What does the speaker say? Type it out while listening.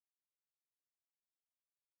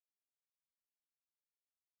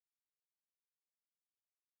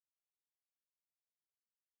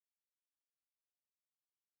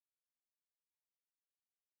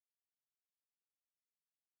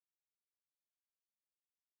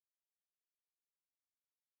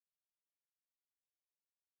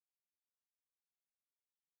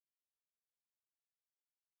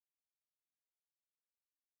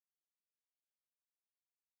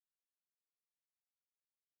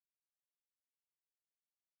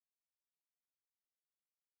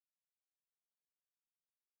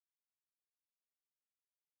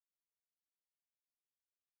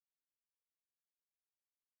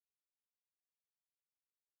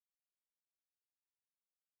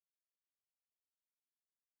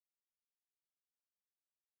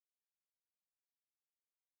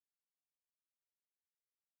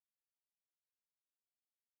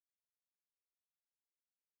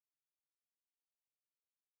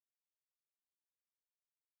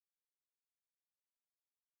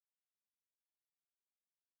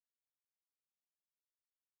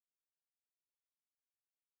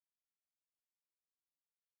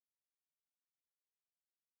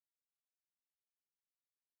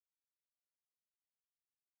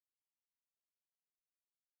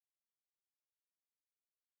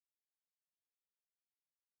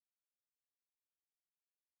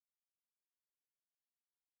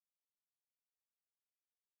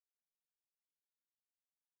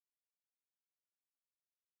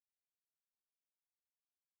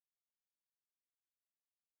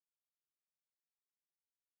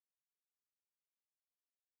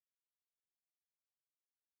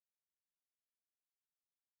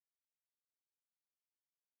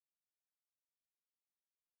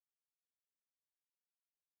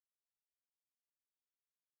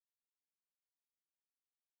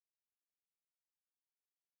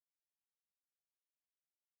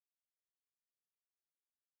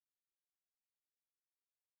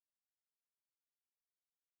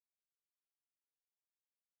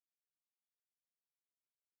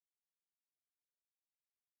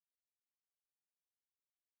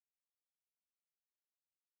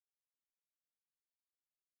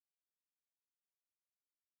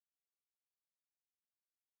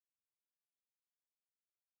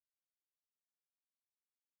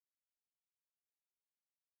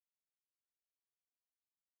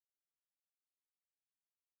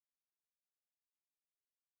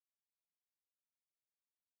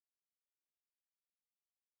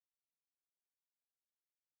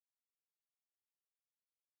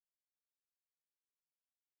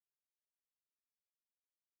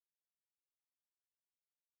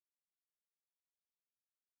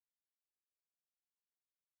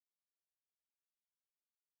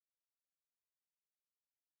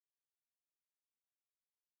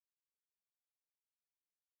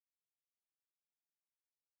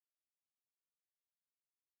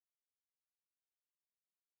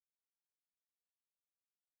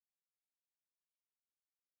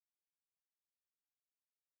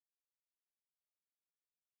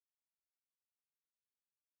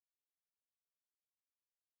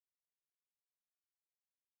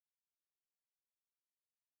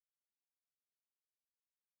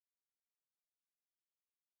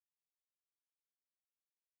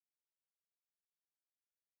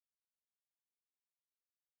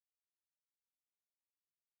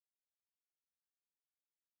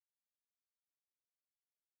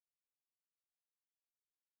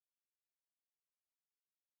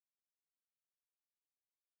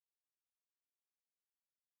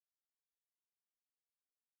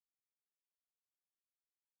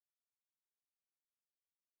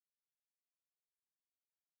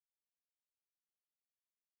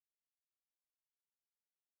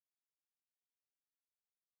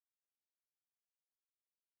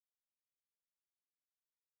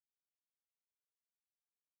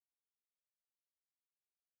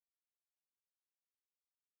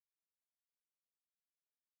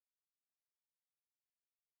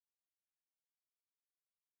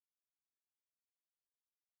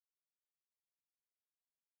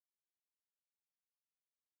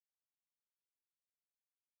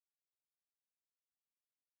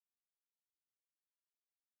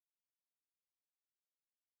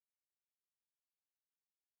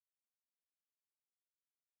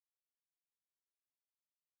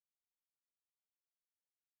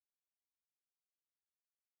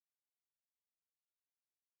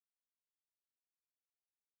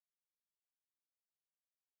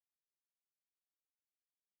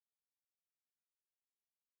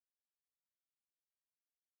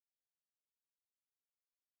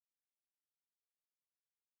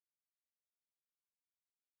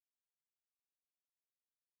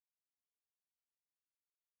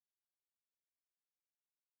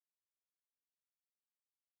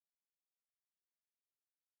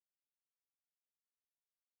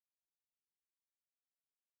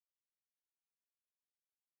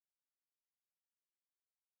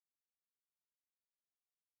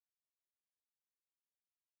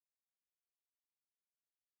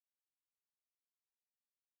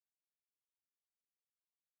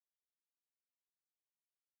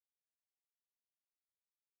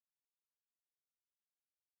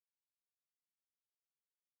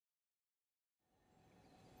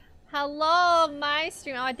Hello, my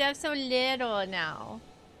stream. Oh, Dev's so little now.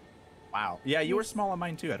 Wow. Yeah, you were small on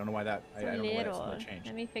mine too. I don't know why that. So I don't know why that changed.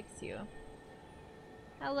 Let me fix you.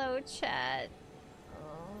 Hello, chat.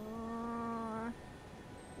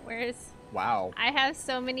 Where's? Wow. I have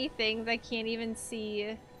so many things I can't even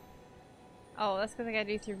see. Oh, that's because I gotta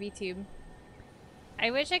do through VTube.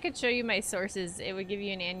 I wish I could show you my sources. It would give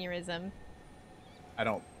you an aneurysm. I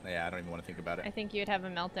don't even want to think about it. I think you'd have a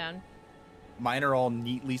meltdown. Mine are all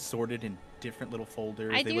neatly sorted in different little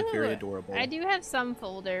folders. They look very adorable. I do have some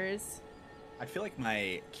folders. I feel like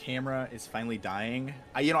my camera is finally dying.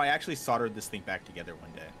 I actually soldered this thing back together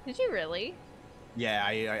one day. Did you really? Yeah,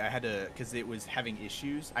 I had to, because it was having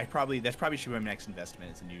issues. That's probably should be my next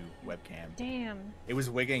investment, is a new webcam. Damn. It was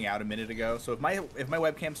wigging out a minute ago, so if my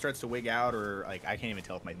webcam starts to wig out, or like I can't even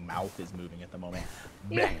tell if my mouth is moving at the moment.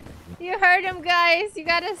 You heard him, guys. You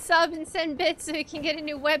gotta sub and send bits so we can get a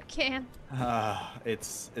new webcam.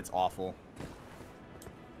 It's awful.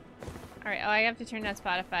 All right. Oh, I have to turn down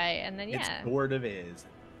Spotify, and then It sort of is.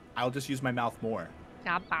 I'll just use my mouth more.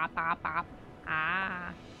 Bop, bop, bop, bop.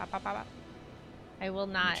 Ah. Bop, bop, bop, bop. I will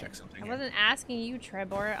not. I wasn't asking you,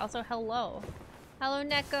 Trebor. Also, hello. Hello,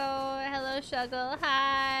 Neko. Hello, Shuggle.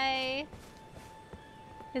 Hi.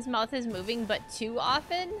 His mouth is moving, but too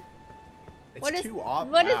often? It's too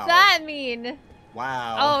often? What does that mean?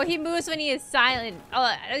 Wow. Oh, he moves when he is silent.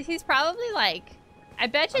 Oh, he's probably like... I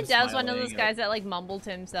bet you Dev's one of those guys that like mumble to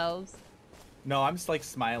themselves. No, I'm just like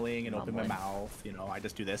smiling and open my mouth. You know, I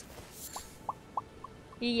just do this.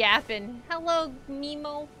 He yapping. Hello,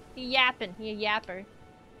 Nemo. He yapping. He a yapper.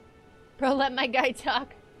 Bro, let my guy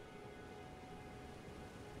talk.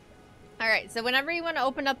 Alright, so whenever you want to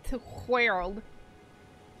open up the world.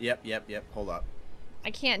 Yep. Hold up.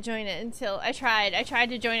 I can't join it until... I tried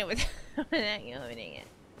to join it without opening it.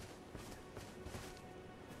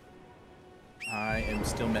 I am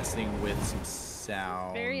still messing with some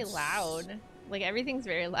sounds. Very loud. Like, everything's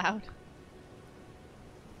very loud.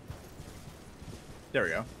 There we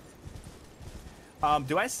go.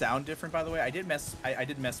 Do I sound different, by the way? I did mess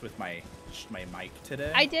with my mic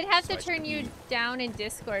today. I did have to turn you down in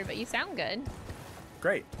Discord, but you sound good.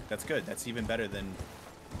 Great. That's good. That's even better than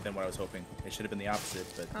what I was hoping. It should have been the opposite,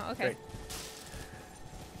 but okay. Great.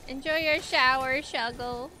 Enjoy your shower,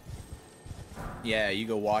 Shuggle. Yeah, you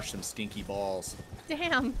go wash some stinky balls.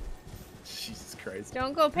 Damn. Jesus Christ.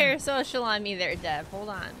 Don't go parasocial on me there, Dev. Hold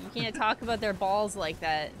on. You can't talk about their balls like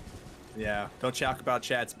that. Yeah, don't talk about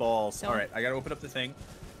chat's balls. All right, I gotta open up the thing.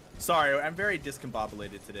 Sorry, I'm very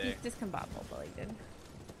discombobulated today. He's discombobulated.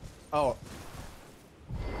 Oh.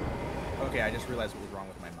 Okay, I just realized what was wrong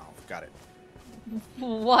with my mouth. Got it.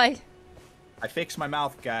 What? I fixed my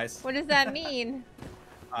mouth, guys. What does that mean?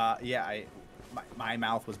 Yeah, my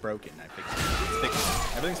mouth was broken. I fixed it. It's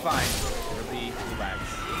fixed. Everything's fine. Everybody relax.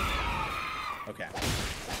 Okay.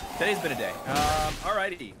 Today's been a day.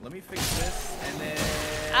 Alrighty. Let me fix this, and then...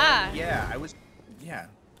 Yeah, I don't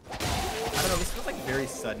know, this feels like very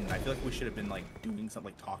sudden. I feel like we should have been like doing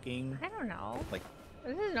something, like talking. I don't know. Like,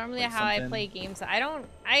 this is normally how I play games.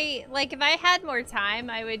 Like, if I had more time,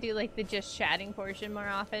 I would do like the just chatting portion more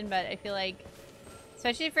often, but I feel like,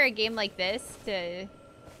 especially for a game like this, that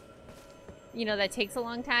takes a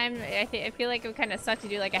long time, I feel like it would kind of suck to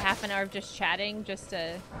do like a half an hour of just chatting, just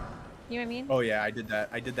to, you know what I mean? Oh yeah, I did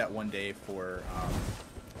that one day for,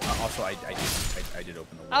 also I did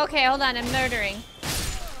open the world. Okay, hold on, I'm murdering.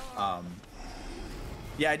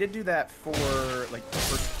 Yeah, I did do that for like the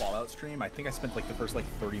first Fallout stream. I think I spent like the first like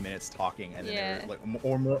 30 minutes talking, and then like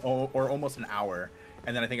or almost an hour,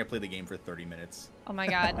 and then I think I played the game for 30 minutes. Oh my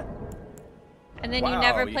god. And then you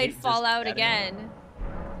never played Fallout again.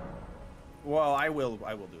 Well, I will do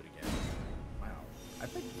it again. Wow. I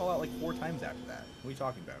played Fallout like 4 times after that. What are you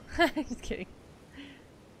talking about? Just kidding.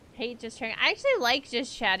 Hate just chatting. I actually like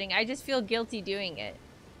just chatting. I just feel guilty doing it.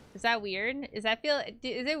 Is that weird? Is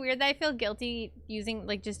it weird that I feel guilty using,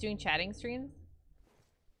 like, just doing chatting streams?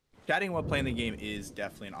 Chatting while playing the game is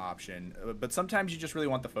definitely an option, but sometimes you just really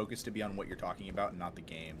want the focus to be on what you're talking about and not the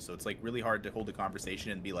game. So it's like really hard to hold a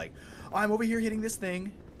conversation and be like, "Oh, I'm over here hitting this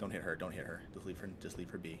thing." Don't hit her. Don't hit her. Just leave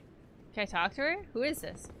her be. Can I talk to her? Who is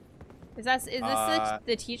this? Is this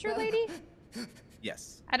the teacher lady?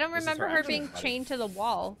 Yes. I don't remember her being chained to the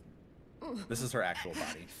wall. This is her actual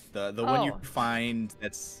body. The one you find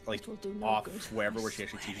that's like off wherever where she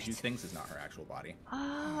actually teaches you things is not her actual body.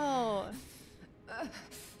 Oh.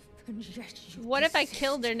 What if I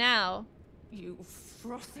killed her now? You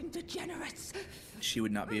frothing degenerates. She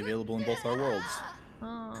would not be available in both our worlds.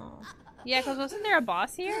 Oh. Yeah, because wasn't there a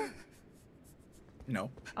boss here?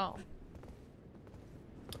 No. Oh.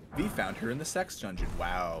 We found her in the sex dungeon.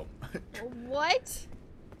 Wow. What?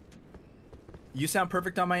 You sound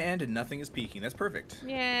perfect on my end, and nothing is peaking. That's perfect.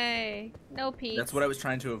 Yay. No peaks. That's what I was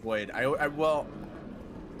trying to avoid. Well...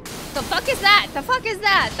 The fuck is that? The fuck is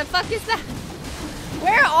that? The fuck is that?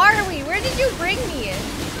 Where are we? Where did you bring me?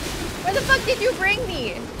 Where the fuck did you bring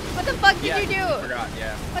me? What the fuck did you do? I forgot,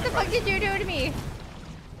 yeah. What the fuck did you do to me?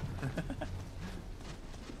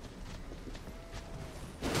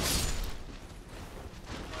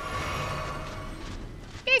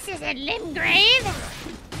 This is a limb grave.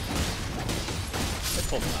 Let's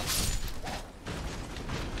pull them up.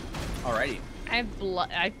 Alrighty. I have blood.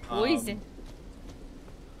 I have poison.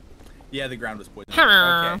 Yeah, the ground was poisoned.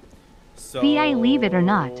 Okay. So, Be I leave it or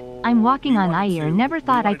not, I'm walking on air. Never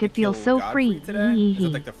thought I could feel so free. Today? Is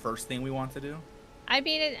it like the first thing we want to do? I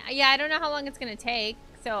mean, yeah, I don't know how long it's gonna take.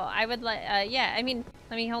 So I would like, yeah. I mean,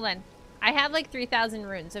 hold on. I have like 3,000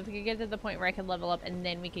 runes, so if we could get to the point where I could level up, and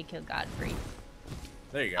then we could kill Godfrey.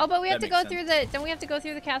 There you go. Oh, but we have to go through the. Don't we have to go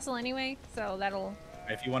through the castle anyway? So that'll.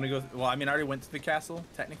 If you want to go, well, I mean, I already went to the castle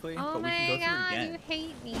technically, Oh but we can go through it again. You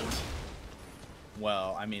hate me.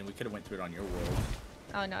 Well, I mean, we could have went through it on your world.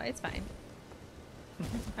 Oh no, it's fine.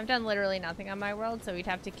 I've done literally nothing on my world, so we'd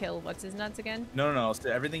have to kill what's his nuts again. No.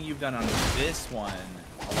 So everything you've done on this one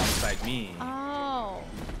alongside me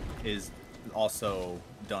is also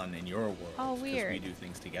done in your world. Oh, weird. We do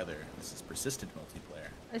things together. This is persistent multiplayer.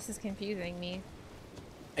 This is confusing me.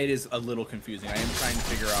 It is a little confusing. I am trying to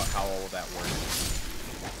figure out how all of that works.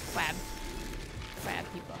 Flab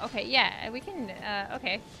people. Okay, yeah, we can,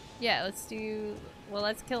 okay. Yeah, let's do, well,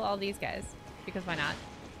 let's kill all these guys, because why not?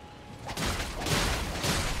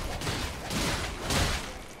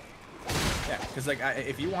 Yeah, because like,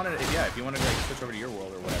 if you wanted to like switch over to your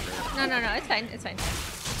world or whatever. No, it's fine, it's fine.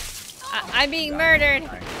 I'm being murdered.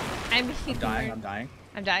 I'm dying.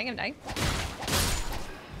 I'm dying.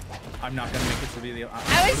 I'm not gonna make it to the.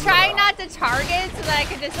 I was trying not to target so that I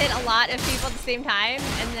could just hit a lot of people at the same time,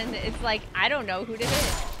 and then it's like I don't know who to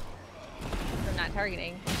hit. I'm not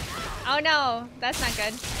targeting. Oh no, that's not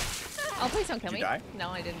good. Oh, please don't kill me. Did you die? No,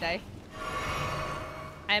 I didn't die.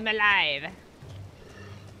 I'm alive.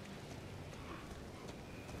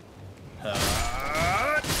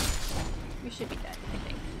 We should be dead, I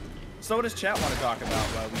think. So what does chat want to talk about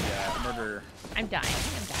while we murder? I'm dying.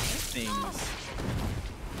 Things.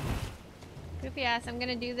 Goofy ass, I'm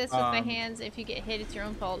gonna do this with my hands. If you get hit, it's your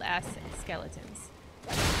own fault. Ass skeletons.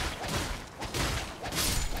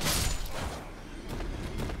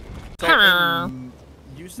 So,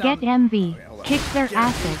 Get MV. Okay, kick their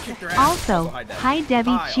asses. Also, hi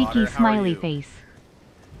Debbie, cheeky Otter, smiley face.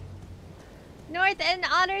 North and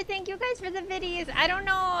Otter, thank you guys for the videos. I don't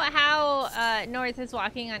know how North is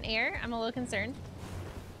walking on air. I'm a little concerned.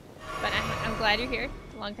 But I'm glad you're here.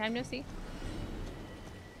 Long time no see.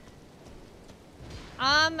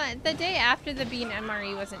 The day after the bean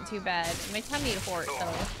MRE wasn't too bad. My tummy hurt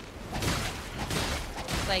though.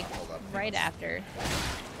 Like, right after.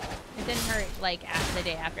 It didn't hurt, like, the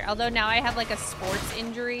day after. Although now I have, like, a sports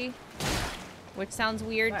injury. Which sounds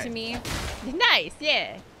weird to me. Nice,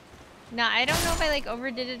 yeah. No, I don't know if I, like,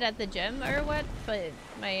 overdid it at the gym or what, but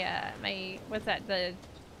my, what's that, the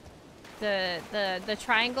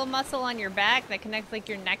triangle muscle on your back that connects, like,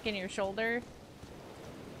 your neck and your shoulder.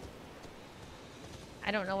 I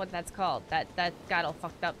don't know what that's called. That got all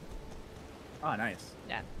fucked up. Oh, nice.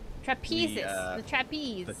 Yeah. Trapezus. The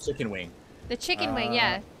trapeze. The chicken wing. The chicken wing,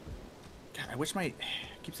 yeah. God, I wish I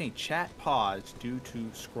keep saying chat paused due to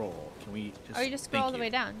scroll. Can we just... Oh, you just scroll all the way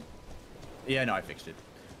down. Yeah, no, I fixed it.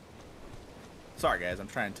 Sorry, guys. I'm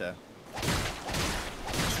trying to...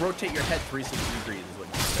 Just rotate your head 360 degrees is what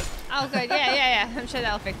you said. Oh, good. Yeah. I'm sure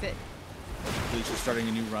that'll fix it. Bleach is starting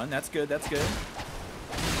a new run. That's good. That's good.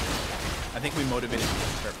 I think we motivated people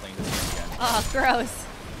to start playing this game again. Oh, gross.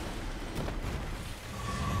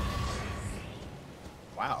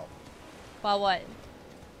 Wow. Well, what?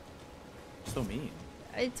 So mean.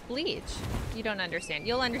 It's Bleach. You don't understand.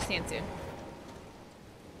 You'll understand soon.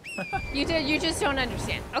 You just don't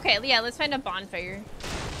understand. Okay, yeah, let's find a bonfire.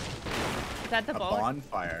 Is that the boat? A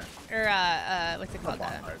bonfire? Or, what's it called?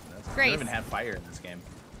 Grace. They don't even have fire in this game.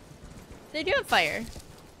 They do have fire.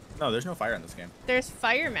 No, there's no fire in this game. There's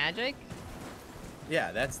fire magic.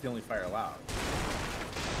 Yeah, that's the only fire allowed.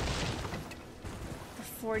 For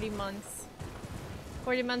 40 months.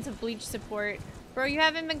 40 months of Bleach support. Bro, you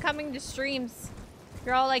haven't been coming to streams.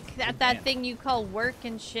 You're all like at that thing you call work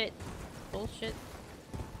and shit. Bullshit.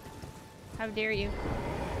 How dare you?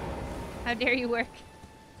 How dare you work?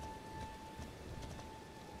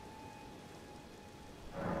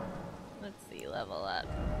 Let's see, level up.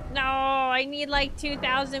 No, I need like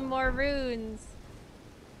 2,000 more runes.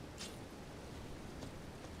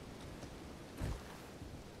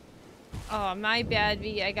 Oh, my bad,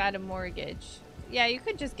 V. I got a mortgage. Yeah, you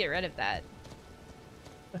could just get rid of that.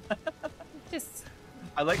 Just...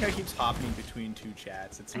 I like how he keeps hopping between two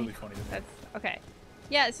chats. It's really funny to me. That's... Okay.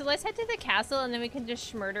 Yeah, so let's head to the castle, and then we can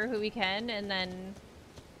just schmurder who we can, and then...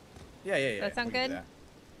 Yeah. Does that sound good?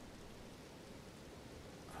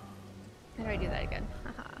 How do I do that again?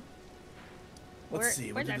 Haha. Let's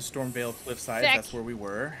see. We'll do the Stormvale cliffside. That's where we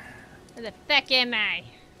were. Where the feck am I?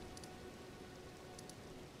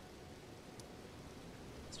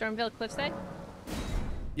 Stormvale cliffside?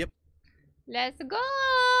 Yep. Let's go!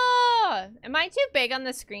 Am I too big on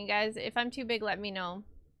the screen, guys? If I'm too big, let me know.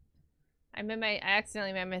 I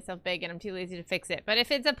accidentally made myself big and I'm too lazy to fix it. But if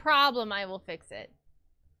it's a problem, I will fix it.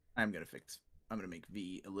 I'm gonna make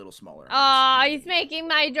V a little smaller. Oh, he's making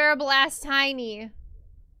my durable ass tiny.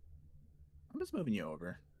 I'm just moving you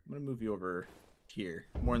over. I'm gonna move you over here,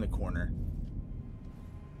 more in the corner.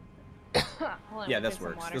 On, yeah, this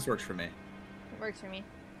works. This works for me. It works for me.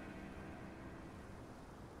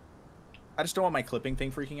 I just don't want my clipping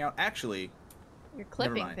thing freaking out. Actually, your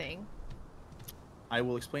clipping thing. I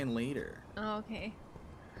will explain later. Oh, okay.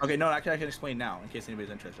 Okay, no, actually I can explain now in case anybody's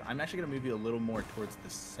interested. I'm actually gonna move you a little more towards the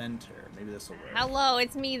center. Maybe this will work. Hello,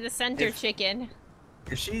 it's me, the center chicken.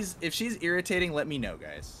 If she's irritating, let me know,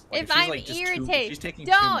 guys. Like, if I'm like irritated, she's taking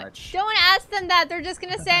too much. Don't ask them that. They're just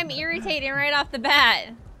gonna say I'm irritating right off the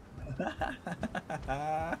bat.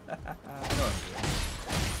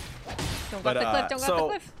 Don't go off the cliff. Don't go off the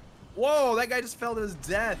cliff. Whoa, that guy just fell to his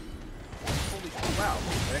death. Holy wow!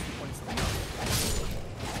 I actually pointed something out.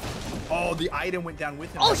 Oh, the item went down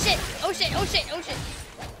with him. Oh shit! Oh shit! Oh shit! Oh shit!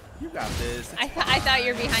 You got this. I thought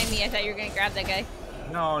you were behind me. I thought you were gonna grab that guy.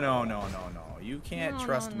 No. You can't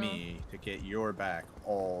trust me to get your back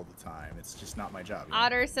all the time. It's just not my job.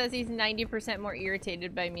 Otter says he's 90% more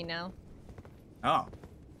irritated by me now. Oh.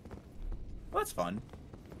 Well, that's fun.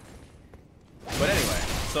 But anyway,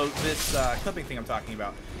 so this clipping thing I'm talking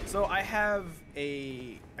about. So I have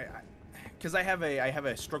because I have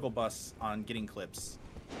a struggle bus on getting clips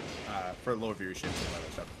for lower viewership and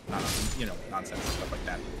other stuff, nonsense stuff like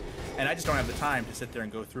that. And I just don't have the time to sit there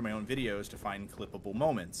and go through my own videos to find clippable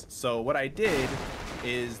moments. So what I did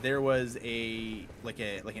is there was like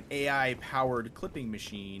an AI powered clipping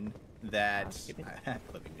machine that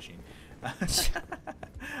clipping machine.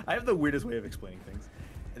 I have the weirdest way of explaining things.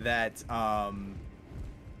 That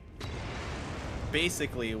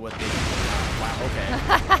basically what they wow, okay.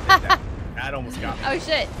 that almost got me. Oh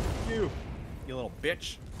shit. You little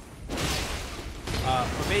bitch. But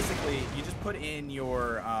basically you just put in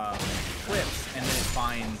your clips and then it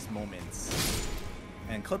finds moments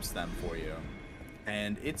and clips them for you.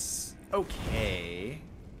 And it's okay.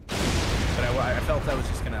 But I felt I was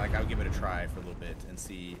just gonna I'll give it a try for a little bit and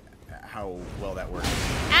see how well that works.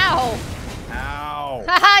 Ow! Ow!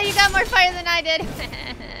 Haha, you got more fire than I did.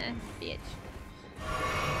 Bitch.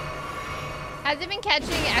 Has it been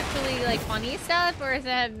catching actually like funny stuff, or has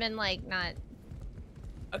it been like not?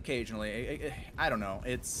 Occasionally, I don't know.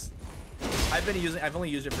 I've only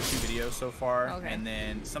used it for 2 videos so far, and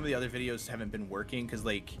then some of the other videos haven't been working because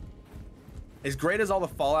like. As great as all the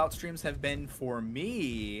Fallout streams have been for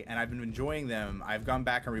me, and I've been enjoying them, I've gone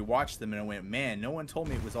back and rewatched them and I went, man, no one told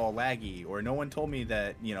me it was all laggy, or no one told me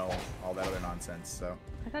that, all that other nonsense, so.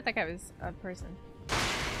 I thought that guy was a person.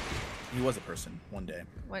 He was a person, one day.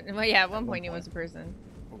 Well, yeah, at one point he was a person.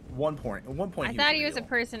 At one point I thought he was a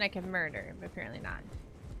person I could murder, but apparently not.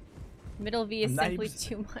 Middle V is simply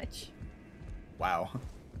too much. Wow.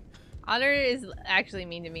 Otter is actually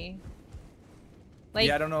mean to me. Like,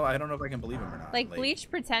 yeah, I don't know if I can believe him or not. Like Bleach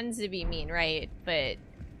pretends to be mean, right? But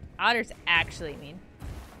Otter's actually mean.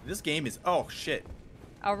 This game is oh shit.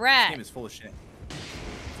 A rat. This game is full of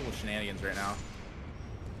shenanigans right now.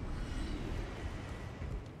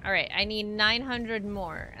 All right, I need 900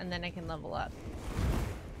 more, and then I can level up.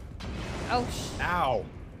 Oh ow!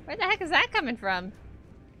 Where the heck is that coming from?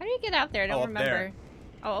 How do you get out there? I don't remember. There.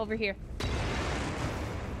 Oh, over here.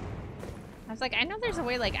 I was like, I know there's a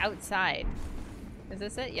way like outside. Is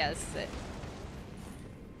this it? Yeah, this is it.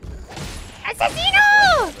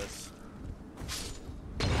 Assassino!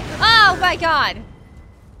 Oh my god!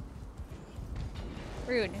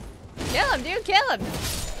 Rude. Kill him, dude, kill him!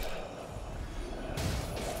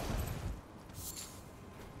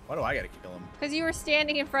 Why do I gotta kill him? Because you were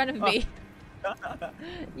standing in front of me.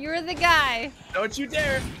 You were the guy. Don't you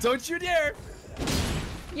dare! Don't you dare!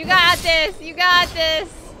 You got this! You got this!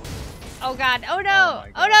 Oh god. Oh no!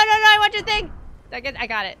 Oh no, no, no! I want your thing! I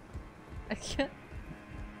got it.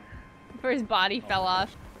 Before his body fell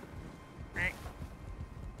off. I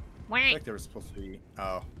feel like there was supposed to be.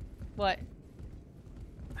 Oh. What?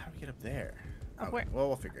 How do we get up there? Oh, okay. Well,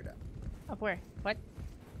 we'll figure it out. Up where? What?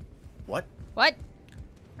 What? What?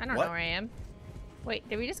 I don't What? know where I am. Wait,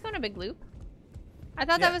 did we just go in a big loop? I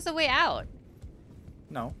thought that was the way out.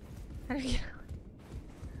 No. How do we get out?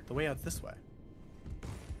 The way out's this way.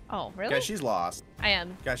 Oh, really? Guys, she's lost. I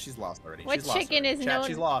am. Guys, she's lost already. What she's chicken lost is Chat, known?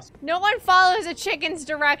 she's lost. No one follows a chicken's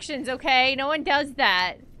directions, okay? No one does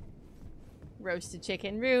that. Roasted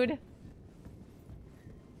chicken, rude.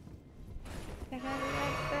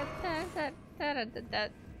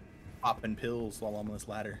 Popping pills while on this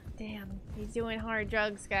ladder. Damn, he's doing hard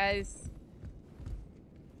drugs, guys.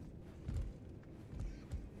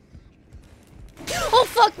 Oh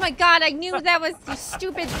fuck my god, I knew that was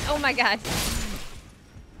stupid. Oh my god.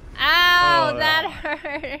 Ow, that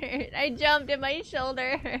hurt. I jumped and my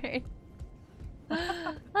shoulder hurt.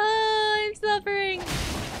 Oh, I'm suffering.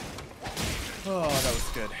 Oh, that was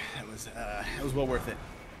good. That was well worth it.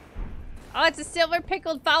 Oh, it's a silver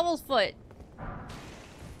pickled fowl's foot.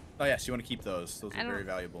 Oh yes, you want to keep those. Those are very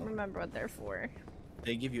valuable. I don't remember what they're for.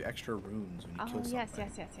 They give you extra runes when you kill something.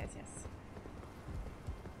 Yes.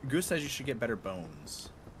 Goose says you should get better bones.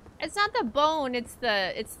 It's not the bone, it's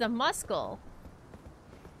the muscle.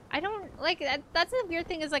 I don't like that. That's the weird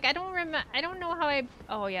thing is like I don't know how I.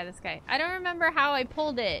 Oh yeah, this guy. I don't remember how I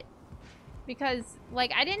pulled it because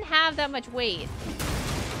like I didn't have that much weight.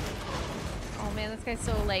 Oh man, this guy's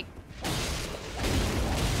so like.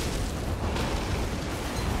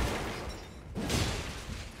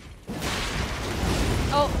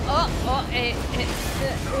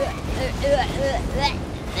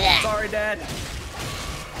 Sorry, Dad.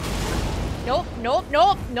 Nope.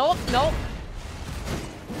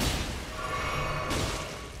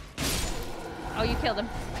 Oh, you killed him.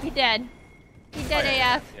 He dead. He dead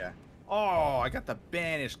AF. Yeah. Oh, I got the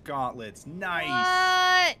banished gauntlets. Nice.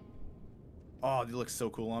 What? Oh, they look so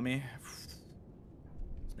cool on me.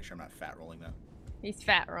 Let's make sure I'm not fat rolling though. He's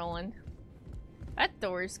fat rolling. That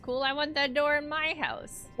door's cool. I want that door in my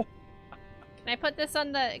house. Can I put this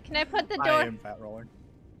on the... Can I put the door... I am fat rolling.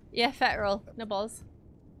 Yeah, fat roll. No balls.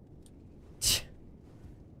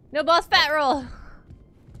 No balls, fat roll.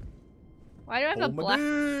 Why do I have a black...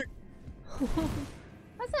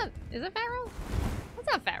 That's not... Is it fat roll? That's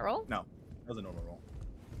not fat roll. No. That was a normal roll.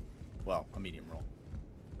 Well, a medium roll.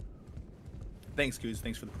 Thanks, Goose.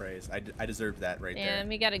 Thanks for the praise. I deserve that right there. Yeah,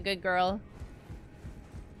 we got a good girl.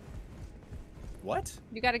 What?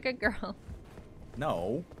 You got a good girl.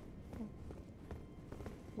 No.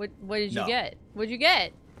 What did you get? What'd you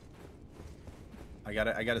get? I got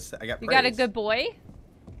You praise. got a good boy?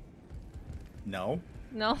 No.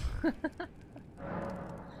 No.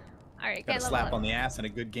 Alright, got a slap on the ass in a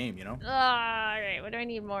good game, you know? Alright, what do I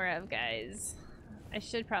need more of, guys? I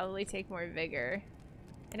should probably take more vigor.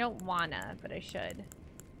 I don't wanna, but I should.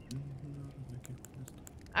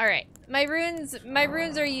 Alright, my runes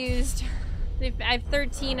are used. I have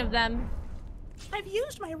 13 of them. I've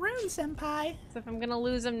used my rune, senpai. So if I'm gonna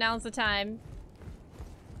lose them, now's the time.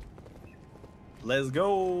 Let's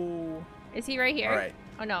go. Is he right here? All right.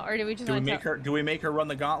 Oh no, or do we just do we make her run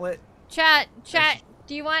the gauntlet? Chat.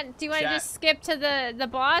 Do you want to just skip to the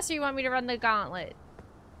boss, or you want me to run the gauntlet?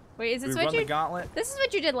 Wait, is this what you run the gauntlet? This is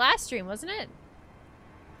what you did last stream, wasn't it?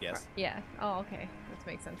 Yes. Yeah. Oh, okay. That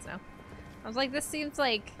makes sense now. I was like, this seems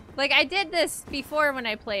like I did this before when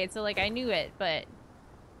I played, so like I knew it, but.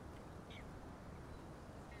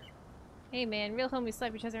 Hey man, real homies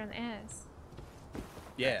slap each other on the ass.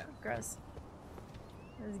 Yeah. Gross.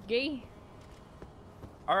 That's gay.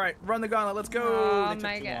 All right, run the gauntlet. Let's go. Oh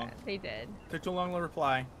my god, they did. Took too long to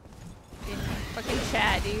reply. Dude, fucking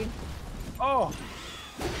chat, dude. Oh.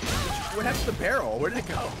 What happened to the barrel? Where did it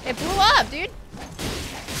go? It blew up, dude.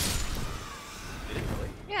 Did it really?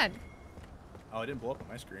 Yeah. Oh, it didn't blow up on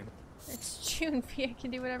my screen. It's June. I can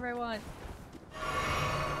do whatever I want.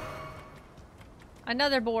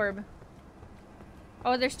 Another borb.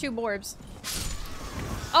 Oh, there's 2 borbs.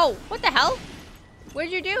 Oh, what the hell? What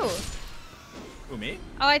did you do? Who, me?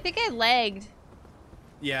 Oh, I think I lagged.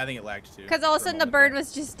 Yeah, I think it lagged too. Because all of a sudden the bird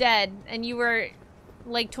was just dead, and you were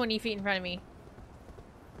like 20 feet in front of me.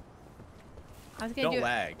 Don't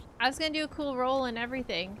lag. I was gonna do a cool roll and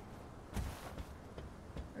everything.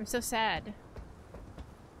 I'm so sad.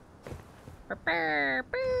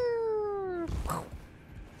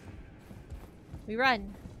 We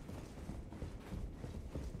run.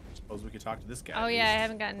 Suppose we could talk to this guy. Oh yeah, I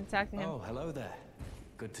haven't gotten to talk to him. Oh, hello there.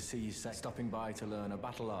 Good to see you stopping by to learn a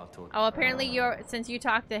battle art or... Oh, apparently since you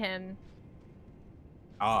talked to him.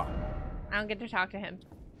 Ah. I don't get to talk to him.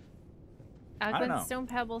 I don't know. Stone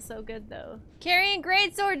Pebble so good though. Carrying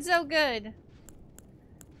Greatsword so good.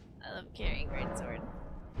 I love carrying Greatsword.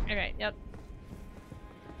 Alright, yep.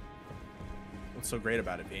 What's so great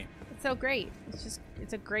about it, P? it's so great.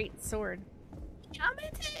 It's a great sword. Oh,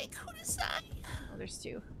 there's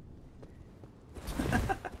two.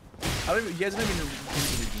 You guys don't even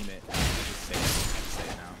redeem it. Just say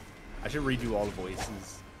it now. I should redo all the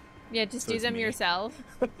voices. Yeah, just do them yourself.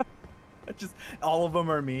 Just all of them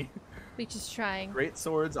are me. We just trying. Great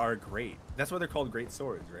swords are great. That's why they're called great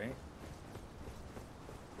swords, right?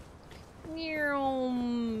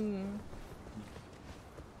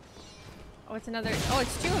 Oh, it's another. Oh,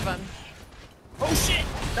 it's two of them. Oh shit!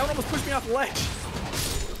 That one almost pushed me off the ledge.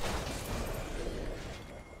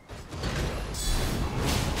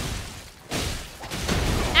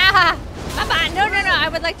 Ah! Papa! No, no, no! I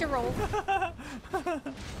would like to roll.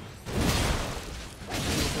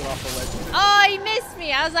 Oh, he missed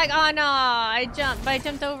me! I was like, oh no! I jumped, but I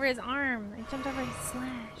jumped over his arm. I jumped over his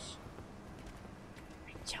slash.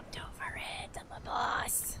 I jumped over it. I'm a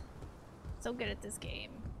boss. So good at this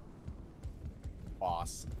game.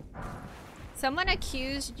 Boss. Someone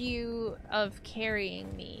accused you of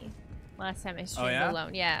carrying me last time I streamed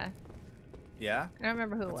alone. Yeah. Yeah? I don't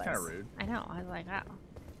remember who it was. That's kind of rude. I know. I was like, wow.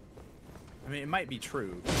 I mean, it might be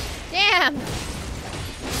true. Damn!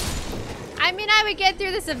 I mean, I would get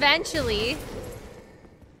through this eventually.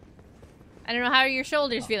 I don't know, how are your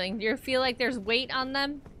shoulders feeling? Do you feel like there's weight on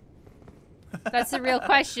them? That's the real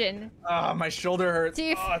question. Oh, my shoulder hurts.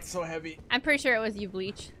 Oh, it's so heavy. I'm pretty sure it was you,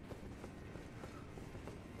 Bleach.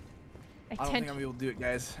 I don't think I'm able to do it,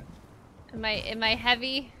 guys. Am I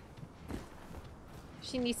heavy?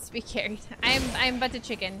 She needs to be carried. I'm but a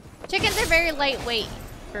chicken. Chickens are very lightweight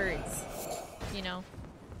birds. You know.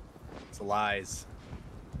 It's a lies.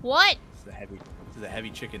 What? This is a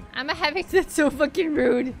heavy chicken. I'm a heavy. That's so fucking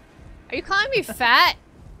rude. Are you calling me fat?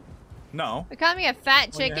 No. You're calling me a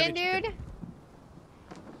fat chicken, dude?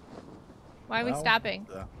 Why are we stopping?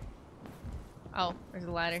 Oh, there's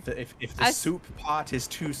a ladder. If the soup pot is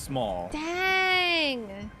too small.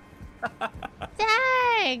 Dang!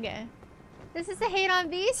 Dang! This is a hate on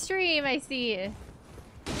V stream, I see.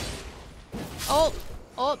 Oh!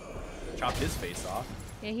 Oh! Chopped his face off.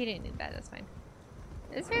 Yeah, he didn't do that. That's fine.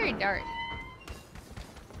 It's very dark.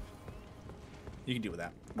 You can deal with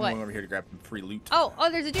that. What? I'm going over here to grab some free loot. Oh,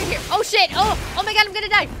 there's a dude here. Oh shit! Oh my god, I'm gonna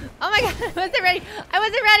die! Oh my god, I wasn't ready! I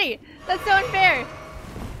wasn't ready! That's so unfair!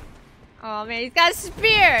 Oh man, he's got a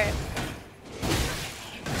spear!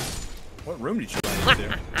 What room did you run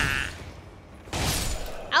into?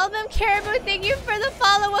 Album Caribou, thank you for the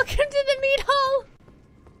follow. Welcome to the meat hole!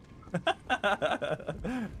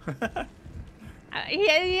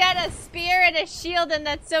 He had a spear and a shield, and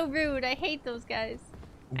that's so rude. I hate those guys.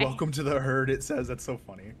 Welcome to the herd, it says. That's so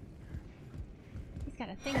funny. He's got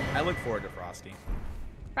a thing. I look forward to Frosty.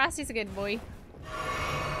 Frosty's a good boy.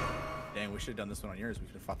 Dang, we should have done this one on yours. We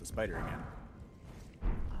could have fought the spider again.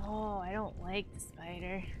 Oh, I don't like the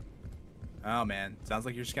spider. Oh man, sounds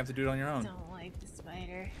like you're just gonna have to do it on your own. I don't like the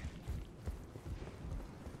spider.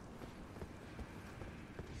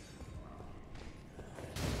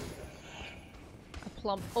 A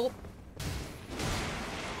plump. Oh.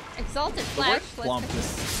 Exalted Flash. Plump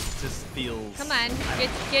just feels. Come on,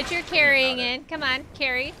 get your carrying in. Come on,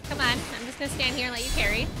 carry. Come on. I'm just gonna stand here and let you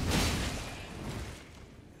carry.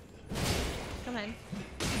 Come on.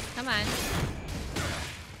 Come on.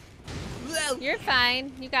 You're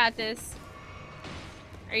fine. You got this.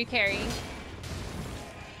 Are you carrying?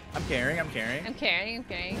 I'm carrying. I'm carrying. I'm carrying. I'm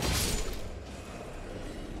carrying.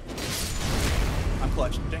 I'm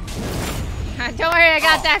clutching. Don't worry, I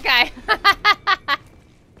got that guy.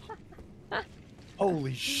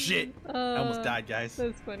 Holy shit! I almost died, guys.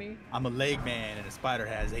 That's funny. I'm a leg man, and a spider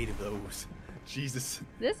has 8 of those. Jesus.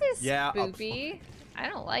 This is spoopy. I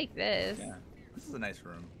don't like this. Yeah. This is a nice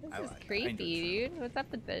room. This is creepy, dude. What's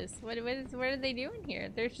up with this? What are they doing here?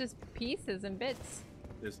 There's just pieces and bits.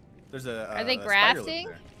 There's a. Are they grafting?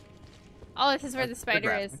 Oh, this is where the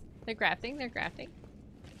spider is. They're grafting. They're grafting.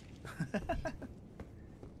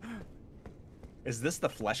 Is this the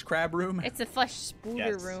flesh crab room? It's a flesh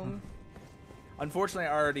spooter room. Unfortunately,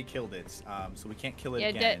 I already killed it, so we can't kill it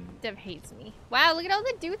again. Yeah, Dev hates me. Wow, look at all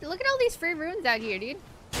the dude. Look at all these free runes out here, dude.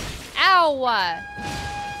 Ow!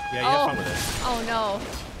 Yeah, you have fun with it. Oh no.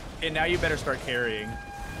 And now you better start carrying.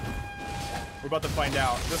 We're about to find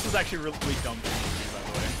out. This was actually really dumb, by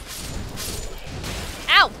the way.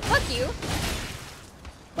 Ow! Fuck you.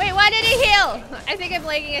 Wait, why did he heal? I think I'm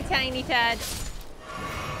lagging a tiny tad.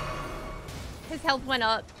 His health went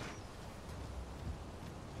up.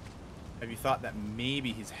 Have you thought that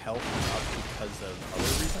maybe his health went up because of other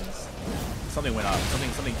reasons? Something went up.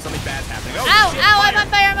 Something bad's happening. Oh, ow! shit, Ow!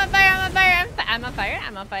 fire. I'm on fire! I'm on fire! I'm on fire!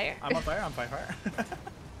 I'm on fire! I'm on fire! I'm on fire! I'm fire!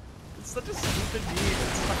 It's such a stupid meme.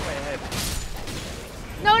 It's stuck in my head.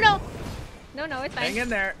 No! No! No, no, it's fine. Hang in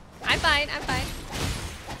there. I'm fine. I'm fine.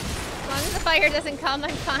 As long as the fire doesn't come,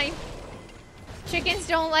 I'm fine. Chickens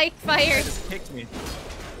don't like fire. It just kicked me.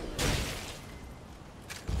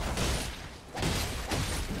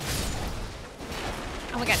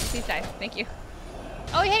 Oh my god, please die. Thank you.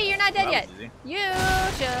 Oh, hey, you're not dead That yet. was easy. You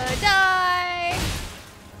should die.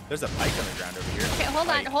 There's a pike on the ground over here. Okay, hold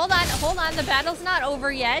on, hold on, hold on. The battle's not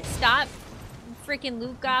over yet. Stop. Freaking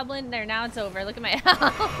loot goblin. There, now it's over. Look at my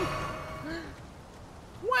health.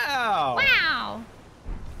 Wow. Wow.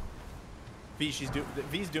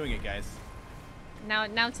 V's doing it, guys. Now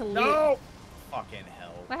to loot. No. Fucking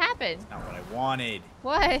hell. What happened? That's not what I wanted.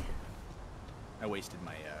 What? I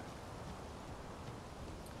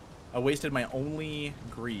wasted my only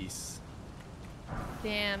grease.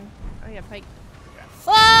 Damn. Oh yeah, pike. Okay.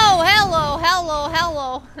 Oh, hello, hello,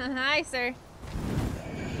 hello. Hi, sir.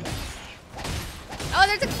 Oh,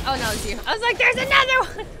 there's a. Oh no, it's you. I was like, there's another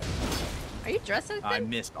one. Are you dressed as I them?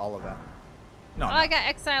 missed all of that. No. Oh, I got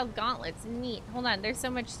exiled gauntlets. Neat. Hold on. There's so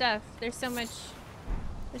much stuff. There's so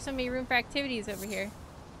many room for activities over here.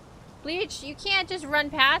 Bleach, you can't just run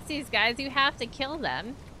past these guys. You have to kill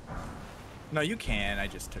them. No, you can. I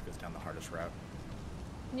just took us down the hardest route.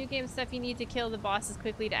 New game stuff, you need to kill the bosses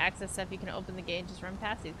quickly to access stuff. You can open the gate and just run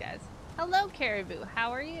past these guys. Hello, Caribou.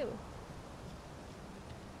 How are you?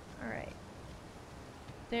 Alright.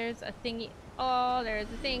 There's a thingy. Oh, there's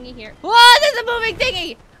a thingy here. Whoa, there's a moving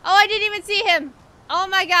thingy! Oh, I didn't even see him! Oh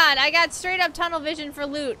my god, I got straight up tunnel vision for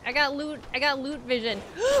loot. I got loot vision.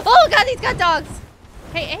 Oh god, he's got dogs!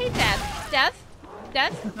 Hey,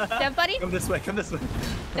 Dev, buddy? Come this way, come this way.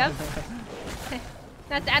 Dev?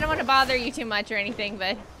 I don't want to bother you too much or anything,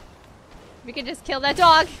 but we could just kill that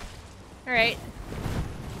dog. Alright.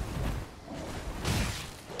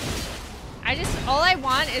 All I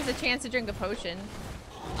want is a chance to drink a potion.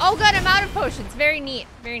 Oh good, I'm out of potions. Very neat,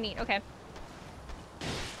 okay.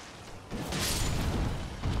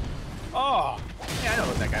 Oh, yeah, I know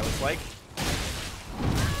what that guy looks like.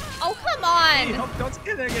 Oh, come on! Hey, don't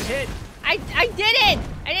stand there and get hit. I didn't!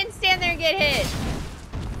 I didn't stand there and get hit.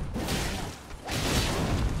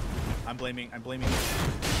 I'm blaming you.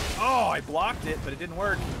 Oh, I blocked it, but it didn't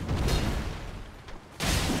work.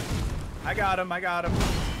 I got him.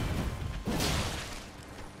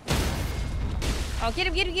 Oh, get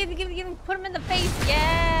him, put him in the face.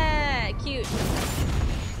 Yeah, cute.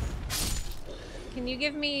 Can you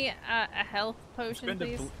give me a health potion,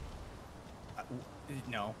 please?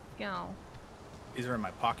 No. No. These are in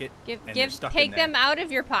my pocket. Take them out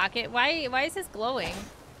of your pocket. Why is this glowing?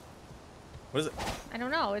 What is it? I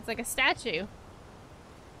don't know. It's like a statue.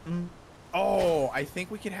 Oh, I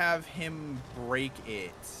think we could have him break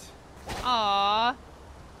it. Aww.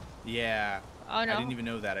 Yeah. Oh no. I didn't even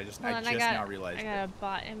know that. I just now realized. I got a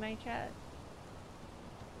bot in my chat.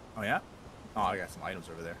 Oh yeah? Oh, I got some items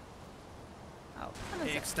over there. Oh,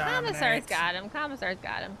 Commissar's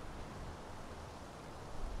got him.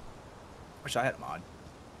 Wish I had a mod.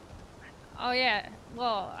 Oh yeah.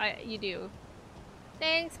 Well, you do.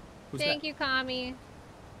 Thanks. Thank you, Kami.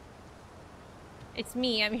 It's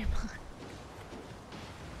me. I'm your mod.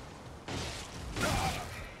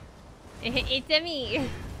 It's me.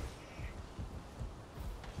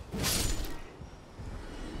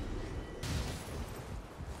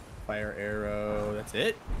 Fire arrow. That's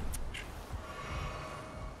it?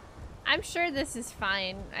 I'm sure this is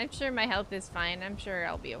fine. I'm sure my health is fine. I'm sure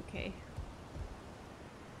I'll be okay.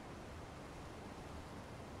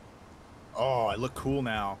 Oh, I look cool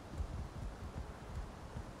now.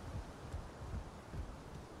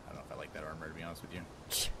 I don't know if I like that armor, to be honest with you.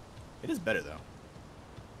 It is better, though.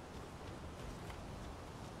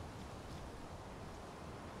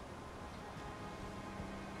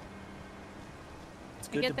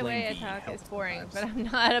 I get the way I talk is boring, but I'm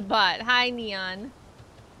not a bot. Hi, Neon.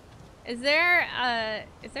 Is there a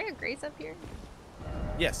grace up here?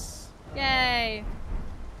 Yes. Yay.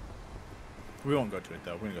 We won't go to it,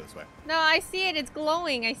 though. We're gonna go this way. No, I see it. It's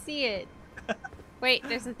glowing. I see it. Wait,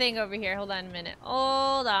 there's a thing over here. Hold on a minute.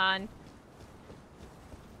 Hold on.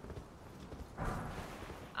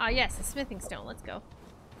 Oh, yes, a smithing stone. Let's go.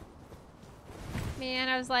 Man,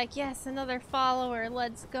 I was like, yes, another follower.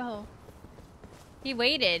 Let's go. He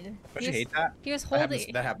waited. Don't you hate that? He was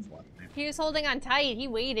holding. That happens a lot. He was holding on tight. He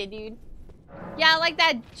waited, dude. Yeah, like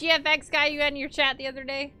that GFX guy you had in your chat the other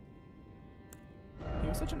day. He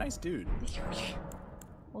was such a nice dude.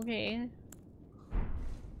 Okay.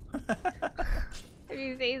 If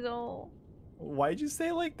you say so. Why'd you say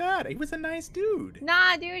it like that? He was a nice dude.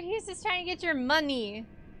 Nah, dude, he's just trying to get your money.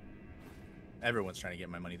 Everyone's trying to get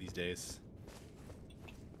my money these days.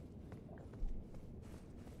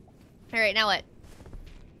 Alright, now what?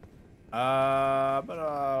 We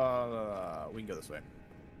can go this way.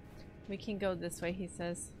 We can go this way, he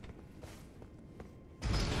says.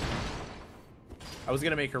 I was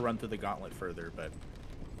gonna make her run through the gauntlet further, but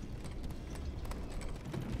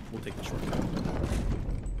we'll take the shortcut.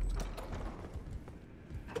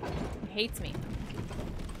 He hates me.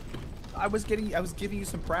 I was giving you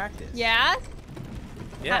some practice. Yeah?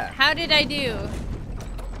 Yeah. How did I do?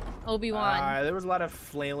 Obi-Wan. There was a lot of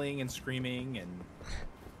flailing and screaming, and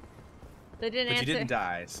They didn't but answer. you didn't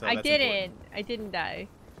die, so I that's didn't. important. I didn't die.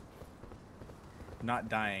 Not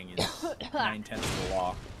dying is 9/10 of the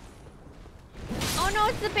law. Oh no,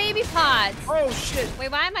 it's the baby pods. Oh shit!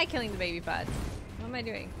 Wait, why am I killing the baby pods? What am I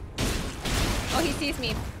doing? Oh, he sees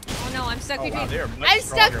me. Oh no, I'm stuck between. Wow, they are much I'm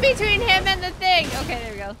stuck stronger. between him and the thing. Okay,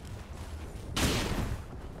 there we go.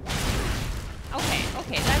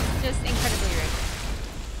 Okay, that's just incredibly rude.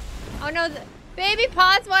 Oh no, the baby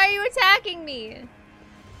pods, why are you attacking me?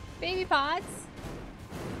 Baby pods?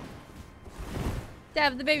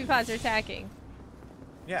 Dev, the baby pods are attacking.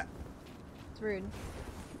 Yeah. It's rude.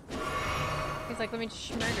 He's like, let me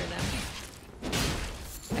just murder them.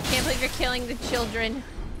 I can't believe you're killing the children.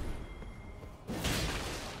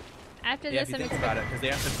 After Yeah, this, if you I'm think about it, because they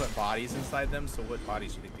have to put bodies inside them, so what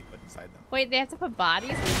bodies do you think they put inside them? Wait, they have to put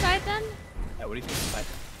bodies inside them? Yeah, what do you think inside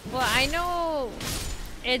them? Well, I know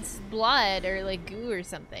it's blood or like goo or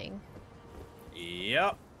something.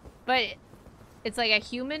 Yep. But it's like a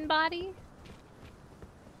human body?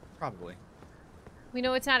 Probably. We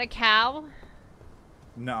know it's not a cow.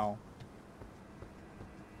 No.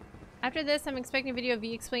 After this, I'm expecting a video of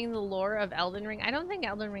V explaining the lore of Elden Ring. I don't think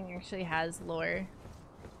Elden Ring actually has lore.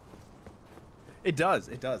 It does.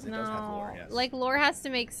 It does. It does have lore, yes. Like, lore has to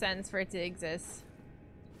make sense for it to exist.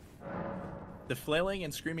 The flailing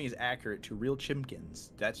and screaming is accurate to real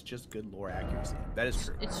chimkins. That's just good lore accuracy. That is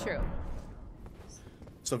true. It's true.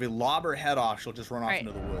 So if we lob her head off, she'll just run off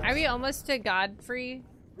into the woods. Are we almost to Godfrey?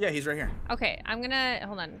 Yeah, he's right here. Okay, I'm gonna...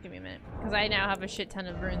 Hold on, give me a minute. Because I now have a shit ton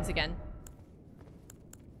of runes again.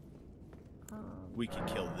 We can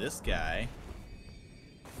kill this guy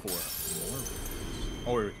for more runes.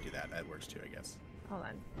 Or we can do that. That works too, I guess. Hold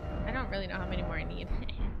on. I don't really know how many more I need. Give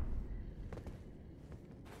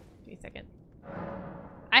me a second.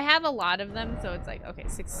 I have a lot of them, so it's like, okay,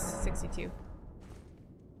 662.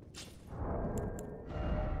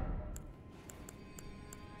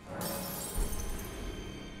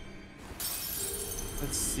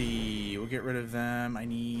 Let's see. We'll get rid of them. I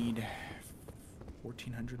need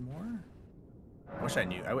 1,400 more. I wish I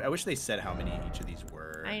knew. I wish they said how many each of these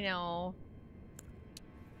were. I know.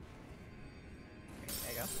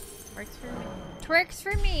 There you go. Works for me. Twerks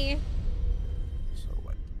for me. So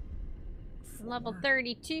what? Level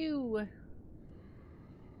 32.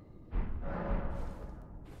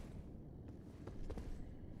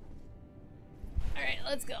 Alright,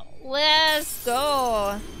 let's go. Let's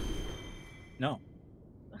go. No.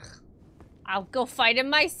 I'll go fight him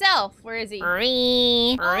myself. Where is he? Big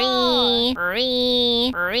Morgan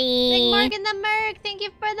the Merc, thank you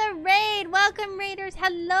for the raid. Welcome, raiders.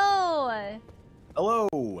 Hello. Hello.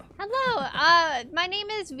 Hello. My name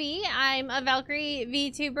is V. I'm a Valkyrie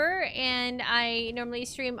VTuber, and I normally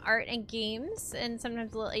stream art and games, and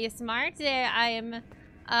sometimes a little ASMR. Today, I am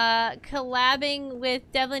collabing with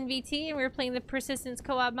Devlin VT, and we're playing the Persistence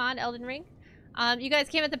co-op mod, Elden Ring. You guys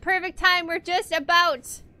came at the perfect time. We're just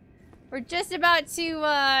about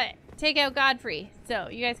to take out Godfrey. So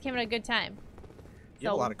you guys came at a good time. You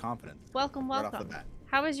have a lot of confidence. Welcome, Right welcome. off the bat.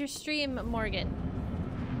 How was your stream, Morgan?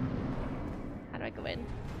 How do I go in?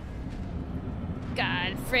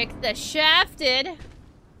 Godfrick the Shafted.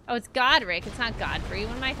 Oh, it's Godrick. It's not Godfrey.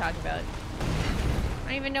 What am I talking about? I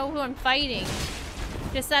don't even know who I'm fighting.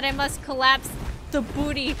 Just that I must collapse the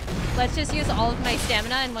booty. Let's just use all of my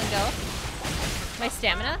stamina in one go. My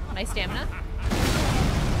stamina? My stamina?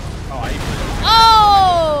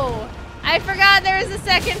 Oh! I forgot there was a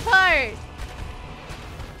second part.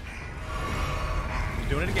 He's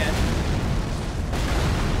doing it again.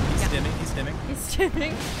 He's stimming. He's stimming. He's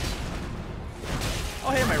stimming.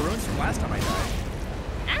 Oh, hey, my runes from last time I died.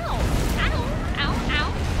 Ow! Ow! Ow! Ow!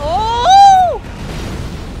 Oh!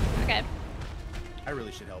 Okay. I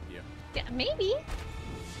really should help you. Yeah, maybe.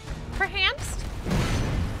 Perhaps.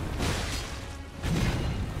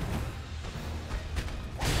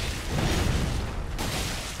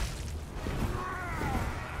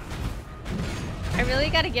 I really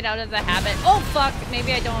gotta get out of the habit. Oh, fuck.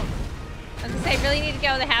 Maybe I don't. I was gonna say, I really need to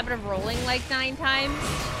get out of the habit of rolling like 9 times.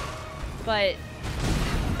 But.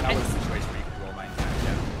 That was a situation where you could roll 9 times,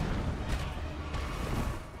 yeah.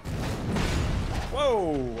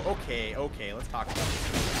 Whoa! Okay, let's talk about this.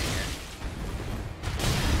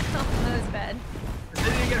 Oh, that was bad. They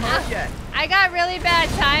didn't get hurt yet. I got really bad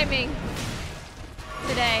timing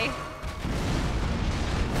today.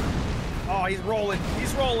 Oh, he's rolling.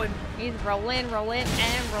 He's rolling. He's rolling,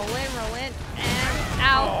 and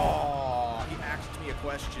ow. Oh, he asked me a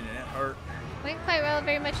question and it hurt. Went quite well.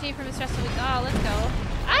 Very much need from a stressful week. Oh, let's go.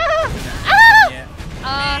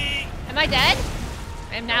 Ah! Am I dead?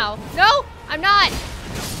 I am now. No, I'm not.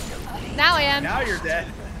 Now I am. Now you're dead.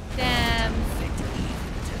 Damn.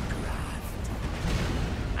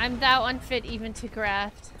 I'm thou unfit even to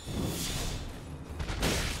graft.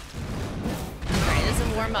 Alright, this is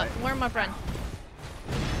a warm up. Warm up run.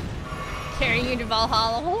 Carrying you to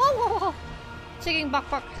Valhalla. Whoa, whoa, whoa. Chicken buck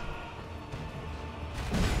buck.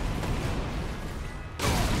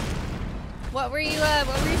 What were you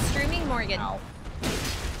streaming, Morgan? Ow.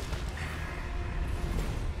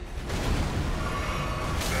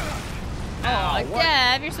 Oh,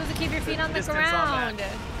 Dev, you're supposed to keep your feet on the ground. You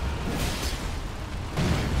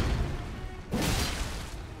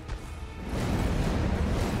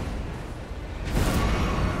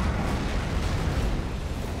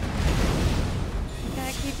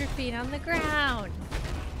gotta keep your feet on the ground.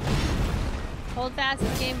 Hold fast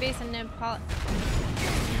with game base and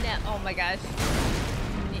oh my gosh.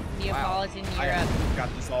 Neapolitan in Europe. Got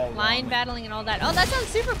this all Line battling and all that. Oh, that sounds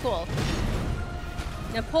super cool.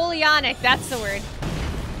 Napoleonic, that's the word.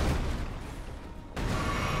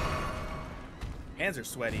 Hands are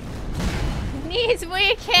sweaty. Knees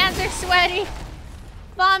weak, hands are sweaty.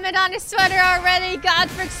 Vomit on his sweater already.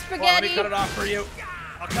 Godfrick spaghetti. Well, let me cut it off for you.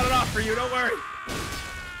 I'll cut it off for you, don't worry.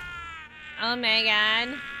 Oh my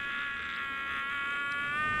god.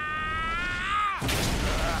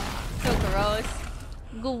 So gross.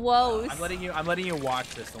 Gross. I'm letting you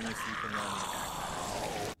watch this only so you can learn the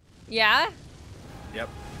attack. Yeah? Yep.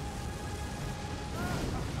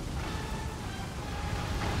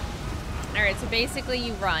 Alright, so basically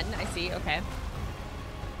you run. I see, okay.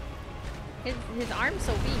 His arm's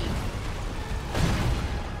so weak.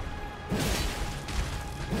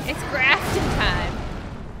 It's grafting time.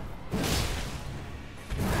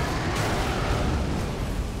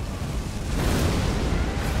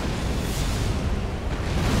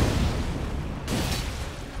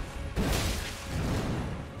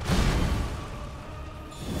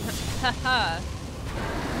 Haha.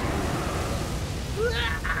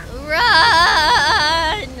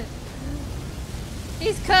 Run!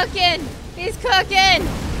 He's cooking! He's cooking!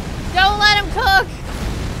 Don't let him cook!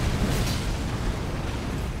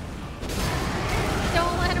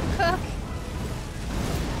 Don't let him cook!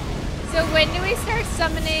 So when do we start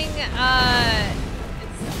summoning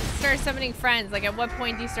friends? Like at what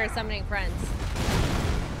point do you start summoning friends?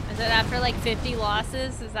 Is it after like 50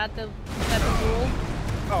 losses? Is that the rule?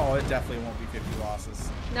 Oh, it definitely won't be 50 losses.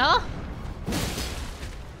 No?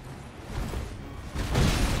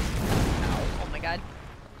 Oh my god.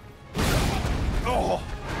 Oh!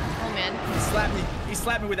 Oh man. He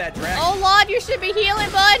slapped me with that dragon. Oh Lord, you should be healing,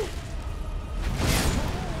 bud!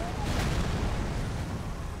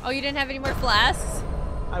 Oh, you didn't have any more flasks?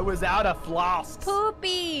 I was out of flasks.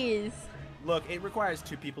 Poopies! Look, it requires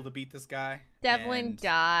 2 people to beat this guy. Devlin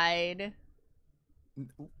died.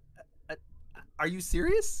 Are you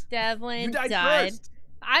serious? Devlin you died first.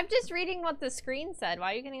 I'm just reading what the screen said.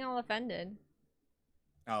 Why are you getting all offended?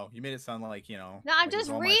 Oh, you made it sound like, you know. No, I'm like just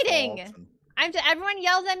reading. Everyone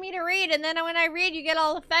yells at me to read, and then when I read, you get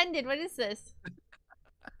all offended. What is this?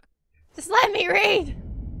 Just let me read.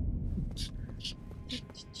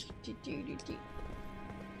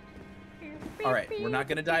 All right, we're not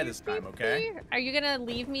gonna die this time, okay? Are you gonna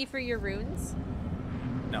leave me for your runes?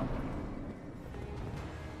 No.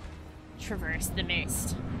 Traverse the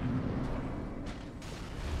mist.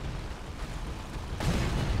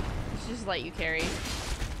 Let's just let you carry.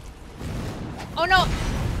 Oh no!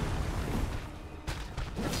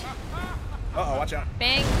 Uh-oh, watch out.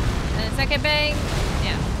 Bang. And a second bang.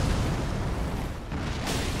 Yeah.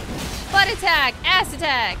 Butt attack! Ass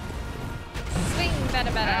attack! Swing,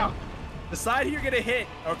 bada bada. Ow. Decide who you're gonna hit,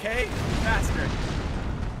 okay? Faster.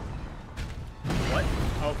 What?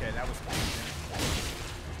 Okay, that was fine.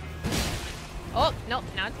 Oh, no,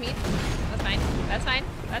 now it's me. That's fine. That's fine.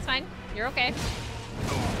 That's fine. You're okay.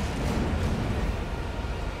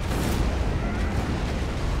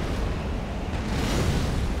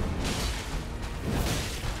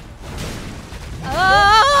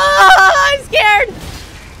 Oh, I'm scared!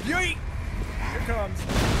 Yeet! Here comes.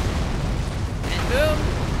 And boom.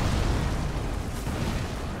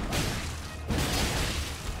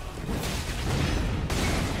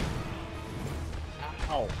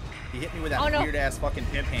 Ow. He hit me with that no. weird ass fucking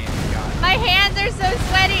pimp hand he got. My hands are so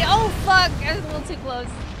sweaty. Oh, fuck. I was a little too close.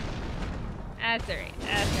 That's alright.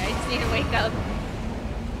 That's right. I just need to wake up.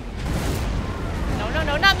 No, no,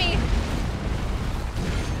 no, not me.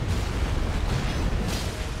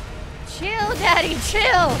 Chill, Daddy,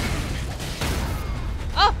 chill.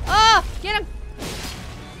 Oh, oh, get him.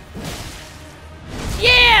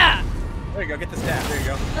 Yeah! There you go, get the staff. There you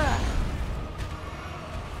go.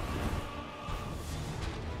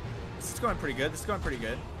 This is going pretty good. This is going pretty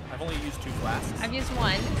good. I've only used 2 flasks. I've used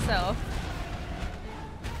 1, so.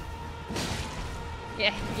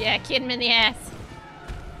 Yeah, kid him in the ass.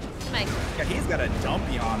 My God, he's got a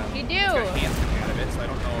dumpy on him. You do. He's got hands coming out of it, so I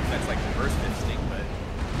don't know if that's like reverse fisting, but.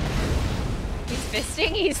 He's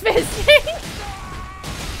fisting? He's fisting?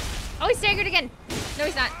 Oh, he's staggered again. No,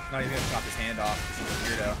 he's not. No, he's gonna chop his hand off. He's a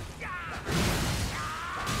weirdo.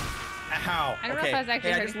 Ow. I don't know if I was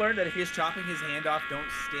actually I just learned that if he's chopping his hand off, don't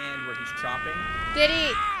stand where he's chopping. Did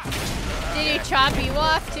he chop you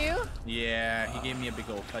off too? Yeah, he gave me a big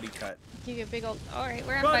old putty cut. Give you a big old. All right,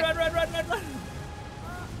 we're on Run, fire. run.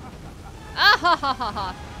 Ah ha ha ha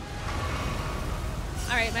ha.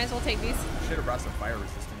 All right, might as well take these. Should have brought some fire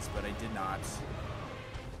resistance, but I did not.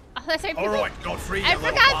 Oh, that's right. People, Alright, Godfrey, I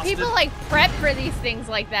forgot people like prep for these things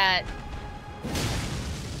like that.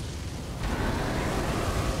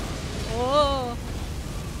 Oh.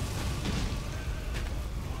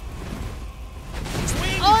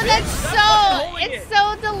 Swing, Oh, bitch. that's Stop so. fucking holding It's it. so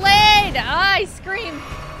delayed. Ah, I scream.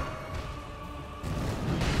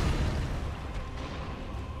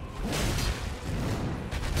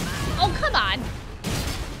 Oh, come on.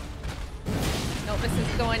 Nope, this is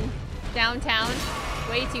going downtown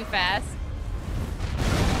way too fast.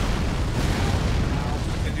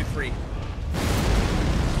 I'm gonna do 3.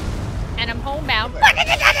 And I'm homebound.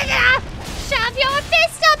 Shove your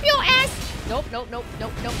fist up your ass. Nope, nope, nope,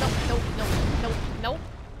 nope, nope, nope, nope, nope, nope, nope,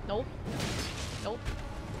 nope, nope.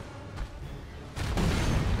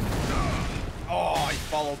 Oh, he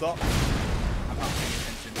followed up. I'm not paying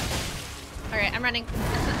attention. Alright, I'm running.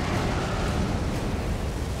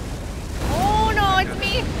 Oh no, it's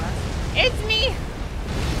me! It's me!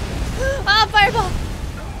 Oh, fireball!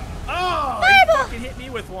 Oh, Fireball! he fucking hit me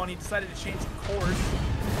with one. He decided to change the course.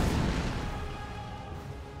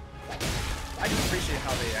 I just appreciate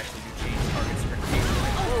how they actually do change targets for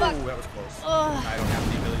occasionally. Oh, fuck. That was close. Oh. I don't have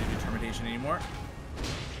the ability to do termination anymore.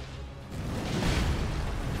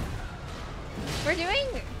 We're doing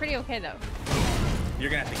pretty okay though. You're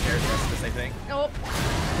gonna have to carry the rest of this, I think. Nope.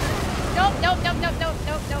 Nope, nope, nope, nope, nope,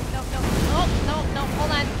 nope, nope, nope, nope. Nope, nope, nope.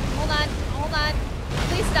 Hold on, hold on, hold on.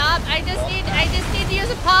 Please stop. I just need to use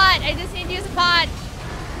a pot. I just need to use a pot.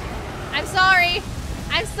 I'm sorry.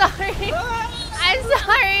 I'm sorry. I'm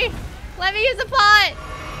sorry. Let me use a pot.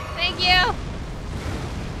 Thank you.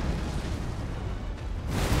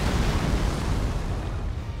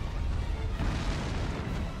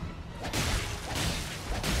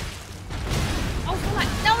 Oh, come on.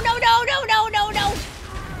 No, no, no, no, no, no, no.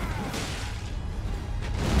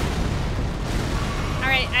 All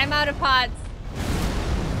right, I'm out of pots.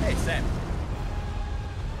 Hey, Sam.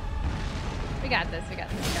 We got this, we got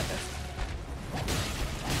this, we got this.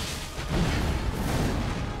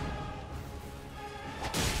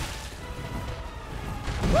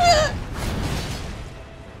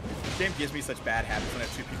 Game gives me such bad habits when I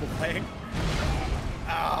have 2 people playing.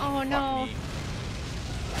 Oh, no. Me.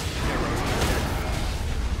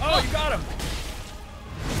 Oh, you got him!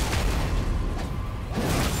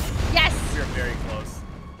 Yes! You're very close.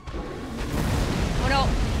 Oh no!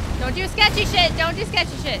 Don't do sketchy shit! Don't do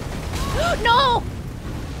sketchy shit! No!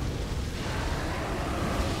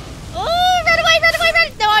 Oh, run away, run away,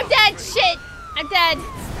 run! No, I'm dead! Shit! I'm dead!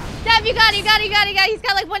 Deb, you got it, you got it, you got it, you got it! He's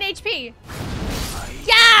got like 1 HP!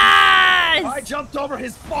 Yes! I jumped over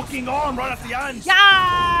his fucking arm right at the end!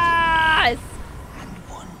 Yes! And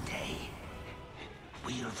one day,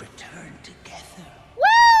 we'll return together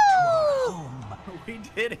Woo! home. We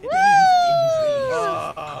did it! Woo!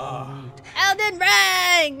 Oh. Elden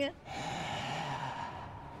Ring!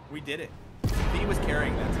 We did it. He was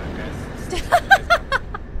carrying that time, guys.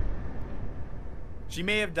 She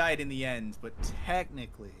may have died in the end, but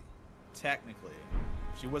technically,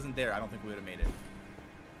 if she wasn't there, I don't think we would have made it.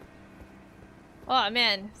 Oh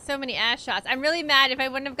man, so many ass shots. I'm really mad. If I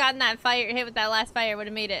wouldn't have gotten that fire hit with that last fire, I would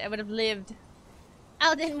have made it. I would have lived.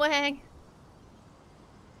 Elden Wang.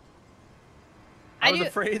 I was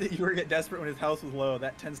afraid that you were gonna get desperate when his health was low.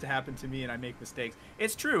 That tends to happen to me, and I make mistakes.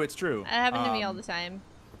 It's true. It's true. That happened to me all the time.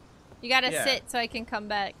 You gotta yeah. sit so I can come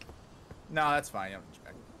back. No, that's fine. I'm just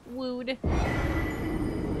back. Wooed.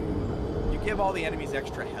 You give all the enemies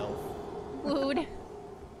extra health. Wooed.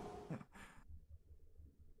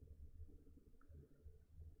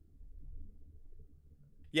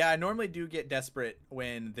 Yeah, I normally do get desperate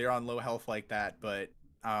when they're on low health like that, but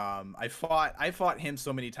I fought him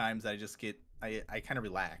so many times that I just get I kind of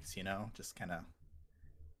relax, you know, just kind of.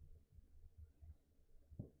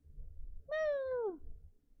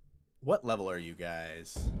 What level are you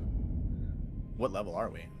guys? What level are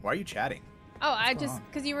we? Why are you chatting? Oh,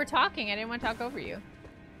 because you were talking. I didn't want to talk over you.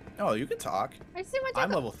 Oh, you can talk. I just didn't want to talk.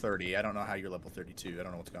 I'm level 30. I don't know how you're level 32. I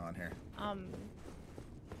don't know what's going on here. I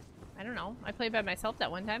don't know. I played by myself that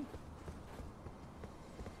one time.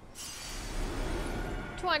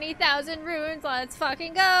 20,000 runes. Let's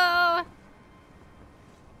fucking go.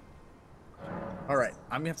 All right,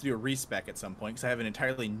 I'm gonna have to do a respec at some point because I have an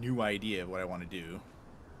entirely new idea of what I want to do.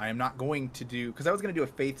 I am not going to do, because I was going to do a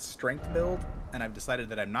faith strength build, and I've decided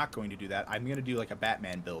that I'm not going to do that. I'm going to do like a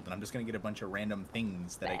Batman build, and I'm just going to get a bunch of random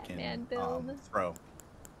things that Batman I can throw.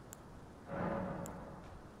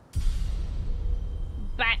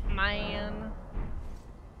 Batman.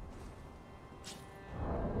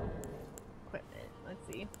 Equipment. Let's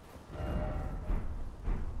see.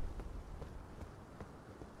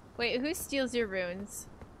 Wait, who steals your runes?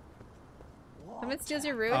 Someone steals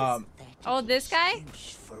your runes? Oh, this guy?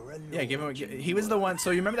 Yeah, give him. He was the one. So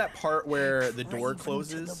you remember that part where the door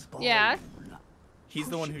closes? Yeah. He's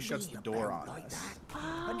the one who shuts the door on us.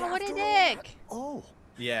 Oh, what a dick! Oh.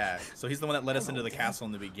 Yeah. So he's the one that let us into the castle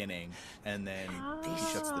in the beginning, and then he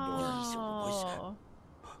shuts the door. Oh.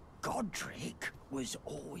 Godfrick was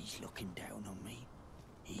always looking down on me.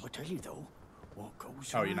 I'll tell you though, what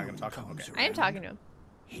goes Oh, you're not gonna talk to him? Okay. I am talking to him.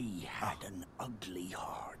 He had an ugly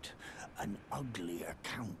heart, an uglier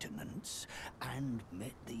countenance, and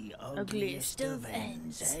met the ugliest of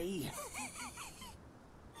ends, eh?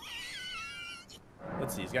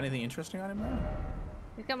 Let's see. He's got anything interesting on him now?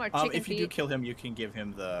 He's got more chicken if you feet. do kill him, you can give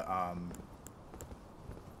him the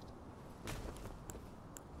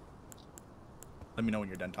Let me know when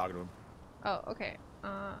you're done talking to him. Oh, okay.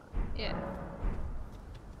 Yeah.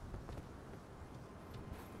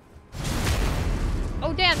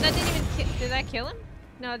 Oh, damn, that didn't even did that kill him?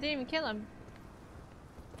 No, it didn't even kill him.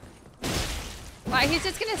 Wow, he's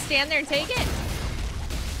just gonna stand there and take it?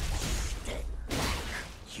 Step back,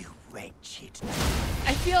 you wretched.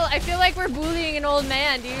 I feel like we're bullying an old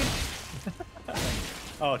man, dude.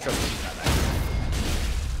 Oh, trust me, he's not that.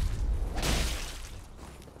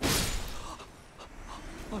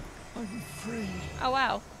 I'm free. Oh,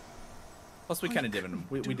 wow. Plus, we kind of did him.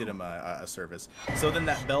 We did him a service. So then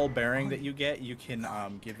that bell bearing that you get, you can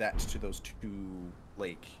give that to those two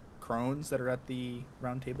like crones that are at the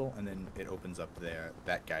round table, and then it opens up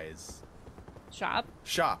that guy's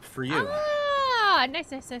shop for you. Ah,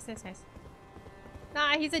 nice.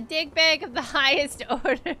 Nah, he's a dickbag of the highest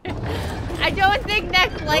order. I don't think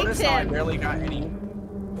Neck liked Notice how I him. barely got any.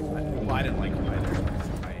 Well, I didn't like him either.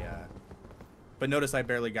 But notice I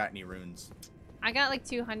barely got any runes. I got like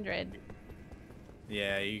 200.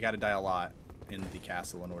 Yeah, you got to die a lot in the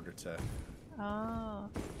castle in order to. Oh.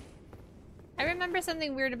 I remember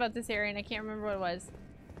something weird about this area, and I can't remember what it was.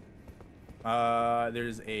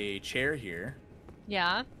 There's a chair here.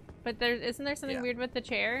 Yeah, but isn't there something weird with the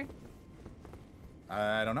chair?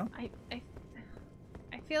 I don't know. I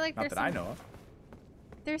feel like Not there's that I know of.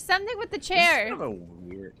 There's something with the chair.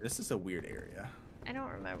 This is a weird area. I don't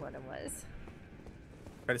remember what it was.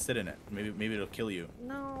 Try to sit in it. Maybe it'll kill you.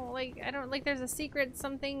 No, like I don't like. There's a secret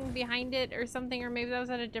something behind it or something, or maybe that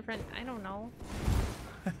was at a different. I don't know.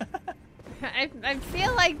 I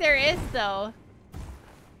feel like there is though.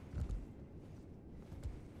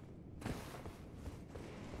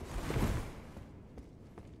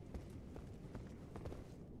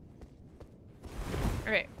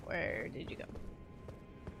 Alright, where did you go?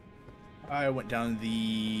 I went down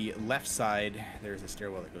the left side. There's a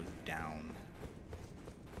stairwell that goes down.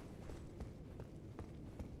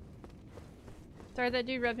 Sorry, that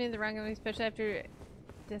dude rubbed me the wrong way, especially after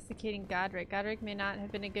desiccating Godfrick. Godfrick may not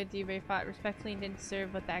have been a good dude, but he fought respectfully and didn't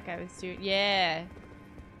deserve what that guy was doing. Yeah.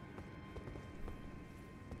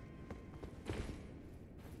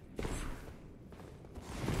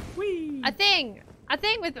 Whee! A thing! A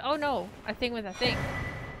thing with, oh no. A thing with a thing.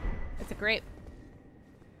 It's a grape.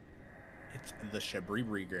 It's the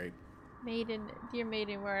Shabribri grape. Maiden, dear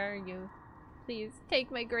maiden, where are you? Please,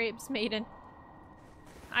 take my grapes, maiden.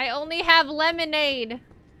 I only have lemonade.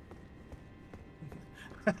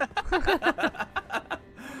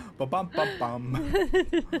 Ba-bum-bum-bum.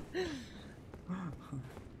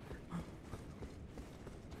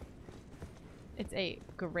 It's a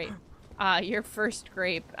grape. Your first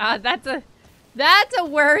grape. That's a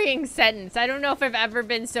worrying sentence. I don't know if I've ever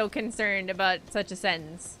been so concerned about such a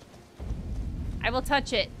sentence. I will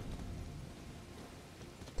touch it.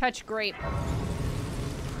 Touch grape.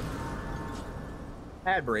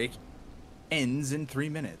 Ad break ends in 3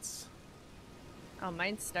 minutes. Oh,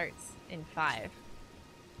 mine starts in 5.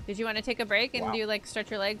 Did you want to take a break and do like stretch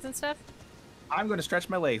your legs and stuff? I'm going to stretch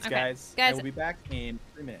my legs, Okay. guys. I will be back in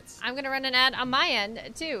 3 minutes. I'm going to run an ad on my end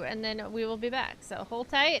too, and then we will be back. So hold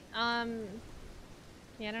tight. Yeah,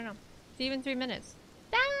 I don't know. See you in 3 minutes.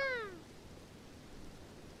 Ah!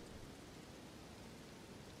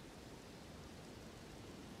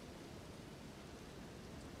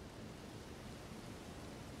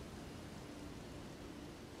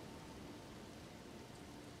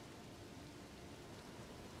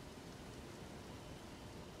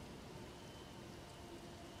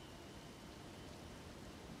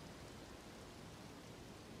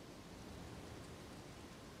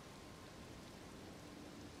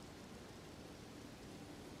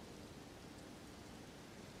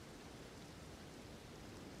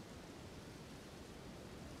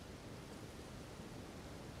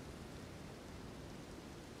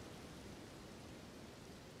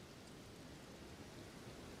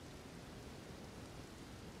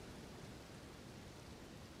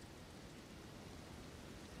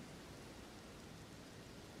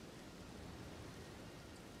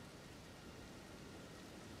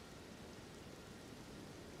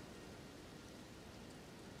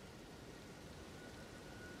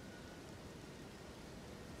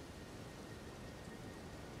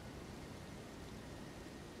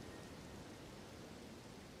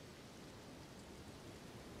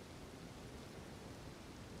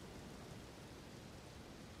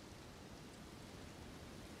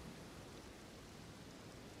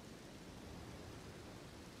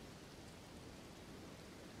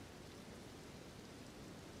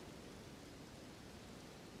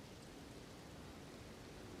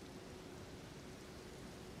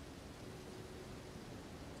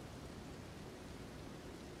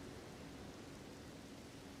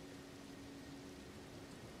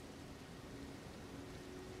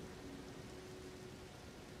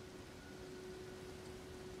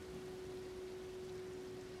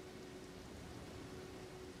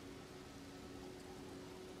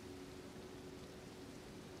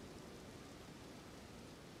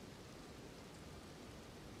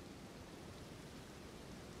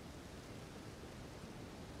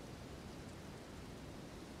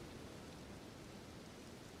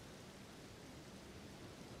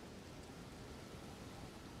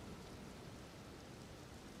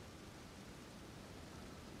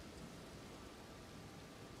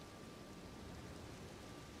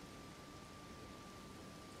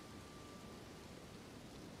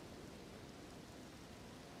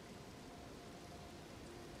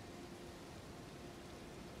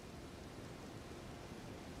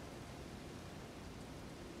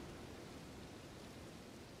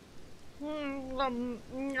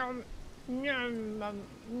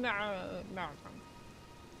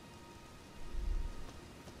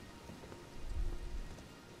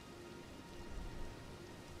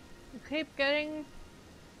 Keep getting...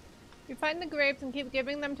 You find the grapes and keep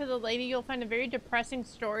giving them to the lady, you'll find a very depressing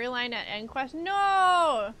storyline at end quest.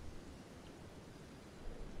 No!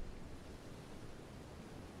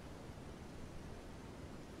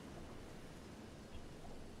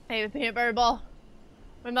 Hey, the peanut butter ball.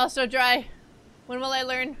 My mouth's so dry. When will I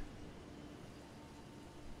learn?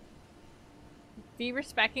 Be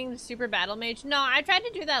respecting the super battle mage. No, I tried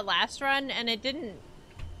to do that last run and it didn't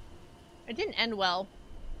end well.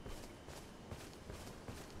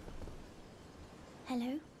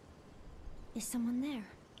 Hello? Is someone there?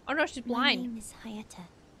 Oh no, she's blind. My name is Hayata,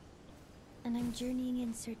 and I'm journeying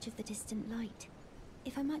in search of the distant light.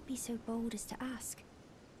 If I might be so bold as to ask,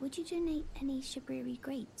 would you donate any Shibriri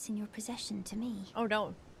grapes in your possession to me? Oh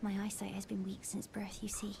no. My eyesight has been weak since birth, you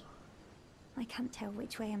see. I can't tell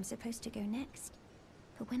which way I'm supposed to go next,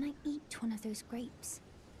 but when I eat one of those grapes,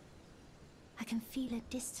 I can feel a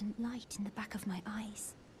distant light in the back of my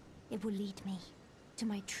eyes. It will lead me to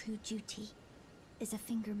my true duty as a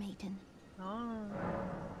finger maiden. Oh.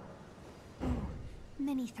 Oh,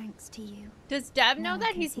 many thanks to you. Does Dev Now know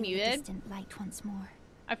that he's the muted? distant light once more.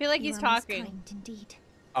 I feel like You he's are most talking. kind indeed.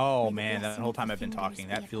 Oh May the man, that blessing whole of time the I've been fingers talking.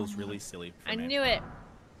 be That feels upon really you. silly for I me. knew it.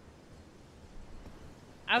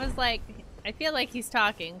 I was like, I feel like he's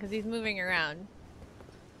talking because he's moving around.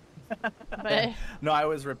 But No, I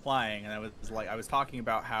was replying, and I was talking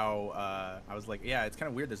about how I was like, yeah, it's kind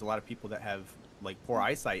of weird. There's a lot of people that have like poor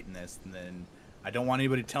eyesight in this, and then I don't want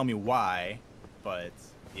anybody to tell me why, but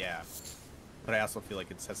yeah. But I also feel like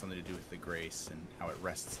it has something to do with the grace and how it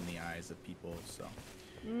rests in the eyes of people. So.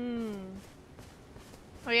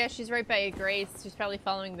 Oh yeah, she's right by a grace. She's probably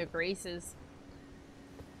following the graces.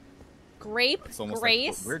 Grape? It's almost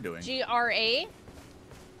Grace? like what we're doing. G-R-A?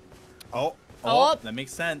 Oh, Oh, that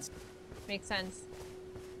makes sense. Makes sense.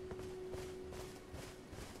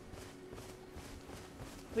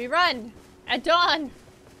 We run at dawn.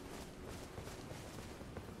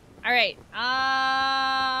 All right.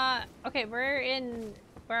 Okay, we're in.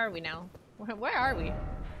 Where are we now? Where are we?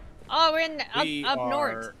 Oh, we're in up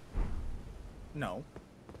north. No.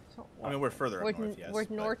 I mean, we're further up north, yes. We're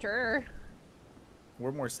norther.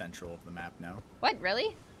 We're more central of the map now. What,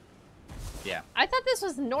 really? Yeah. I thought this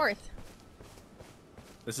was north.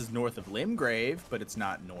 This is north of Limgrave, but it's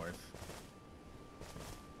not north.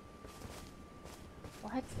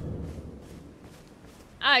 What?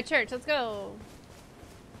 Ah, church, let's go.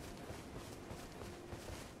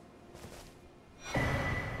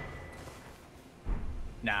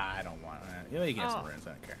 Nah, I don't want that. You can get some runes,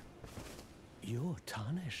 I don't care. You're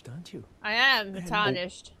tarnished, aren't you? I am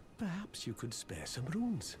tarnished. Perhaps you could spare some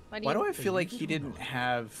runes. Why do I feel like he didn't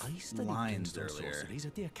have lines earlier?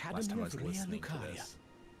 At the Academy Last time I was of listening to this.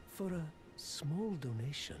 For a small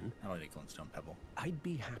donation, I like Glintstone Pebble. I'd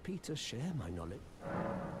be happy to share my knowledge.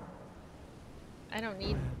 I don't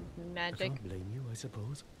need magic. I can't blame you, I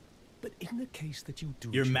suppose. But in the case that you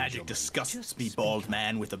do, your magic disgusts me, bald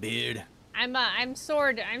man with a beard. I'm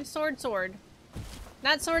sword. I'm sword.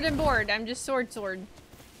 Not sword and board. I'm just sword. It's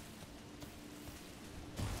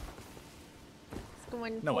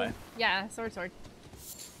going. No way. Yeah, sword.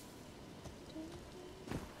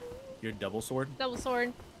 Your double sword? Double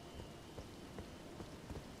sword.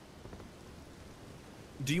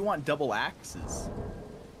 Do you want double axes?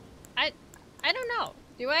 I don't know.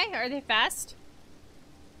 Do I? Are they fast?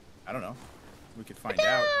 I don't know. We could find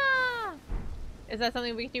out. Is that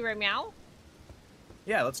something we can do right now?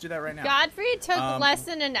 Yeah, let's do that right now. Godfrey took less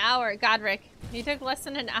than an hour. Godric. He took less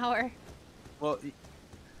than an hour. Well,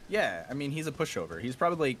 yeah. I mean, he's a pushover. He's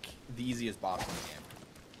probably like the easiest boss in the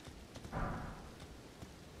game.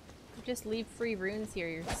 You just leave free runes here.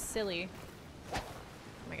 You're silly. Oh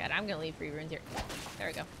my god, I'm gonna leave free runes here. There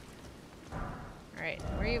we go. Alright,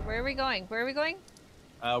 where are we going? Where are we going?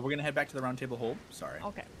 We're gonna head back to the round table hold. Sorry.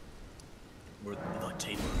 Okay. We're the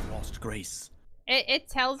table of lost grace. It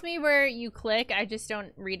tells me where you click. I just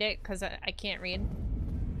don't read it because I can't read.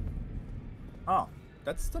 Oh,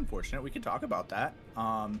 that's unfortunate. We could talk about that.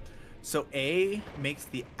 So A makes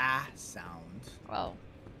the ah sound. Oh.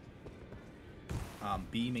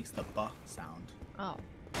 B makes the b sound. Oh.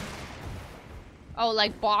 Oh,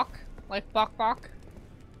 like bok? Like bok?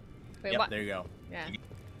 Wait, yep, what? There you go. Yeah.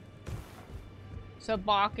 So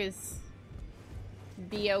bok is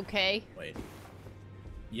be okay? Wait.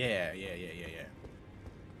 Yeah.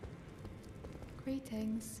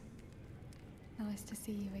 Greetings. Nice to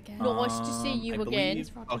see you again. Nice to see you again.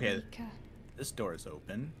 Okay, this door is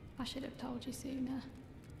open. I should have told you sooner.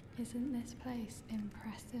 Isn't this place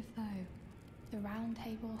impressive though? The round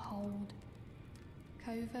table hold,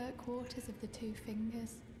 covert quarters of the Two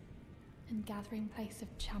Fingers, and gathering place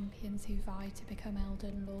of champions who vie to become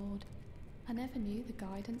Elden Lord. I never knew the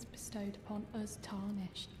guidance bestowed upon us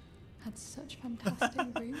tarnished had such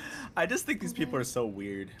fantastic roots. I just think these people are so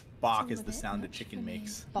weird. Bok is the sound a chicken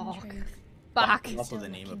makes. Bok. Also the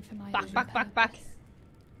name of Bok. I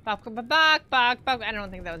don't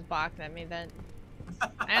think that was Bok that made that.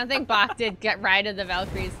 I don't think Bok did get rid of the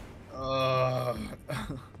Valkyries.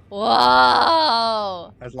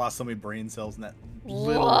 Whoa! I've lost so many brain cells in that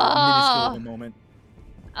little minuscule of a moment.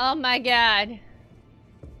 Oh my god.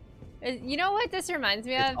 You know what this reminds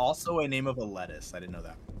me of? It's also a name of a lettuce. I didn't know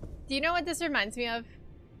that. Do you know what this reminds me of?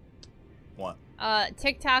 What?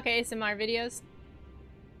 TikTok ASMR videos.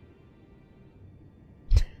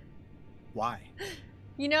 Why?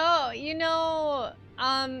 You know,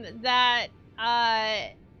 that,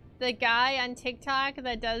 the guy on TikTok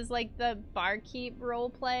that does, like, the barkeep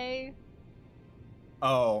roleplay?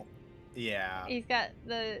 Oh, yeah. He's got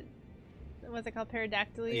the, what's it called,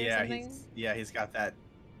 Pterodactyly or something? Yeah, he's got that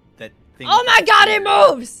thing. Oh my god, it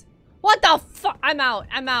moves! What the fuck? I'm out.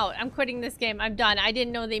 I'm quitting this game. I'm done. I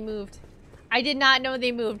didn't know they moved. I did not know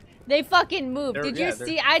they moved. They fucking moved. Did you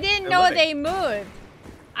see? I didn't know they moved.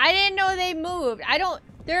 I didn't know they moved.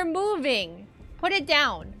 They're moving. Put it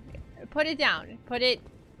down. Put it down.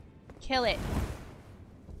 Kill it.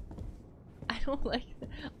 I don't like that.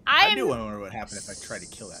 I do wonder what happened if I try to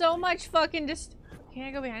kill that. So much fucking just. Can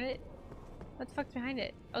I go behind it? What the fuck's behind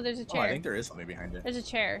it? Oh, there's a chair. Oh, I think there is something behind it. There's a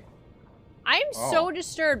chair. I'm so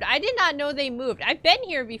disturbed. I did not know they moved. I've been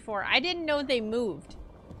here before. I didn't know they moved.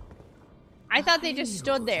 I thought they just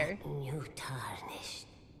stood there. You tarnished.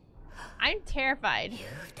 I'm terrified.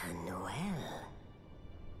 You've done well.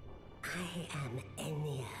 I am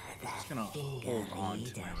Enya just gonna hold on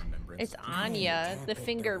to my remembrance. It's Anya, the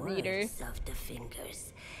finger reader. Of the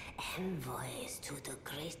fingers, envoys to the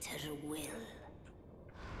greater will.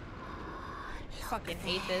 I fucking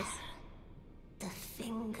hate this. The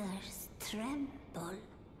fingers tremble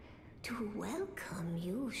to welcome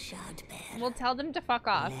you, Shardbearer. We'll tell them to fuck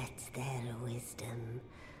off. Let their wisdom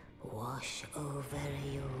wash over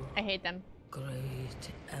you. I hate them.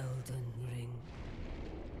 Great Elden Ring,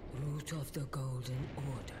 root of the Golden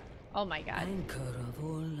Order. Oh my god. Anchor of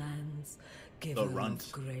all lands, giver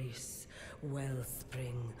of grace,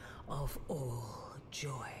 wellspring of all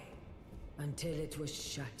joy. Until it was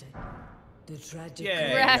shattered, the tragic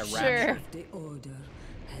rapture of the Order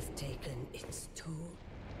has taken its toll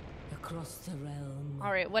across the realm.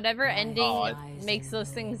 Alright, whatever ending makes those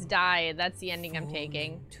things die, that's the ending I'm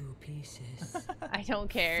taking. To pieces. I don't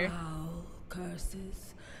care. Foul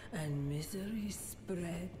curses and misery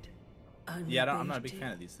spread. Yeah, I'm not a big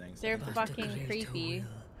fan of these things. They're fucking creepy.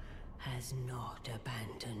 Has not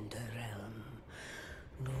abandoned the realm,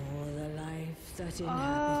 nor the life that inhabits it.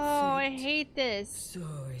 Oh, I hate this. So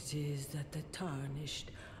it is that the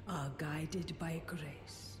tarnished are guided by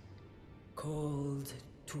grace, called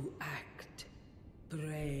to act.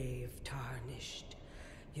 Brave tarnished,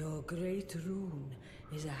 your great rune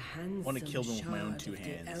is a handsome kill them with my own shard two of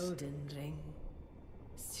hands. the Elden Ring.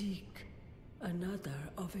 Seek another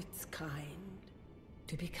of its kind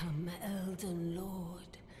to become Elden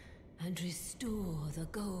Lord and restore the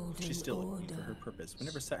Golden She's still Order. looking for her purpose. We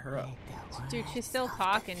never set her up. Dude, she's still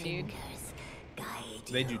talking, dude.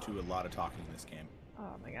 They do a lot of talking in this game.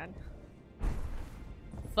 Oh my god.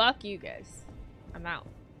 Fuck you guys. I'm out.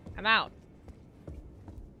 I'm out.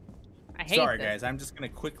 I hate Sorry, this. guys. I'm just gonna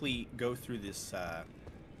quickly go through this.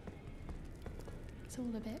 It's all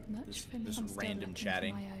a bit much for me. This I'm still random looking for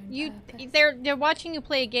chatting. my own You, purpose. they're watching you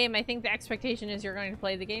play a game. I think the expectation is you're going to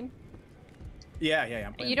play the game. Yeah.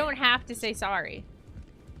 I'm playing You don't have to say sorry.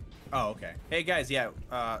 Oh, okay. Hey, guys. Yeah.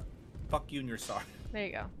 Fuck you and your sorry. There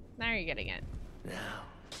you go. Now you're getting it. Now,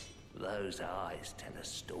 those eyes tell a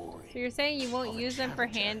story. So you're saying you won't use them for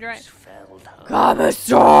hand right?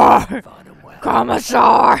 Commissar!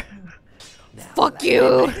 Commissar! Fuck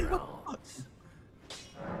you!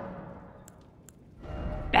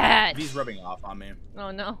 Bad. He's rubbing off on me. Oh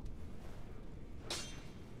no.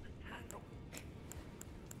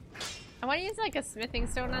 I want to use like a smithing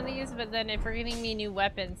stone on these, but then if we're getting me new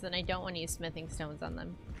weapons, then I don't want to use smithing stones on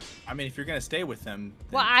them. I mean, if you're gonna stay with them.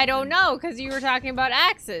 Well, I don't know, because you were talking about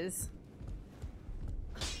axes.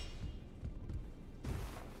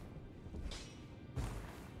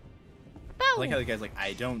 I like how the guy's like,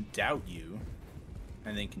 I don't doubt you,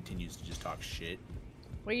 and then continues to just talk shit.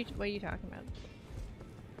 What are you talking about?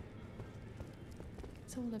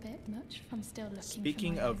 It's all a bit much. I'm still looking.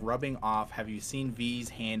 Speaking for my of own. rubbing off, have you seen V's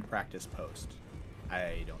hand practice post?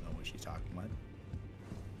 I don't know what she's talking about.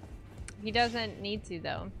 He doesn't need to,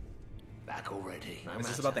 though. Back already. Is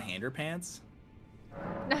this about the hander pants?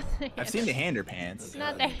 Not the I've seen the hander pants.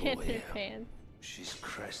 Not the hander pants. She's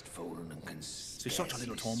crestfallen and She's such a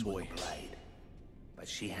little tomboy. blade, but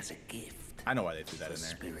she has a gift. I know why they threw that for in there.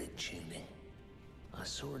 spirit tuning. I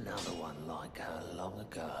saw another one like her long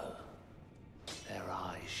ago. Their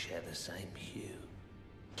eyes share the same hue.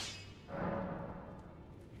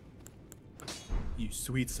 You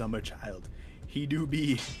sweet summer child. He do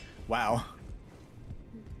be. Wow.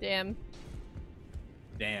 Damn.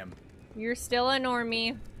 Damn. You're still a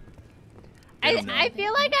normie. They don't know. I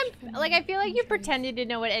feel like you pretended to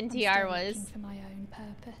know what I'm still NTR looking was. for my own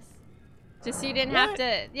purpose. Just so you didn't have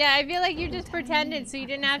to. Yeah, I feel like you just pretended so you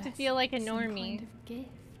didn't have to feel like a Some normie. kind of gift.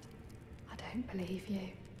 I don't believe you.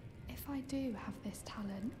 If I do have this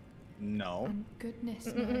talent, No. and goodness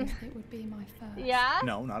knows it would be my first. Yeah?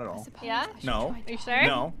 No, not at I all. suppose Yeah? I should No. try Are you to sure? help,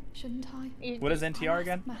 No. Shouldn't I? What is I'll NTR ask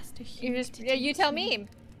again? Master You Hugh just to you teach tell me.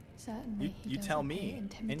 Certainly he You does tell appear me.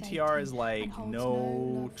 intimidating NTR is like and holds no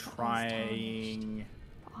love for us trying.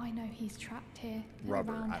 But I know he's trapped here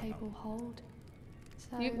Rubber, at the round I don't table hold.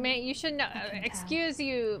 So You should know. I can tell. Excuse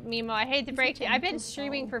you, Mimo. I hate to He's a break you. I've been gentle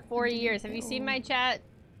streaming soul for 4 underneath years. Have you it seen all. my chat?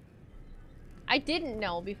 I didn't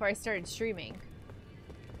know before I started streaming.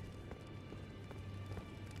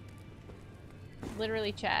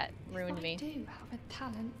 Literally, chat ruined if me. I do have a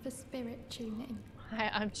talent for spirit tuning. Hi,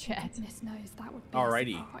 I'm chat. Goodness knows that would be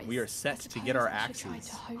Alrighty, a surprise. we are set I to get our suppose I should try axes.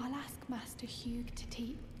 to hope. I'll ask Master Hugh to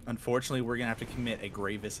teach. Unfortunately, we're gonna have to commit a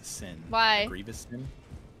grievous sin. Why? A grievous sin?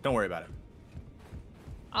 Don't worry about it.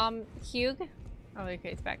 Hugh? Oh, okay,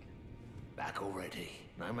 it's back. Back already.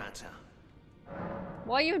 No matter.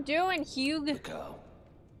 What you doing, Hugh? The girl.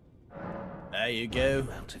 There you go.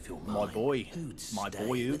 Out of your My mind. boy. Who'd My stay boy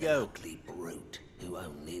with an Hugo. ugly brute who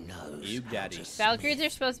only knows You daddy. Valkyries are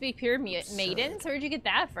supposed to be pure maidens? Where'd you get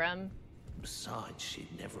that from? Besides, she'd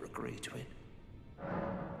never agree to it.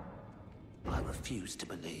 I refuse to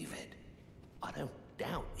believe it. I don't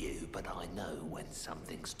doubt you, but I know when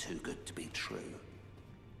something's too good to be true.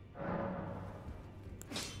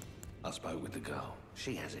 I spoke with the girl.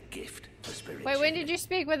 She has a gift for spirit. Wait, when did you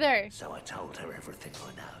speak with her? So I told her everything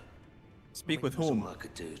I know. Speak with whom? I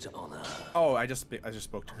could do to honor her. Oh, I just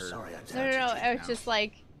spoke to her. Sorry, No. I was just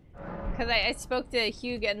like, because I spoke to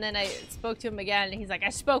Hugh and then I spoke to him again, and he's like, I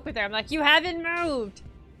spoke with her. I'm like, you haven't moved.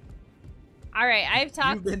 All right, I've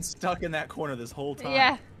talked. You've been stuck in that corner this whole time.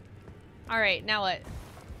 Yeah. All right, now what?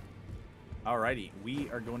 Alrighty, we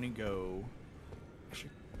are going to go. I should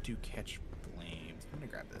do catch flames. I'm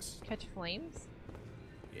gonna grab this. Catch flames?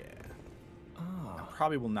 Yeah. Ah. I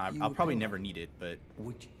probably will not. I'll probably never need it, but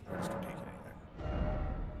Would I'm just gonna take it anyway.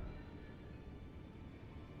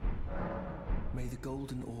 May the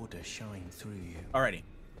Golden Order shine through you. Alrighty,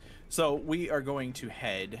 so we are going to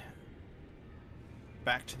head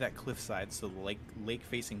back to that cliffside, so the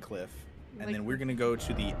lake-facing cliff, and then we're gonna go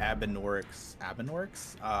to the Abinorix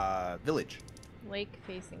village.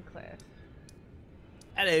 Lake-facing cliff.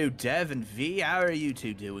 Hello, Dev and V. How are you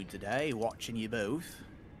two doing today? Watching you both.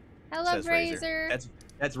 Hello, Says Razor.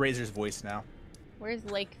 That's Razor's voice now. Where's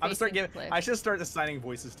I'm lake-facing gonna cliff? I should start assigning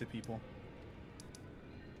voices to people.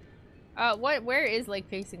 Where is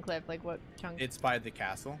lake-facing cliff? Like, what chunk? It's by the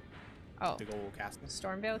castle. Oh. Big old castle.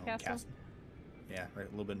 Stormvale Castle? Yeah, right,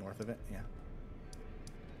 a little bit north of it. Yeah.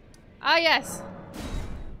 Ah, yes.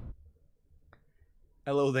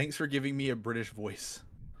 Hello, thanks for giving me a British voice.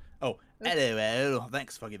 Oh, hello.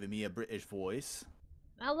 Thanks for giving me a British voice.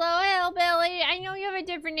 Hello, Hillbilly. I know you have a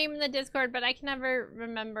different name in the Discord, but I can never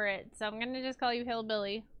remember it, so I'm gonna just call you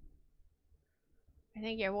Hillbilly. I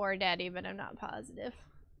think you're War Daddy, but I'm not positive.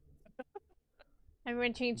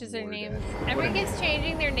 Everyone changes their names. Everyone keeps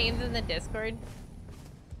changing their names in the Discord.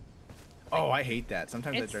 Oh, I hate that.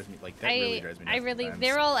 Sometimes that drives me really drives me nuts.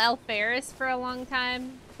 They were all Alferis for a long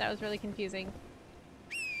time. That was really confusing.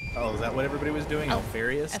 Oh, is that what everybody was doing?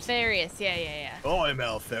 Alfarius? Alfarius, yeah. Oh, I'm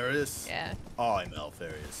Alfarius. Yeah. Oh, I'm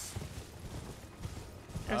Alfarius.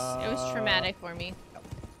 It was traumatic for me.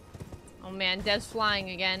 Oh man, Dev's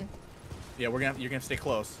flying again. Yeah, you're gonna stay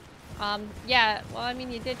close. Yeah. Well, I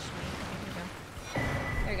mean, you ditched me.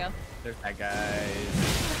 There you go. There's that guy.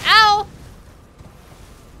 Ow!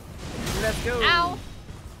 Let's go. Ow!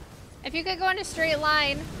 If you could go in a straight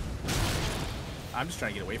line. I'm just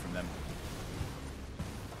trying to get away from them.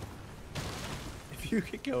 If you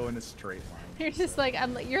could go in a straight line. You're just like,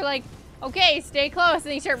 you're like, okay, stay close,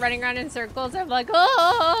 and you start running around in circles. I'm like,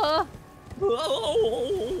 oh!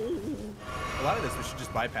 A lot of this we should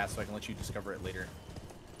just bypass so I can let you discover it later.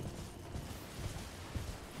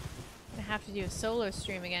 I have to do a solo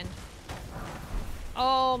stream again.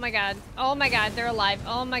 Oh my god. Oh my god, they're alive.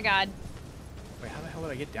 Oh my god. Wait, how the hell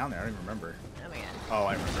did I get down there? I don't even remember. Oh my god. Oh,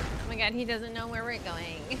 I remember. Oh my god, he doesn't know where we're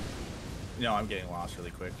going. No, I'm getting lost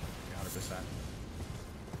really quick. 100%.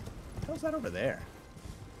 What the hell's that over there?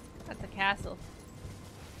 That's a castle.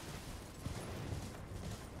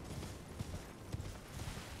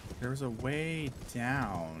 There was a way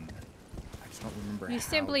down. I just don't remember how You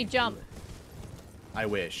simply jump. I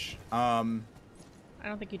wish. I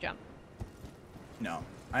don't think you jump. No.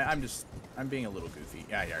 I'm being a little goofy.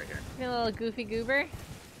 Yeah, right here. You're a little goofy goober?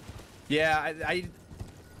 Yeah, I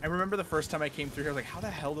remember the first time I came through here, I was like, how the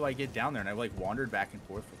hell do I get down there? And I like wandered back and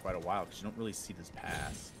forth for quite a while because you don't really see this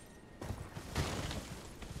pass.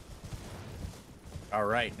 All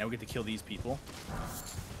right, now we get to kill these people.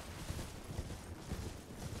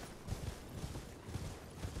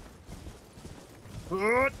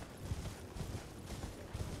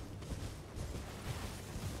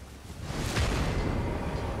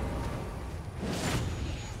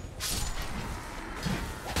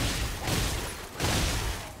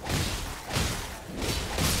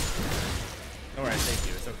 Alright, thank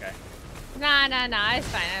you. It's okay. Nah, it's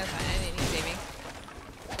fine. I didn't need saving.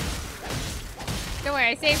 Don't worry,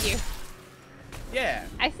 I saved you. Yeah.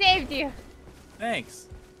 I saved you. Thanks.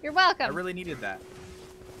 You're welcome. I really needed that.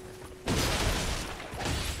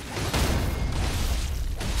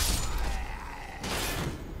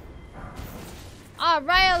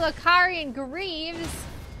 Ryo Lucarian Greaves.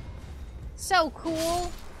 So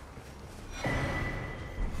cool.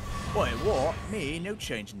 Boy, what? Me, no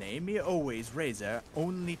change name. Me always Razor,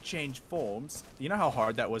 only change forms. You know how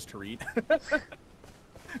hard that was to read?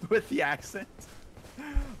 With the accent?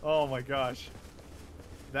 Oh my gosh.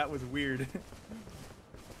 That was weird.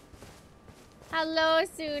 Hello,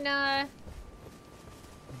 Suna.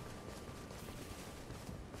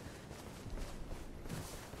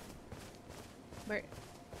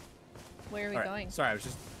 Where are we going? Sorry, I was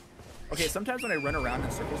just... Okay, sometimes when I run around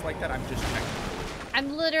in circles like that, I'm just checking.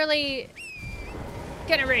 I'm literally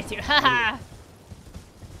gonna race you. Haha.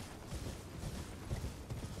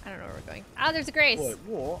 I don't know where we're going. Oh, there's a Grace.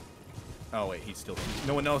 What? Oh, wait, he's still...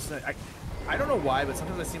 No one else... I don't know why, but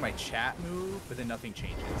sometimes I see my chat move, but then nothing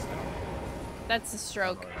changes. That's the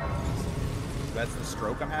stroke. That's the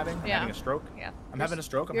stroke I'm having? I'm having a stroke? Yeah. I'm having a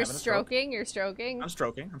stroke? You're stroking? You're stroking? I'm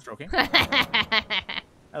stroking.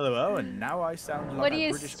 Hello, and now I sound like what are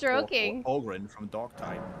you British stroking? Olgren from Dog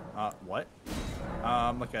Type. What?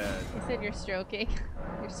 Like a... You said you're stroking.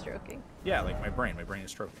 You're stroking. Yeah, like my brain. My brain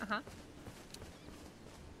is stroking. Uh-huh.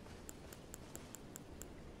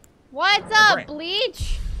 What's up,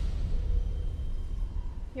 Bleach?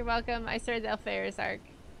 You're welcome. I started the Alpharis arc.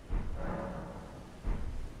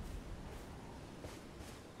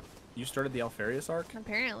 You started the Alpharius arc?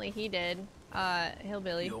 Apparently he did.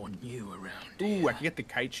 Hillbilly. You're new around. Ooh, I can get the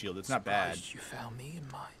kite shield. It's not bad. You found me in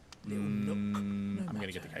my little nook. I'm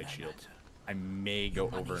gonna get the kite shield. I may go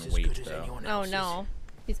over and wait though. Oh no.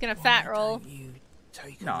 He's gonna fat roll.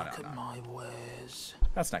 No. My wares.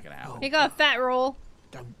 That's not gonna happen. He got a fat roll.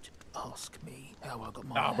 Don't ask me how I got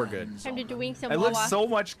my Oh, we're good. Time to doing some It looks so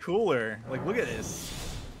much cooler. Like, look at this.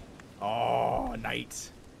 Oh, knight.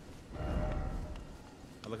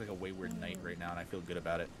 I look like a wayward knight right now, and I feel good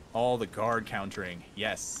about it. All the guard countering.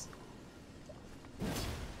 Yes.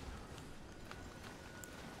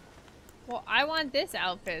 Well, I want this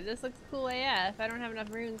outfit. This looks cool AF. I don't have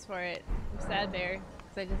enough runes for it. I'm sad bear,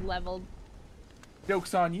 because I just leveled.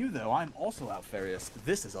 Joke's on you, though. I'm also Alpharius.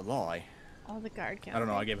 This is a lie. All the guard countering. I don't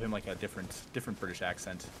know. I gave him like a different British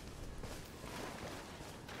accent.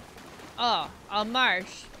 Oh, a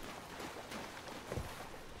marsh.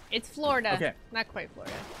 It's Florida. Okay. Not quite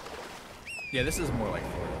Florida. Yeah, this is more like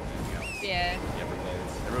Florida than anything else. Yeah.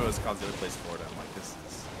 Everyone always calls the other place Florida. I'm like, this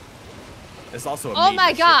is... It's also a oh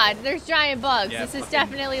my god, ship. there's giant bugs. Yeah, this is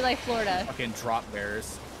definitely like Florida. Fucking drop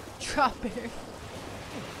bears. Drop bear.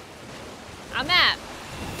 I'm at.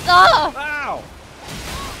 Oh! Wow!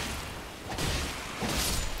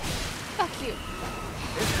 Fuck you.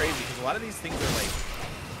 It's crazy because a lot of these things are like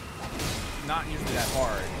not usually that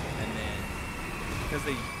hard, and then because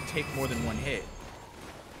they take more than one hit.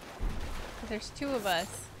 There's two of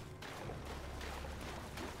us.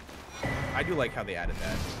 I do like how they added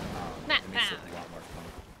that. It makes it a lot more fun.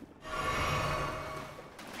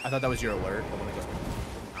 I thought that was your alert. But when it goes...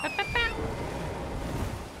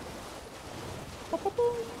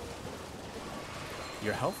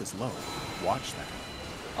 Your health is low. Watch that.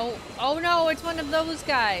 Oh no, it's one of those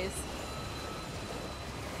guys.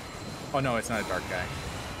 Oh no, it's not a dark guy.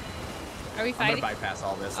 Are we fighting? I'm gonna bypass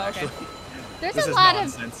all this, okay. actually. There's this a lot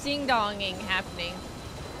nonsense. of ding-donging happening.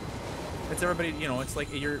 It's everybody, you know, it's like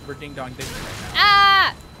we're ding-dong Disney right now.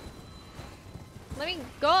 Ah! Let me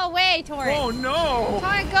go away, Torrent. Oh no!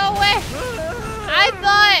 Torrent, go away!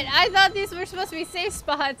 I thought these were supposed to be safe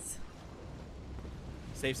spots.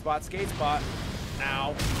 Safe spot, skate spot.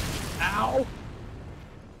 Ow. Ow!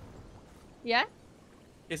 Yeah? In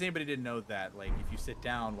case anybody didn't know that, like, if you sit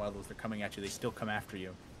down while those are coming at you, they still come after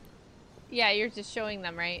you. Yeah, you're just showing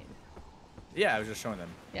them, right? Yeah, I was just showing them.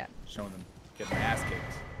 Yeah. Showing them. Getting my ass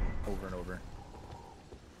kicked. Over and over.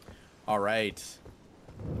 Alright.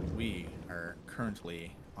 We are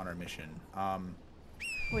currently on our mission.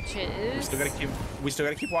 Which is... We still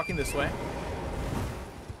gotta keep walking this way.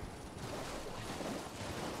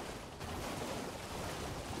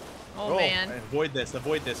 Oh man. Avoid this,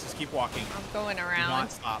 just keep walking. I'm going around. Do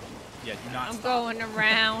not stop. Yeah, do not stop. I'm going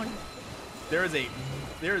around. There is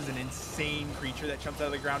an insane creature that jumps out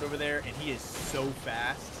of the ground over there, and he is so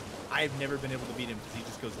fast. I've never been able to beat him because he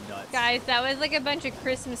just goes nuts. Guys, that was like a bunch of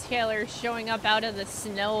Christmas killers showing up out of the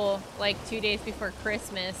snow like 2 days before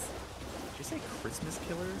Christmas. Did you say Christmas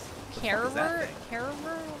killers? Carolers?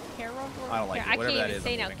 I don't like it. I Whatever can't that even is,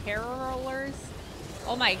 say now. Carolers?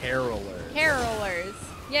 Oh my. Carolers. Carolers.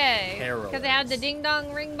 Yay. Carolers. Because they have the ding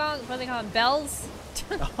dong, ring dong. What do they call them? Bells?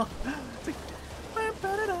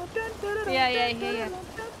 Yeah.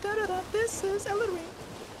 This is Ellery.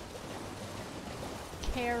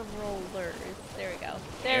 Carolers. There we go.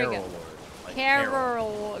 There we go. Like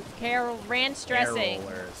Carol ranch dressing.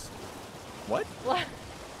 Carolers. What? What?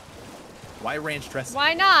 Why ranch dressing?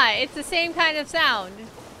 Why not? It's the same kind of sound.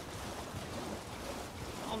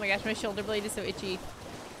 Oh my gosh, my shoulder blade is so itchy.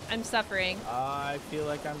 I'm suffering. I feel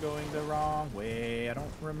like I'm going the wrong way. I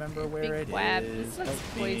don't remember where it web. is. This looks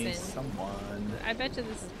poison. Someone. I bet you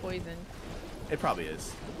this is poison. It probably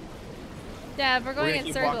is. Dev, we're going in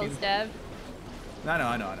keep circles, walking. Dev. No,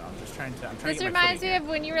 I know. I'm just trying to. This reminds me of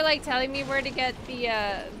when you were like telling me where to get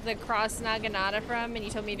the cross Naginata from, and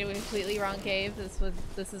you told me to a completely wrong cave. This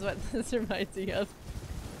is what this reminds me of.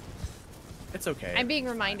 It's okay. I'm being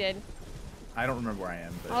reminded. I don't remember where I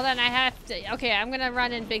am. But... Hold on, I have to. Okay, I'm gonna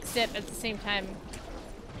run in Big Sip at the same time.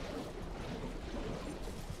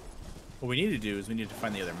 What we need to do is we need to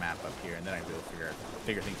find the other map up here, and then I can be able to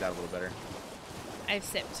figure things out a little better. I've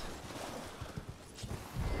sipped.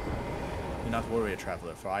 Do not worry,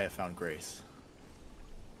 traveler, for I have found grace.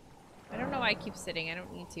 I don't know why I keep sitting. I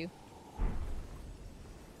don't need to.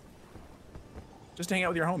 Just to hang out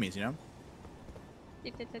with your homies, you know?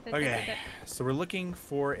 Okay, so we're looking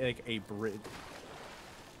for like a bridge.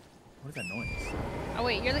 What is that noise? Oh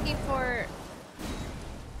wait, you're looking for...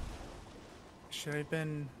 Should I have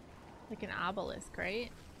been... Like an obelisk,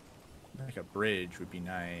 right? Like a bridge would be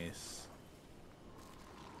nice.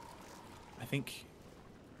 I think...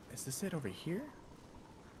 Is this it over here?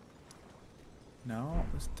 No,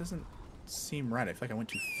 this doesn't seem right. I feel like I went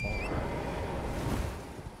too far.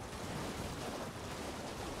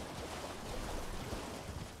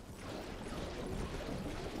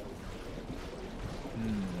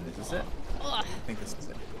 Is this it? Ugh. I think this is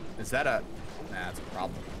it. Is that a... Nah, that's a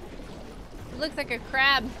problem. It looks like a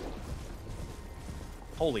crab.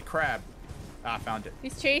 Holy crab. Ah, I found it.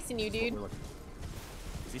 He's chasing you, dude.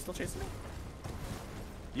 Is he still chasing me?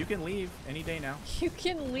 You can leave any day now. You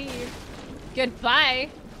can leave. Goodbye.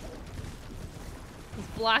 He's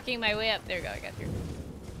blocking my way up. There we go, I got through.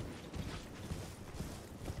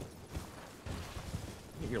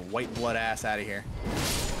 Get your white blood ass out of here.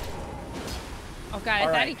 Oh god,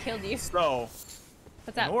 I thought he killed you. So,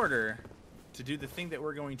 what's up? In order to do the thing that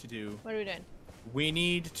we're going to do, what are we doing? We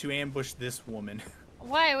need to ambush this woman.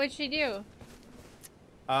 Why? What'd she do?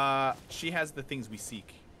 She has the things we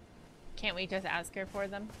seek. Can't we just ask her for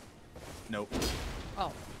them? Nope.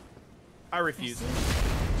 Oh. I refuse.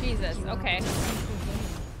 Jesus, okay.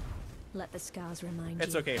 Let the scars remind you.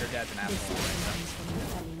 It's okay, her dad's an asshole.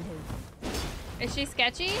 Is she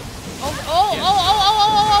sketchy?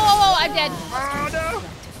 Oh, I'm dead. Oh no!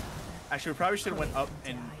 Actually, we probably should have went up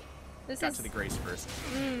and got to the Grace first.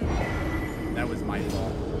 That was my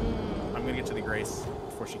fault. I'm gonna get to the Grace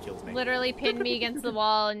before she kills me. Literally pinned me against the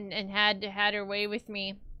wall and had her way with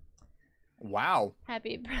me. Wow.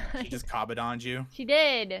 Happy Pride. She just Kabadoned you? She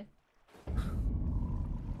did.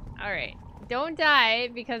 Alright. Don't die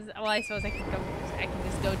because, well, I suppose I can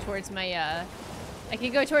just go towards my, I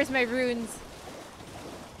can go towards my runes.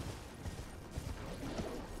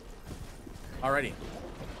 Alrighty.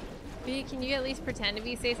 B, can you at least pretend to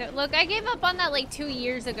be safe? Look, I gave up on that like 2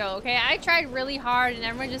 years ago, okay? I tried really hard and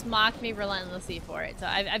everyone just mocked me relentlessly for it. So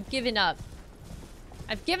I've given up.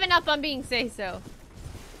 I've given up on being say-so.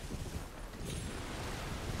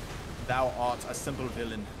 Thou art a simple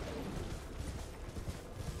villain.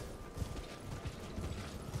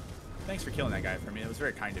 Thanks for killing that guy for me. It was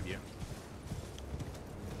very kind of you.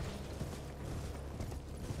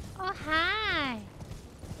 Oh, hi.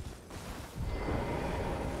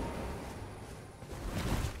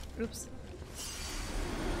 Oops.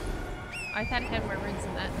 I thought it had more runes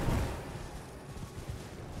than that.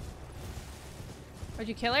 Would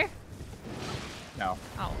you kill her? No.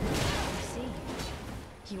 Oh.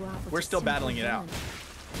 We're still battling it out.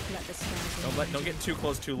 Don't get too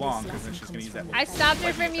close too long, because then she's gonna use that. I stopped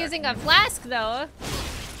her from using a flask, though.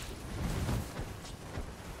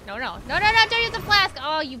 No, don't use a flask!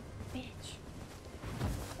 Oh, you bitch.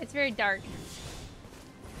 It's very dark.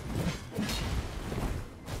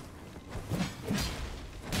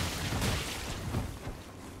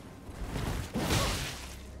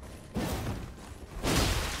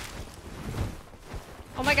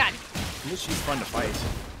 Oh my god. At least she's fun to fight.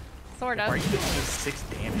 Sort of. Why are you doing 6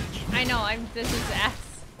 damage? I know, this is ass.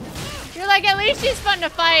 You're like, at least she's fun to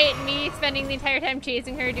fight. Me spending the entire time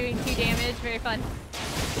chasing her, doing 2 damage. Very fun.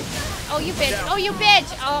 Oh, you bitch. Oh, you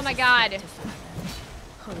bitch. Oh my god.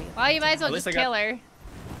 Well, you might as well just kill her.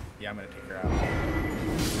 Yeah, I'm gonna take her out.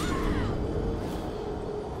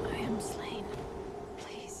 I am slain.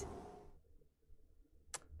 Please.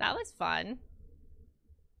 That was fun.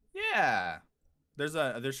 Yeah.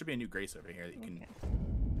 There should be a new Grace over here that you can. Okay.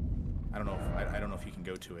 I don't know if you can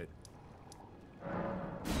go to it.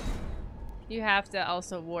 You have to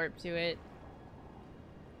also warp to it.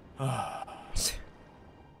 I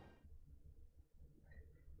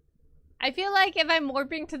feel like if I'm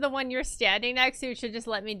warping to the one you're standing next to, it should just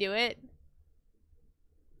let me do it.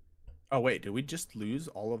 Oh wait, did we just lose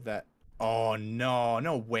all of that? Oh no,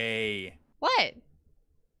 no way. What?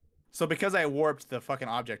 So because I warped, the fucking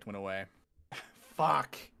object went away.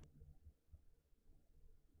 Fuck.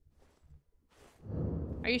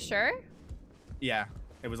 Are you sure? Yeah,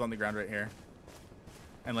 it was on the ground right here.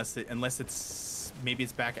 Unless it's maybe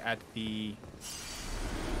it's back at the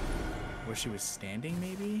where she was standing,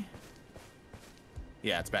 maybe.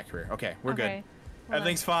 Yeah, it's back here. Okay, we're good.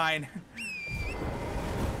 Everything's fine.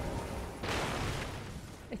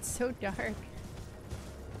 It's so dark.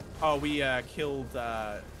 Oh, we killed.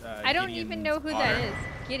 I don't even know who that is.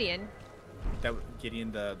 Gideon.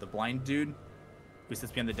 Gideon, the blind dude who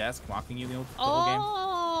sits behind the desk mocking you the whole game.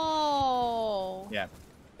 Oh. Yeah,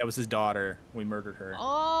 that was his daughter. We murdered her.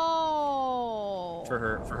 Oh. For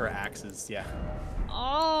her axes. Yeah.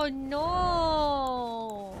 Oh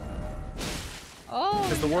no. Oh.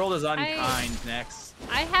 Because the world is unkind. Next.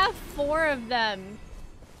 I have 4 of them.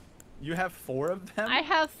 You have 4 of them? I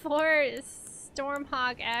have 4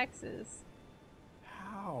 Stormhawk axes.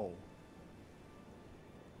 How?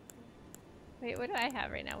 Wait, what do I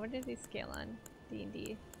have right now? What does he scale on?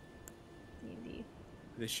 D&D. D&D.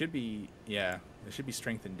 They should be, yeah. They should be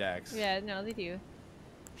strength and dex. Yeah, no, they do.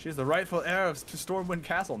 She's the rightful heir to Stormwind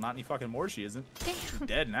Castle. Not any fucking more she isn't. Damn. She's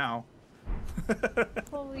dead now.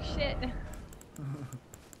 Holy shit.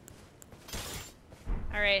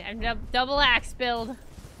 Alright, I'm double axe build.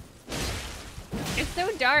 It's so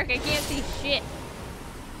dark, I can't see shit.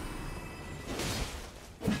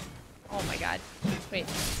 Oh my god. Wait.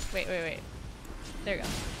 There we go.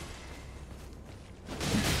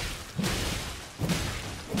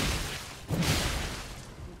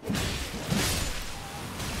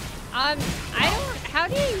 How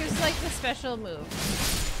do you use like the special move?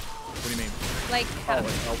 What do you mean? Like oh,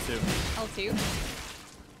 it's L2. L2?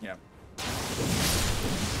 Yeah.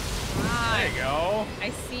 Ah, there you go. I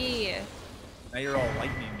see. Now you're all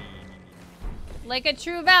lightning-y. Like a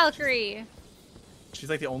true Valkyrie. She's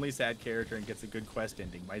like the only sad character and gets a good quest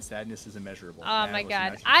ending. My sadness is immeasurable. Oh my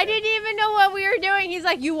god. I didn't even know what we were doing. He's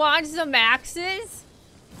like, you want some axes?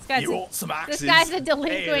 Want some axes? This guy's a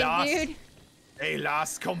delinquent, dude. Hey,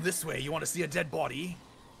 lass, come this way. You want to see a dead body?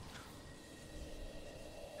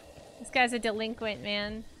 This guy's a delinquent,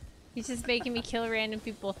 man. He's just making me kill random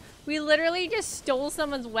people. We literally just stole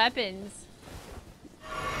someone's weapons.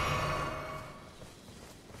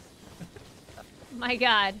 My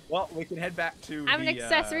god. Well, we can head back to I'm an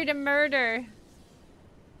accessory to murder.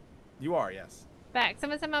 You are, yes. Back.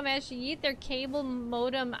 Someone somehow managed to yeet their cable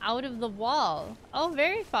modem out of the wall. Oh,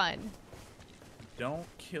 very fun. Don't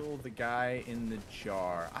kill the guy in the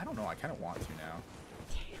jar. I don't know. I kind of want to now.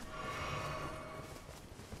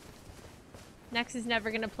 Nex is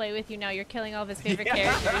never gonna play with you now. You're killing all of his favorite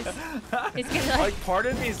characters. He's gonna like part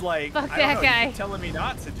of me's like, fuck I that don't know, guy. you're telling me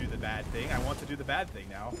not to do the bad thing. I want to do the bad thing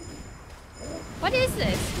now. What is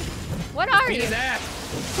this? What are you? His ass.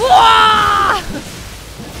 Whoa!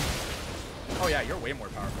 Oh yeah, you're way more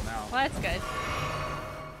powerful now. Well, that's good.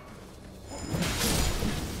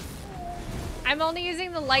 I'm only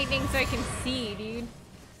using the lightning so I can see, dude.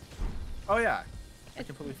 Oh yeah, I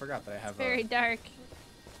completely forgot that I have. It's very dark.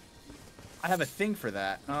 I have a thing for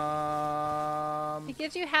that. It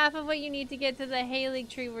gives you half of what you need to get to the Halig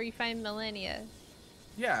tree where you find Millennia.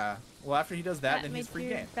 Yeah. Well, after he does that, then he's free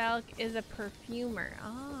game. Valk is a perfumer.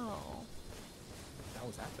 Oh. That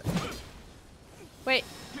was that thing. Wait.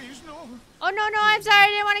 Please no. Oh no, I'm sorry. I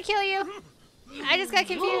didn't want to kill you. I just got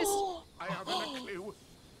confused. I haven't a clue.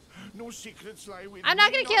 No secrets lie with I'm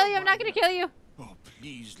not gonna kill you. I'm not gonna kill you. Oh,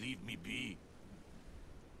 please leave me be.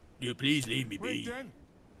 You please leave me be. Wait then.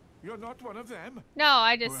 You're not one of them. No,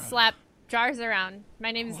 I just slap jars around.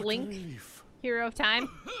 My name is Link, relief. hero of time.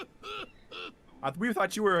 We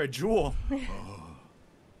thought you were a jewel. Oh,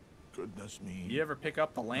 goodness me. You ever pick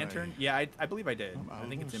up the lantern? Yeah, I believe I did. I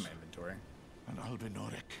think it's in my inventory. And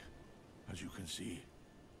Albinoric, as you can see,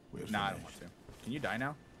 we're Nah, I don't want to. Can you die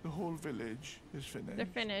now? The whole village is finished. They're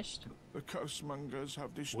finished. The cursemongers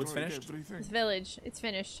have destroyed everything. This village, it's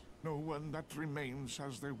finished. No one that remains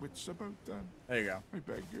has their wits about them. There you go. I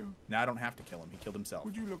beg you. Now I don't have to kill him. He killed himself.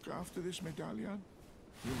 Would you look after this medallion?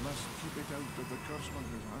 You must keep it out of the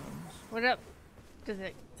cursemonger's hands. What up? Does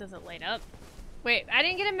it light up? Wait, I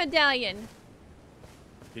didn't get a medallion.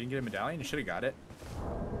 You didn't get a medallion? You should have got it.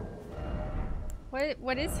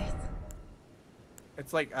 What is it?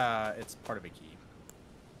 It's like it's part of a key.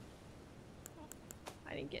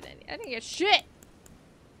 I didn't get any. I didn't get shit.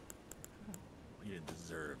 You didn't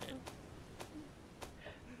deserve it.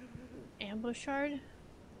 Ambush shard.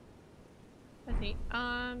 That's neat.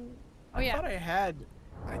 Oh I yeah. thought I had.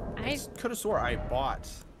 I could have swore I bought.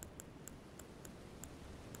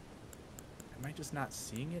 Am I just not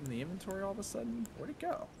seeing it in the inventory all of a sudden? Where'd it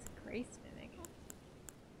go? It's Grace Mimic.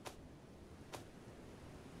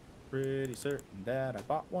 Pretty certain that I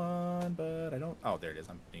bought one, but I don't. Oh, there it is.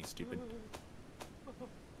 I'm being stupid.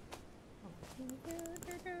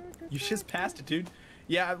 You just passed it, dude.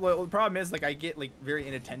 Yeah, well, the problem is, like, I get, like, very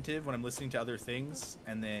inattentive when I'm listening to other things,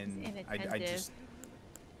 and then I just...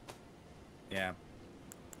 Yeah.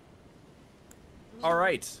 All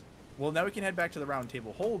right. Well, now we can head back to the round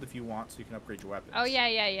table hold if you want, so you can upgrade your weapons. Oh, yeah.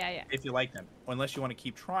 If you like them. Unless you want to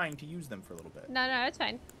keep trying to use them for a little bit. No, it's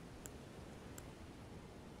fine.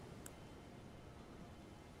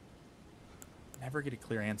 Never get a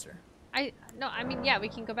clear answer. I mean, yeah, we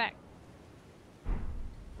can go back.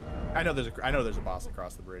 I know there's a boss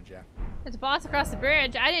across the bridge, yeah. There's a boss across the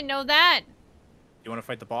bridge. I didn't know that. You want to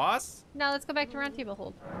fight the boss? No, let's go back to round table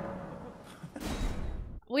hold.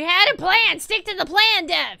 We had a plan. Stick to the plan,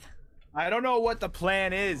 Dev. I don't know what the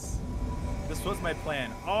plan is. This was my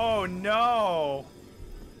plan. Oh no.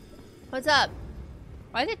 What's up?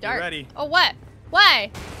 Why is it dark? You ready? Oh, what? Why?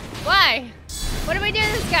 Why? What am I doing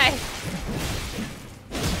to this guy?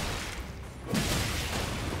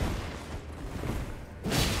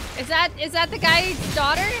 Is that the guy's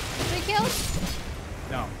daughter they killed?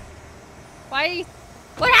 No. Why?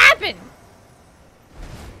 What happened?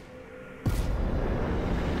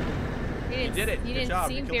 You did it. You Good didn't job.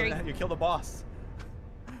 seem You killed the boss.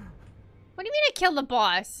 What do you mean I killed the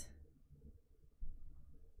boss?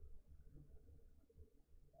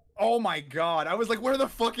 Oh my god. I was like, where the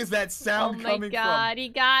fuck is that sound coming from? Oh my god, he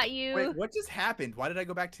got you. Wait, what just happened? Why did I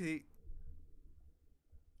go back to the...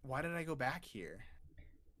 Why did I go back here?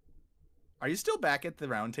 Are you still back at the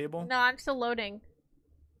round table? No, I'm still loading.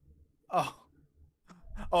 Oh.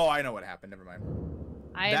 Oh, I know what happened. Never mind.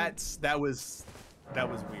 That was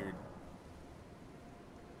weird.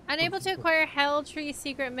 Unable to acquire Hell Tree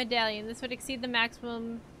Secret Medallion. This would exceed the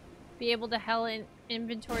maximum be able to Hell in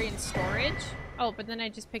inventory and storage. Oh, but then I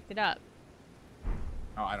just picked it up.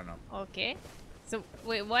 Oh, I don't know. Okay. So,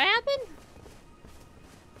 wait, what happened?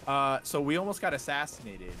 So we almost got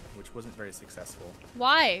assassinated, which wasn't very successful.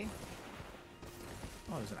 Why?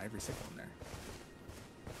 Oh, there's an ivory sickle in there.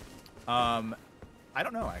 I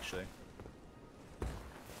don't know, actually.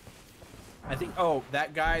 I think, oh,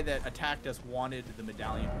 that guy that attacked us wanted the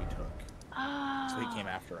medallion we took. Oh. So he came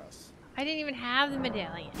after us. I didn't even have the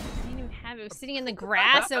medallion. I didn't even have it. It was sitting in the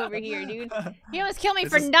grass over here, dude. He almost killed me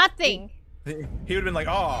for nothing. He would have been like,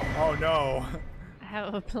 oh no. I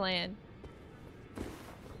have a plan.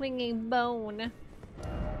 Clinging bone.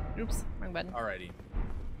 Oops, wrong button. Alrighty.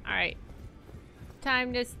 Alright.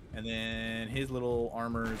 Time to... And then his little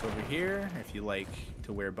armor's over here, if you like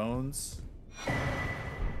to wear bones.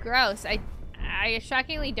 Gross. I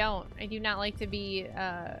shockingly don't. I do not like to be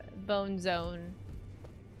bone zone.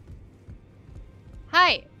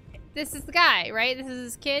 Hi. This is the guy, right? This is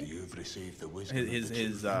his kid? You've received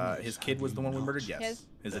the his kid was the one we murdered, yes.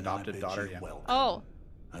 His adopted daughter, yeah. Oh.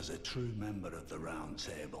 As a true member of the round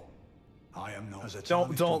table. I am not.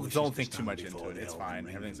 Don't think too much into it. It's fine.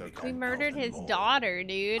 Everything's okay. We murdered his daughter,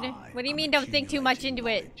 dude. What do you mean don't think too much into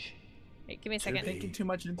it? Wait, give me a second. You're thinking too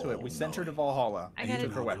much into it. We sent her to Valhalla. I gotta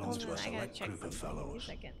took her weapons. I gotta check something. Give me a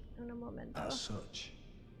second. In a moment, though. As such,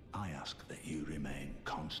 I ask that you remain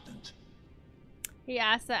constant. He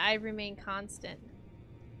asked that I remain constant.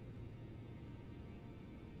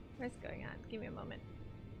 What's going on? Give me a moment.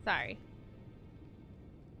 Sorry.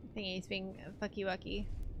 I think he's being fucky-wucky.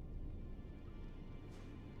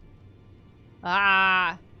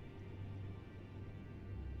 Ah!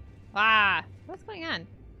 Ah! What's going on?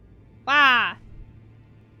 Ah!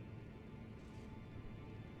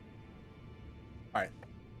 Alright.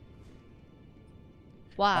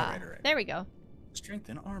 Wow. All right. There we go. Strength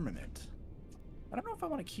and armament. I don't know if I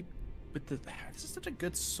want to keep with the... This is such a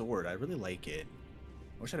good sword. I really like it.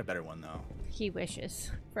 I wish I had a better one, though. He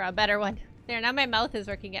wishes for a better one. There, now my mouth is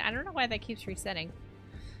working. I don't know why that keeps resetting.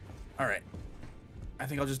 Alright. I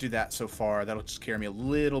think I'll just do that so far. That'll just carry me a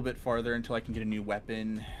little bit farther until I can get a new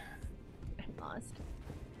weapon. I'm lost.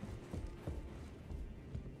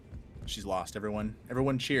 She's lost, everyone.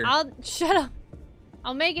 Everyone cheer. Shut up.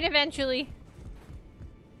 I'll make it eventually.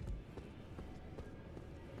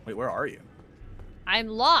 Wait, where are you? I'm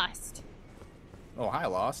lost. Oh, hi,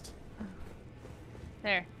 Lost.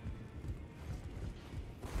 There.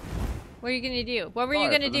 What are you gonna do? What were you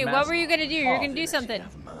gonna do? What were you gonna do? You're gonna do something.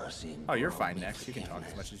 Oh, you're fine next. You can talk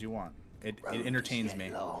as much as you want. It entertains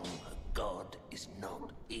me. God is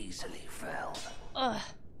not easily felled. Ugh.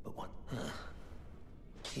 But what?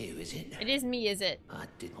 You, is it? It is me, is it? I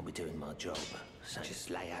did not be doing my job, so just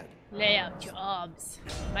lay out. Lay out jobs.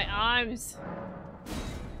 My arms.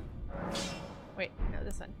 Wait, no,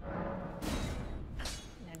 this one.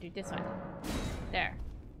 Now do this one. There.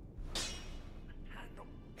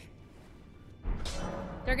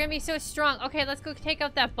 They're gonna be so strong. Okay, let's go take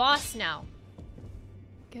out that boss now.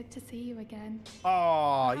 Good to see you again.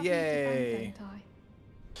 Oh, Yay! yay! Don't I?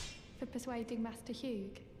 For persuading Master Hugh,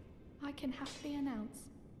 I can happily announce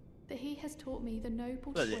that he has taught me the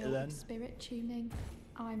noble toil of spirit tuning.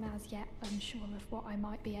 I'm as yet unsure of what I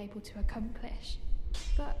might be able to accomplish,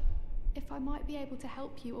 but if I might be able to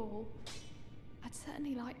help you all, I'd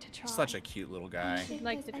certainly like to try. Such a cute little guy.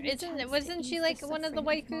 Like, wasn't she like one of the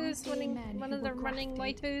waifus? One of the running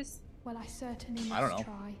waifus? Well, I certainly must I don't know.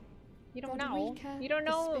 try. You don't know. You don't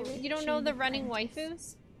know. You don't know the running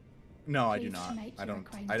waifus? No, I do not.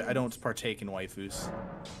 I don't partake in waifus.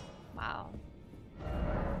 Wow.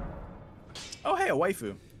 Oh, hey, a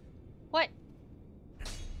waifu. What?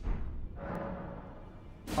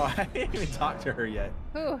 Oh, I didn't even talk to her yet.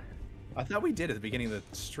 Who? I thought we did at the beginning of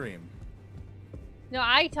the stream. No,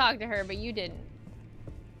 I talked to her, but you didn't.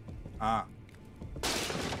 Ah.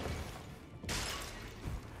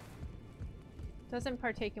 Doesn't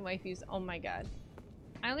partake in waifus. Oh my god.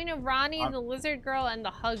 I only know Ronnie, the lizard girl, and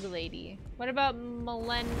the hug lady. What about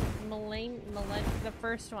Malen, the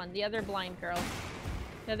first one, the other blind girl?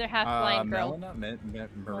 The other half-blind girl.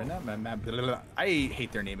 Marina, I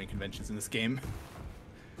hate their naming conventions in this game.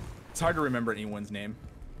 It's hard to remember anyone's name.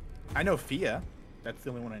 I know Fia. That's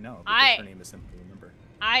the only one I know. Because her name is simple to remember.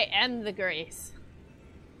 I am the Grace.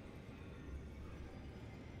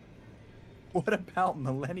 What about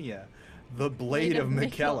Millennia? The Blade of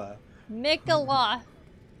Miquella. Miquella,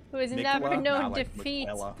 who has never known like defeat.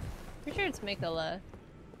 Miquella. Pretty sure it's Miquella.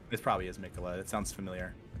 It probably is Miquella. It sounds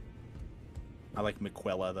familiar. I like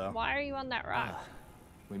Miquella though. Why are you on that rock?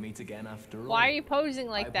 We meet again after all. Why are you posing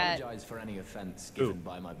like that? I apologize for any offense given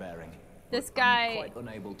by my bearing. This guy. I'm quite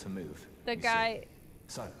unable to move. The guy.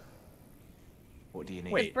 So, what do you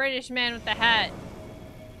need? The British man with the hat.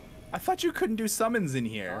 I thought you couldn't do summons in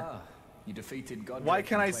here. Ah, you defeated Godfrick. Why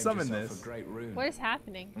can't I summon this? A great rune. What is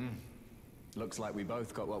happening? Looks like we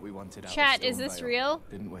both got what we wanted out Chat, of is this real?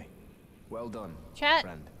 Didn't we? Well done, Chat.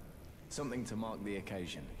 friend. Something to mark the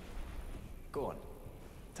occasion. Go on,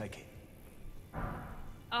 take it.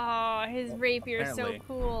 Oh, his rapier is so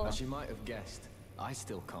cool. As you might have guessed, I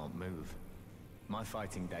still can't move. My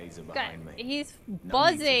fighting days are behind me. He's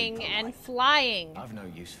buzzing and flying. I've no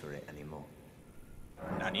use for it anymore.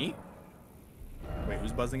 Nani? Wait,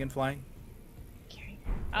 who's buzzing and flying?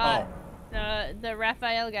 The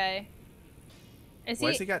Raphael guy. Is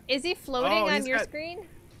he floating on your screen?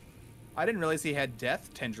 I didn't realize he had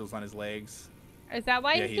death tendrils on his legs. Is that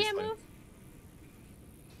why he can't move?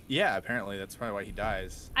 Yeah, apparently that's probably why he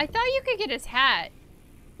dies. I thought you could get his hat.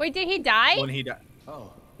 Wait, did he die? When he died.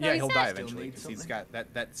 Oh. Yeah, he'll die eventually because he's got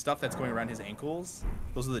that stuff that's going around his ankles.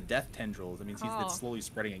 Those are the death tendrils. That means it's slowly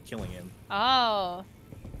spreading and killing him. Oh.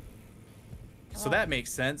 So that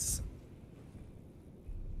makes sense.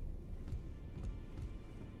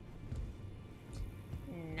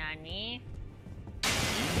 Nani?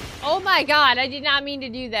 Oh my god, I did not mean to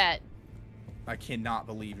do that. I cannot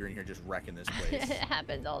believe you're in here just wrecking this place. It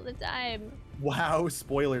happens all the time. Wow,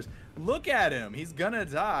 spoilers. Look at him. He's gonna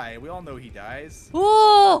die. We all know he dies.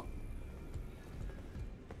 Ooh!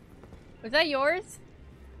 Was that yours?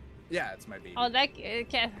 Yeah, it's my baby. Oh,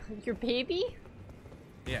 your baby?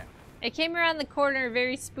 Yeah. It came around the corner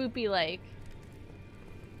very spoopy-like.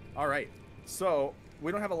 All right. So,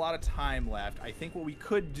 we don't have a lot of time left. I think what we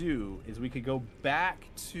could do is we could go back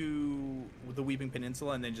to the Weeping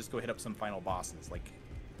Peninsula and then just go hit up some final bosses, like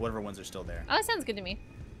whatever ones are still there. Oh, that sounds good to me.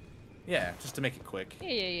 Yeah, just to make it quick.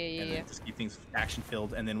 Yeah. Just keep things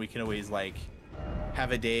action-filled, and then we can always like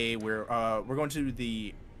have a day where we're going to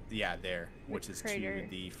the there, which is to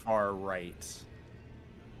the far right,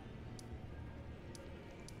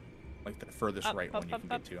 like the furthest right one you can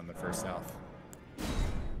get to on the first south.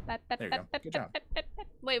 There you go. Good job.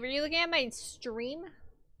 Wait, were you looking at my stream?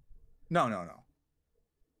 No.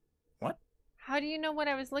 What? How do you know what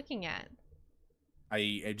I was looking at?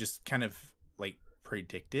 I just kind of like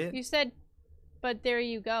predict it. You said, but there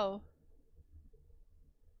you go.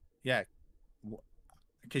 Yeah,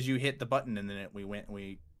 because you hit the button and then we went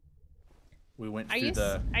through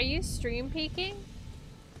the. Are you stream peeking?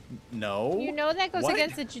 No. You know that goes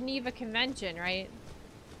against the Geneva Convention, right?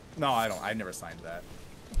 No, I don't. I never signed that.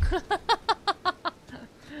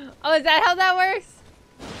 Oh, is that how that works?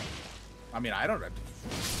 I mean, I don't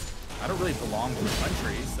really belong to the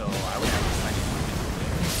country, so I would have to sign it.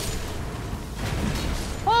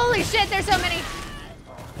 Holy shit, there's so many!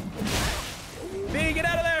 B, get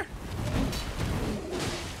out of there!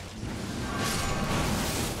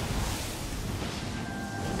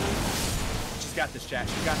 She's got this, chat.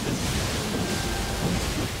 She's got this.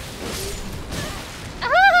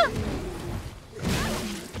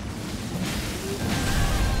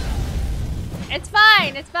 It's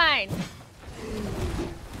fine. It's fine.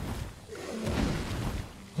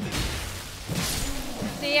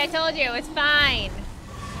 See, I told you, it's fine.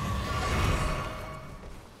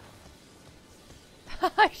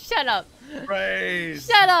 Shut up. Praise.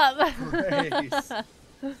 Shut up. Praise.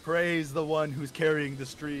 Praise the one who's carrying the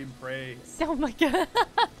stream. Praise. Oh my god.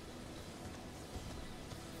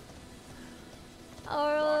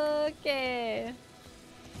 Okay.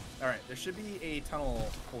 Alright, there should be a tunnel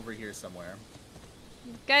over here somewhere.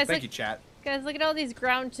 Guys, Thank you, chat. Guys, look at all these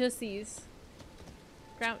ground tussies.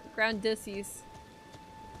 Ground dussies.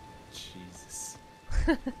 Jesus.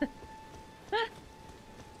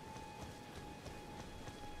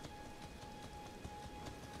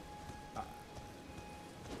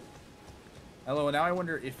 Hello, now I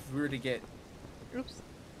wonder if we were to get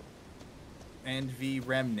NV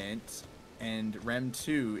Remnant and Rem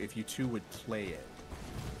 2, if you two would play it.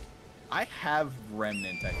 I have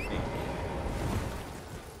Remnant, I think.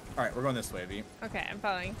 Alright, we're going this way, V. Okay, I'm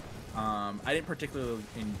following. I didn't particularly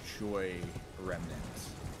enjoy Remnant.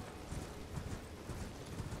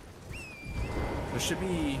 There should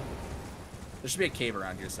be a cave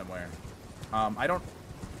around here somewhere. I don't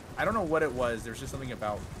know what it was. There's just something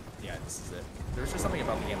about, yeah, this is it. There was just something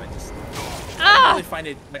about the game that just I didn't really find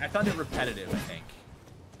it, like, I found it repetitive, I think,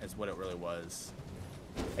 is what it really was.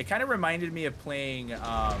 It kind of reminded me of playing if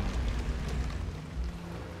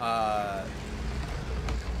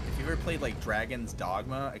you ever played like Dragon's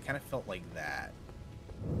Dogma, it kind of felt like that,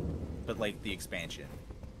 but like the expansion.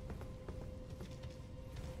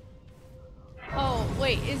 Oh,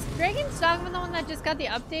 wait, is Dragon's Dogma the one that just got the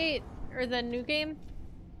update? Or the new game?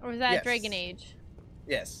 Or was that Dragon Age?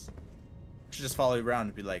 Yes. Should just follow you around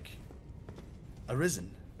and be like,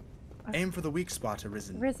 Arisen. Aim for the weak spot,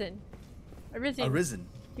 Arisen. Arisen. Arisen.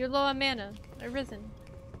 You're low on mana. Arisen.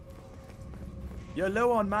 You're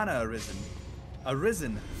low on mana, Arisen.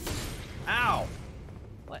 Arisen. Ow!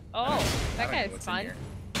 What? Oh, that guy is fun.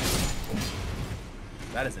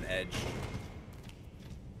 That is an edge.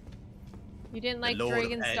 You didn't like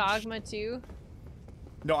Dragon's Dogma 2?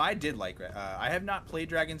 No, I did like it. I have not played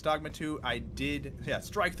Dragon's Dogma 2. I did, yeah,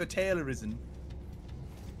 strike the tail, Arisen.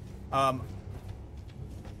 I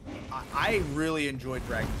really enjoyed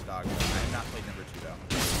Dragon's Dogma. I have not played number 2 though.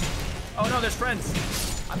 Oh no, there's friends.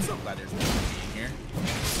 I'm so glad there's friends in here.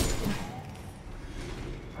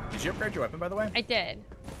 Did you upgrade your weapon, by the way? I did.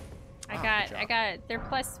 I got. They're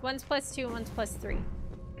one's +2, one's +3.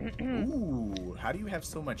 Ooh, how do you have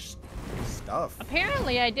so much stuff?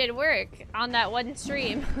 Apparently I did work on that one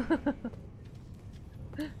stream.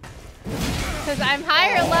 Because I'm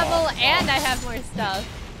higher level and I have more stuff.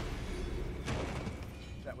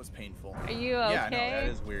 That was painful. Are you okay? Yeah, no, that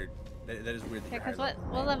is weird. That is weird that you're higher level.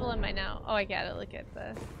 What level am I now? Oh, I gotta look at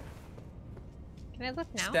the... Can I look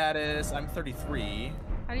now? Status, I'm 33.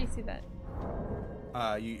 How do you see that?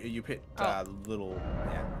 You hit little...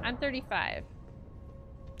 Yeah. I'm 35.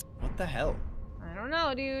 What the hell? I don't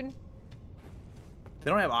know, dude.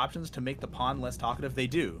 They don't have options to make the pawn less talkative? They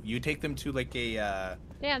do. You take them to like a...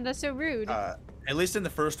 Damn, that's so rude. At least in the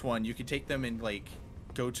first one, you could take them and like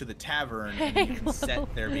go to the tavern and you can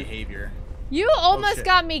set their behavior. You almost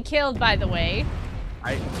got me killed, by the way.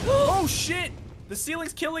 Oh shit! The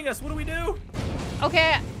ceiling's killing us. What do we do?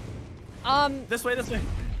 Okay. This way, this way.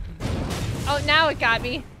 Oh, now it got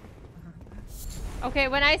me. Okay,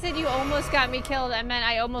 when I said you almost got me killed, I meant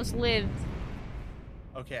I almost lived.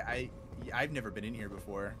 Okay, I've never been in here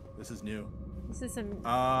before. This is new. This is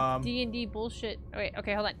some D&D bullshit. Oh, wait,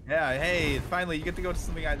 okay, hold on. Yeah, hey, finally you get to go to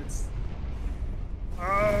something that's...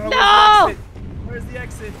 Oh, no! Where's the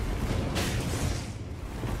exit?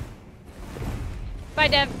 Bye,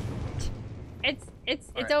 Dev.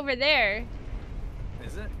 It's over there.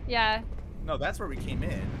 Is it? Yeah. No, that's where we came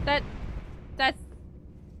in. I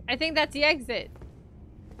think that's the exit.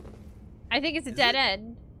 I think it's a dead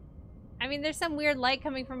end. I mean, there's some weird light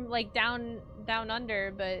coming from like down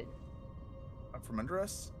under, but from under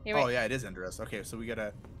us? Yeah, right. Oh yeah, it is under us. Okay, so we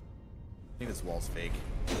gotta... I think this wall's fake.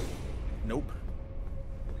 Nope.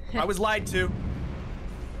 I was lied to. All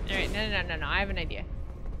right, no. I have an idea.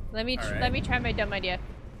 Let me try my dumb idea.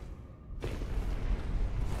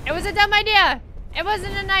 It was a dumb idea. It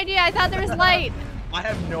wasn't an idea. I thought there was light. I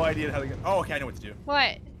have no idea how to get... Oh, okay, I know what to do. What?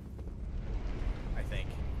 I think.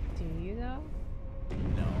 Do you though?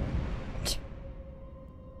 No.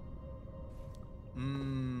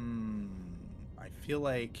 I feel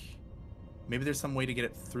like maybe there's some way to get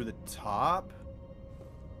it through the top.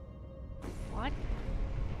 What?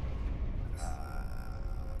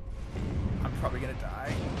 I'm probably gonna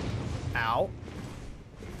die. Ow.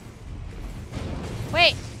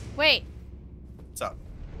 Wait. What's up?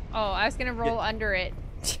 Oh, I was gonna roll under it.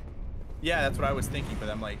 Yeah, that's what I was thinking, but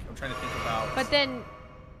I'm trying to think about. But then,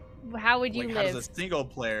 how would you live? How does a single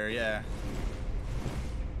player? Yeah.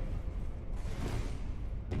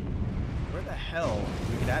 Where the hell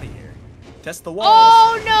do we get out of here? Test the walls.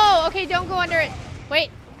 Oh no! Okay, don't go under it.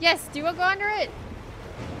 Wait. Yes, do go under it.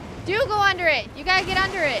 Do go under it. You gotta get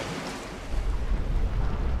under it.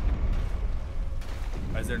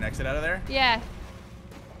 Is there an exit out of there? Yeah.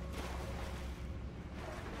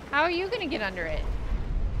 How are you gonna get under it?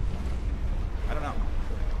 I don't know.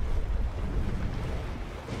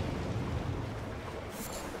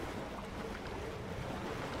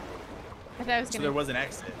 I thought I was gonna... So there was an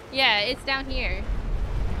exit. Yeah, it's down here.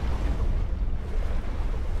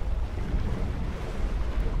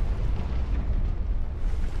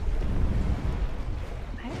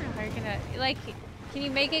 I don't know how you're gonna... Like, can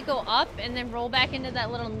you make it go up and then roll back into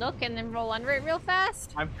that little nook and then roll under it real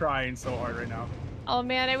fast? I'm trying so hard right now. Oh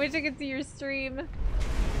man, I wish I could see your stream.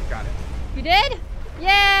 Got it. You did? Yay!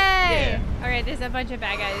 Yeah. Alright, there's a bunch of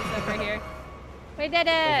bad guys over here. We did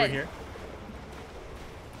it! Over here.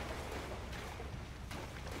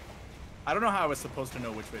 I don't know how I was supposed to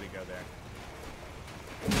know which way to go there.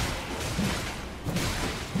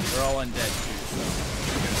 They're all undead too, so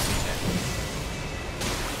they're gonna be dead.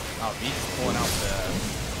 Oh, Beak's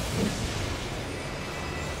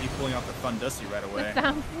pulling out the Thundussy right away.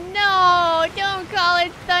 No! Don't call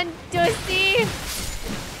it Thundussy!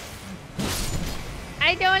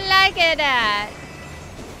 I don't like it. I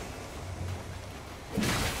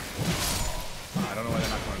don't know why they're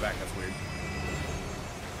not coming back. That's weird.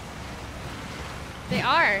 They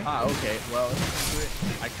are. Ah, okay. Well,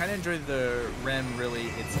 I kind of enjoy the REM,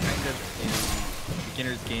 really. It's kind of a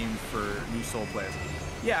beginner's game for new Soul players.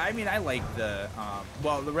 Yeah, I mean, I like the,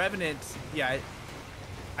 well, the Revenant, yeah,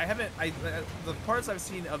 I haven't, the parts I've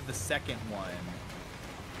seen of the second one,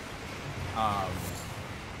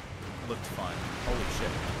 looked fun. Holy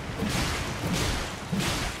shit.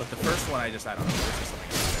 But the first one, I don't know, there's just something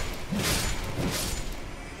about it.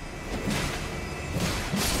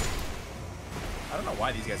 I don't know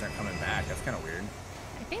why these guys aren't coming back. That's kind of weird.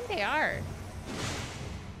 I think they are.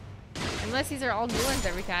 Unless these are all new ones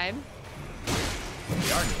every time.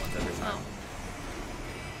 They are new ones every time. Oh.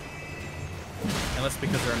 Unless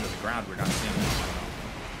because they're under the ground, we're not seeing them.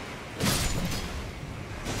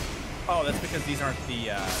 Oh, that's because these aren't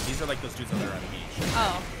the, these are like those dudes that are on the beach.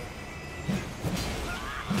 Oh.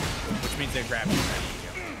 Which means they grab you.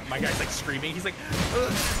 My guy's like screaming. He's like,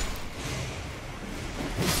 ugh.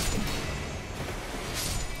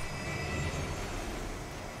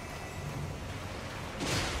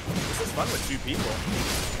 This is fun with two people.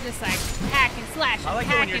 Just like hack and slash and like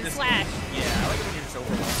hack and slash. Yeah, I like it when you're just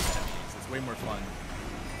overwhelming enemies. It's way more fun.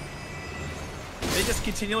 They just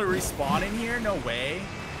continually respawn in here? No way.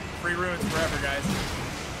 Free runes forever, guys.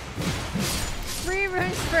 Free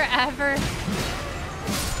runes forever.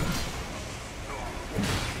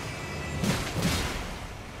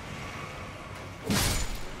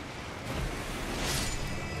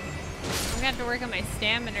 I'm gonna have to work on my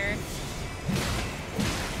stamina.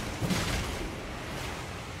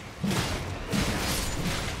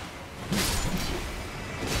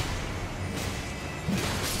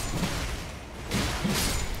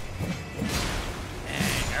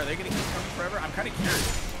 Are they gonna keep coming forever? I'm kind of curious.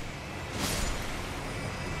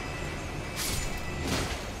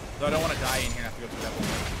 Though I don't want to die in here and have to go through that whole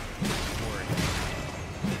thing.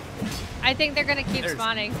 I think they're gonna keep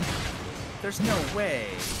spawning. There's no way.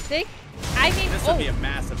 I mean, this would be a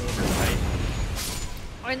massive oversight.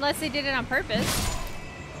 Or unless they did it on purpose.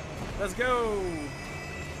 Let's go.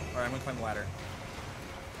 All right, I'm gonna climb the ladder.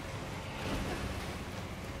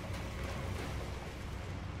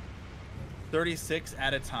 $36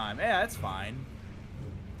 at a time. Yeah, that's fine.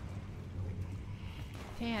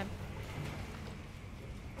 Damn.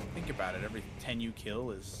 Think about it. Every 10 you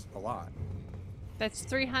kill is a lot. That's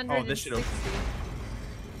 360. Oh, this should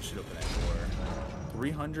open that door.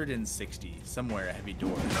 360. Somewhere a heavy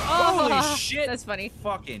door. Oh, holy shit! That's funny.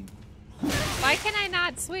 Fucking. Why can I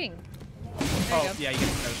not swing? Oh, yeah, you get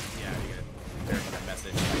to verify that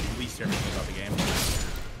message. At least everything about the game.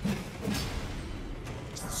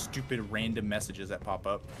 Stupid random messages that pop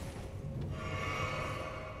up.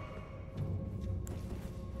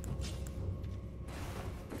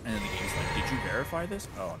 And then the game's like, did you verify this?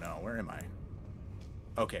 Oh no, where am I?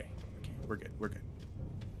 Okay, we're good, we're good.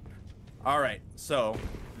 Alright, so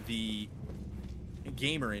the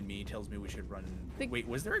gamer in me tells me we should run... Wait,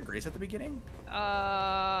 was there a grace at the beginning?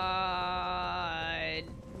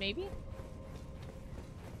 Maybe?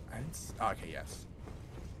 Okay, yes.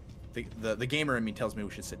 The gamer in me tells me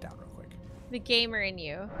we should sit down real quick. The gamer in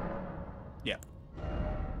you. Yeah.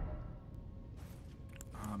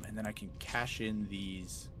 And then I can cash in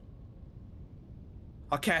these.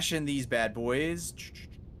 I'll cash in these bad boys.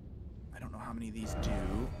 I don't know how many of these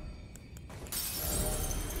do.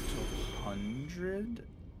 100.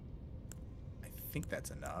 I think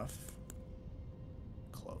that's enough.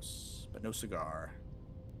 Close, but no cigar.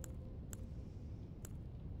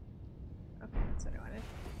 Okay, that's what I wanted.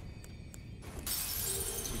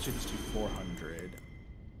 So each of these do 400.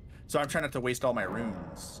 So I'm trying not to waste all my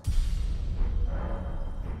runes.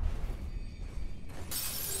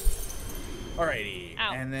 Alrighty.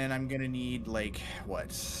 Ow. And then I'm gonna need like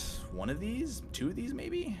what? One of these? Two of these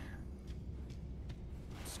maybe?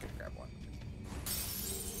 Just gonna grab one.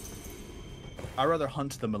 I'd rather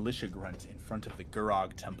hunt the militia grunt in front of the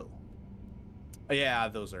Gurog temple. Oh, yeah,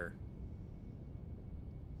 those are.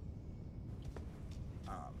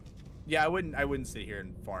 Yeah, I wouldn't sit here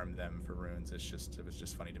and farm them for runes. It was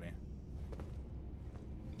just funny to me.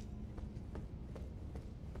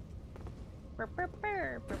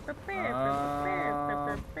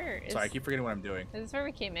 Sorry, I keep forgetting what I'm doing. Is this where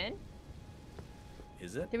we came in?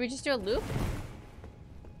 Is it? Did we just do a loop?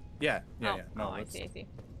 Yeah. No, I let's- see.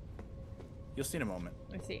 You'll see in a moment.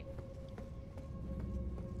 I see.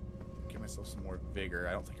 Give myself some more vigor.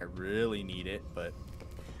 I don't think I really need it, but...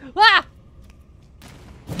 Ah!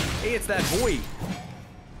 Hey, it's that boy!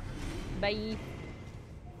 Bye.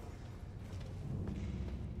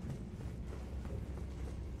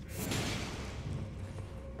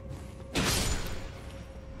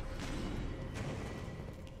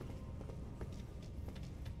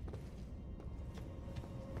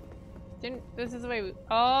 This is the way we...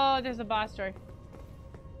 Oh, there's a boss door.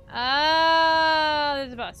 Oh,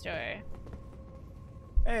 there's a boss door.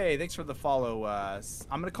 Hey, thanks for the follow.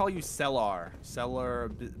 I'm gonna call you Cellar.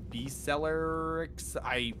 B-Cellar...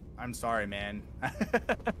 I'm sorry, man.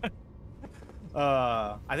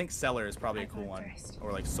 I think Cellar is probably a cool one.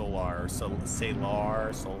 Or like Solar, or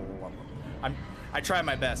Salar, I try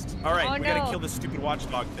my best. Alright, we gotta kill this stupid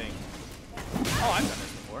watchdog thing. Oh, I've done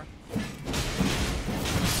this before.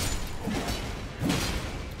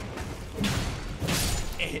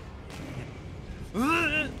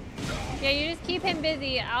 Yeah, you just keep him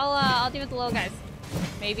busy. I'll deal with the little guys.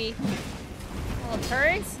 Maybe. Little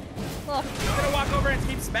turds? Little... I'm gonna walk over and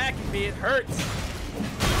keep smacking me. It hurts.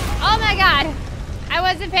 Oh my god! I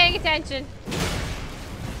wasn't paying attention.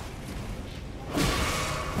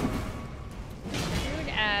 Rude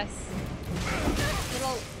ass.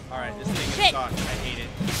 Little... Alright, this thing sucks. I hate it.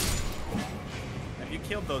 Have you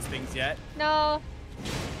killed those things yet? No.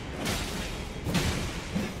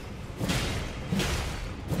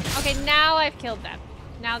 Okay, now I've killed them.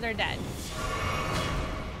 Now they're dead.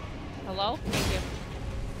 Hello? Thank you.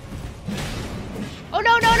 Oh,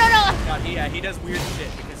 no, no, no, no! God, he does weird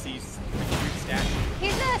shit because he's a weird statue.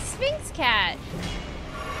 He's a Sphinx cat.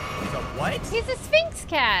 He's a what? He's a Sphinx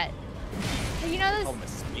cat. You know this? Oh, a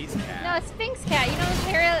space cat. No, a Sphinx cat. You know those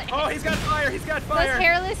hairless... Oh, he's got fire! He's got fire! Those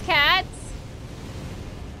hairless cats?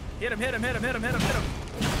 Hit him, hit him, hit him, hit him, hit him, hit him.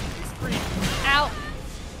 He's free. Ow.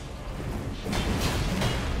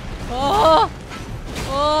 Oh!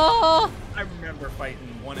 Oh! I remember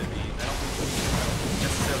fighting one of these. I don't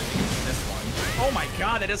necessarily think it's this one. Oh my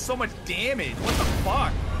god, that does so much damage. What the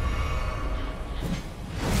fuck?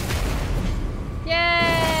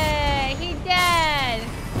 Yay! He dead!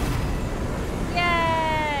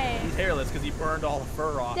 Yay! He's hairless because he burned all the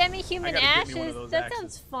fur off. Demi-human ashes. That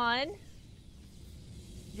sounds fun.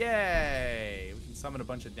 Yay! We can summon a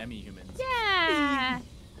bunch of demi-humans. Yeah!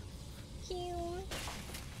 Cute.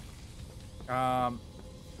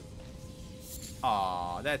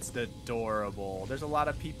 Aw, that's adorable. There's a lot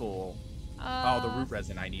of people. Oh, the root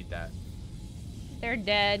resin. I need that. They're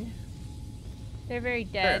dead. They're very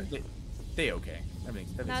dead. They okay.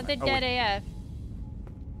 Everything's No, fine. they're dead AF.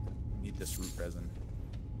 Need this root resin.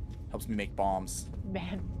 Helps me make bombs.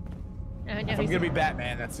 Man. Oh, no, If I'm gonna be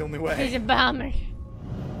Batman, that's the only way. He's a bomber.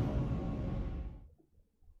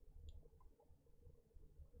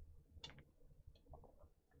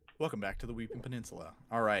 Welcome back to the Weeping Peninsula.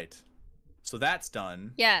 All right, so that's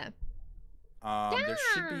done. Yeah. There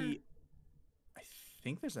should be. I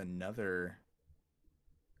think there's another.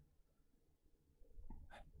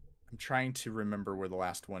 I'm trying to remember where the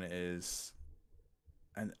last one is,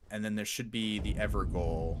 and then there should be the Ever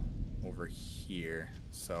goal over here.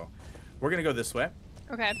 So we're gonna go this way.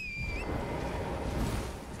 Okay.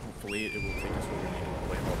 Hopefully, it will take us where we need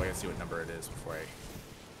to. Wait, hold on, I gotta see what number it is before I.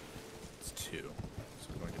 It's 2.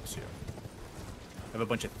 We're going to 2. I have a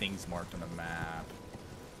bunch of things marked on the map.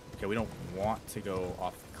 Okay, we don't want to go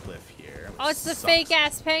off the cliff here. Oh, it's the fake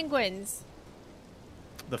ass penguins.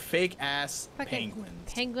 The fake ass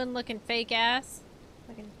penguins. Penguin looking fake ass.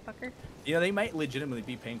 Fucking fucker. You know, they might legitimately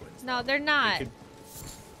be penguins. No, they're not. They could...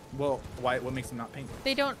 Well, why? What makes them not penguins?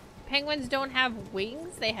 They don't. Penguins don't have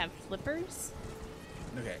wings. They have flippers.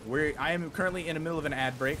 Okay, I am currently in the middle of an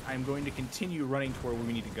ad break. I'm going to continue running to where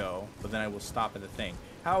we need to go, but then I will stop at the thing.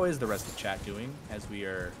 How is the rest of chat doing as we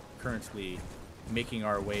are currently making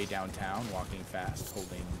our way downtown, walking fast,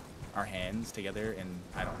 holding our hands together, and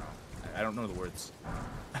I don't know. I don't know the words.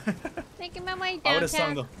 Making my way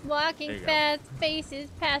downtown, walking fast, faces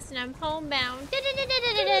passing, I'm homebound.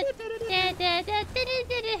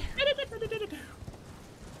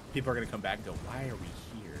 People are going to come back and go, why are we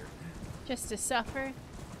here? Just to suffer.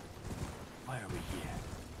 Why are we here?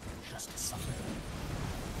 Just to suffer.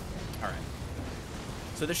 Alright.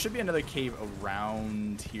 So there should be another cave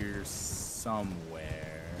around here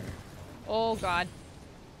somewhere. Oh god.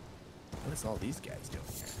 What is all these guys doing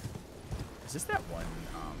here? Is this that one?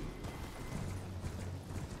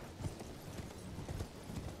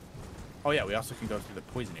 Oh yeah, we also can go through the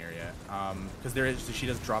poison area. Because she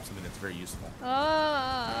does drop something that's very useful.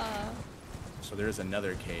 Oh. So there is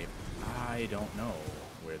another cave. I don't know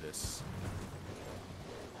where this...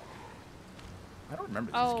 I don't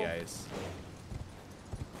remember these guys.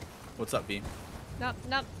 What's up, V? Nope,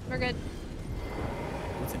 we're good.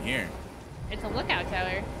 What's in here? It's a lookout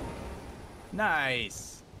tower.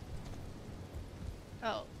 Nice.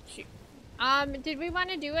 Oh, shoot. Did we want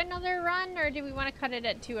to do another run, or do we want to cut it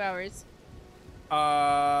at 2 hours?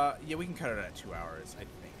 Yeah, we can cut it at 2 hours, I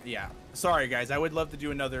think. Yeah. Sorry, guys. I would love to do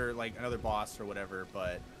another boss or whatever,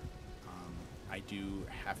 but I do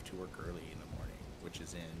have to work early in the morning, which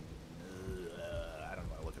is in, I don't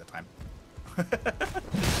know, look at the time.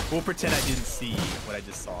 We'll pretend I didn't see what I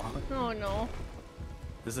just saw. Oh, no.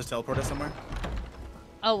 Does this teleport us somewhere?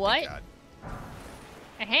 A what?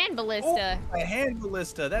 A hand ballista. Oh, a hand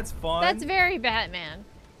ballista. That's fun. That's very Batman.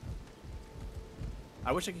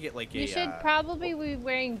 I wish I could get like you should probably be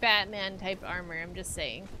wearing Batman type armor. I'm just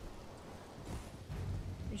saying.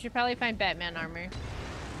 You should probably find Batman armor.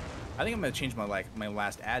 I think I'm gonna change my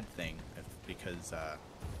last ad thing because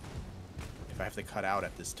if I have to cut out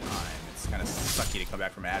at this time, it's kind of sucky to come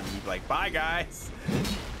back from ad and be like, "Bye, guys."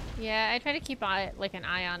 Yeah, I try to keep like an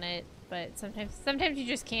eye on it, but sometimes you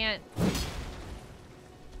just can't.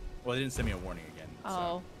 Well, they didn't send me a warning again. Oh.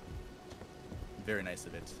 So. Very nice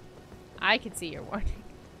of it. I could see your warning.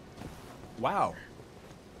 Wow.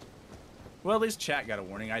 Well, at least chat got a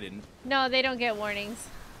warning. I didn't. No, they don't get warnings.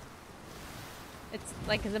 It's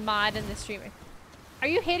like the mod and the streamer. Are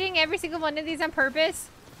you hitting every single one of these on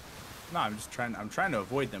purpose? No, I'm trying to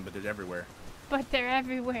avoid them, but they're everywhere. But they're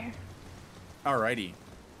everywhere. Alrighty.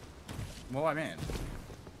 Well, man.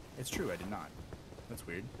 It's true, I did not. That's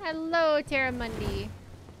weird. Hello, Terramundi.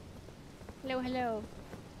 Hello.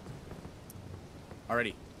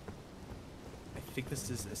 Alrighty. I think this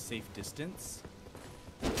is a safe distance.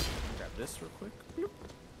 Grab this real quick. Bloop.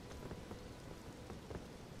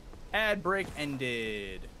 Ad break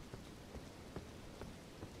ended.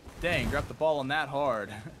 Dang, dropped the ball on that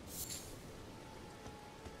hard.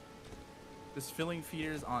 Just filling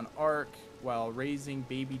feeders on Ark while raising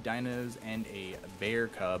baby dinos and a bear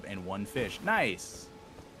cub and one fish. Nice.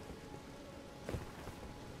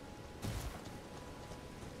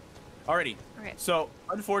 Alrighty. Okay. So,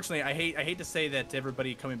 unfortunately, I hate to say that to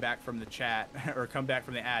everybody coming back from the chat or come back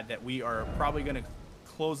from the ad that we are probably going to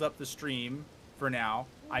close up the stream for now.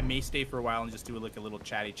 I may stay for a while and just do like a little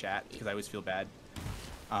chatty chat because I always feel bad.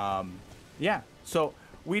 Yeah. So,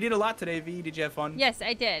 we did a lot today, V. Did you have fun? Yes,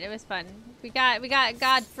 I did. It was fun. We got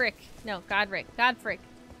Godfrick. No, Godfrick.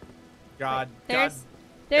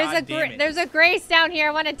 There's a grace down here.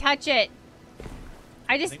 I want to touch it.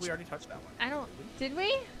 I think we already touched that one. Did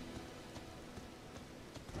we?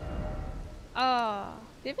 Oh,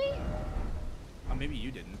 did we? Maybe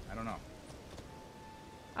you didn't. I don't know.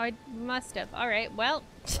 Oh, I must have. All right. Well,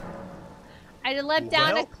 I left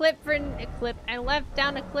down a cliff for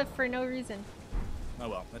no reason. Oh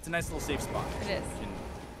well, that's a nice little safe spot. It is.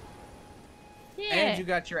 Yeah. And you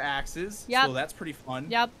got your axes. Yep. So that's pretty fun.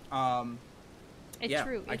 Yep. It's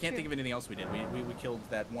true. I can't think of anything else we did. We killed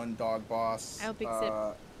that one dog boss. Oh, big sip.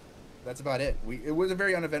 That's about it. It was a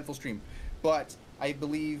very uneventful stream, but I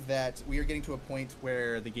believe that we are getting to a point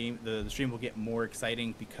where the stream will get more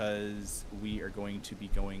exciting because we are going to be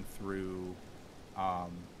going through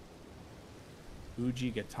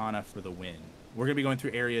Uji Gatana for the win. We're going to be going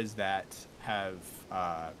through areas that have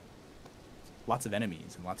lots of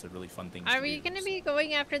enemies and lots of really fun things. Are we going to be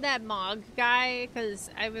going after that Mog guy?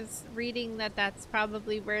 Because I was reading that that's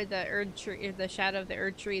probably where the Erd tree, the shadow of the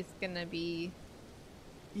Erd tree is going to be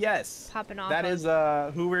Yes. Popping off. That is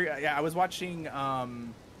who we're. Yeah, I was watching.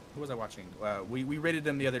 Who was I watching? We rated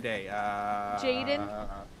them the other day. Jaden.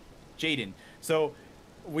 Jaden. So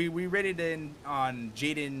we rated in on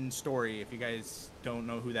Jaden Story. If you guys don't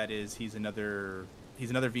know who that is, he's another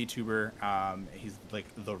VTuber. He's like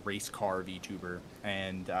the race car VTuber,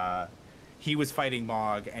 and he was fighting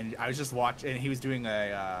Mog, and I was just watching, and he was doing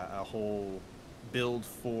a whole build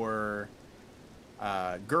for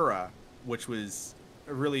Gura, which was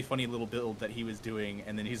a really funny little build that he was doing,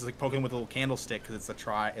 and then he's like poking with a little candlestick because it's a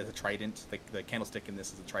trident. The candlestick in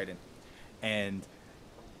this is a trident, and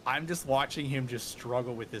I'm just watching him just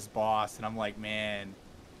struggle with this boss, and I'm like, man,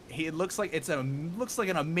 it looks like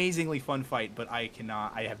an amazingly fun fight, but I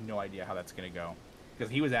have no idea how that's gonna go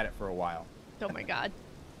because he was at it for a while. Oh my god.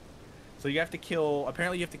 So you have to kill.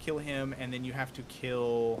 Apparently, you have to kill him, and then you have to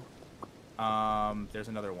kill. There's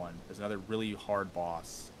another one. There's another really hard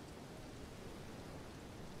boss.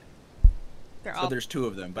 So there's two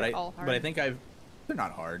of them, but I think they're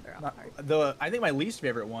not hard. I think my least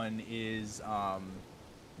favorite one is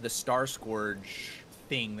the Star Scourge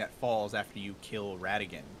thing that falls after you kill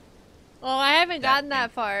Radigan. Oh, I haven't gotten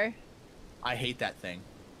that far. I hate that thing.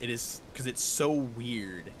 It is because it's so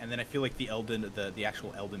weird, and then I feel like the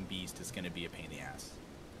actual Elden Beast is going to be a pain in the ass.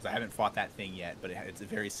 Because I haven't fought that thing yet, but it's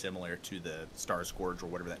very similar to the Star Scourge or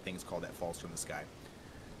whatever that thing's called that falls from the sky.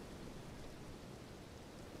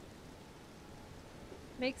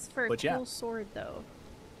 Makes for a cool sword, though.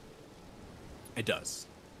 It does.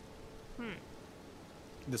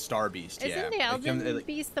 The Star Beast, Isn't the Elden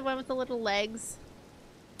Beast the one with the little legs?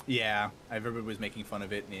 Yeah, everybody was making fun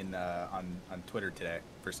of it on Twitter today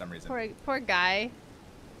for some reason. Poor guy.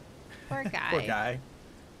 Poor guy. Poor guy.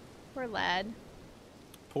 Poor lad.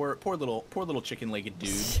 Poor little chicken-legged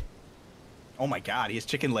dude. Oh my God, he has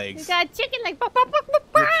chicken legs. He's got chicken legs.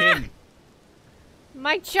 Your kid.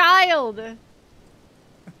 My child.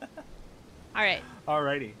 All right.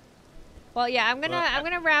 Alrighty. Well, yeah, I'm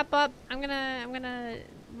gonna wrap up. I'm gonna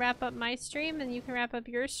wrap up my stream, and you can wrap up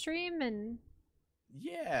your stream, and.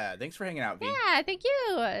 Yeah, thanks for hanging out, V. Yeah, thank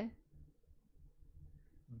you.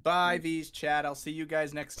 Bye, V's chat. I'll see you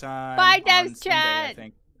guys next time. Bye, Devs chat.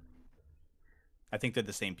 I think they're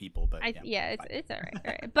the same people, but yeah, it's all right.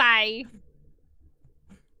 All right, bye.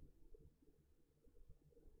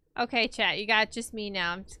 Okay, chat, you got just me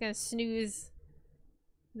now. I'm just gonna snooze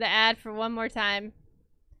the ad for one more time.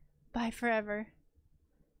 Bye forever.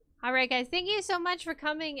 Alright guys, thank you so much for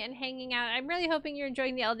coming and hanging out. I'm really hoping you're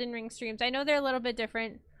enjoying the Elden Ring streams. I know they're a little bit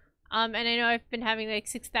different. And I know I've been having like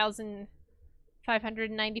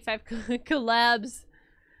 6,595 collabs.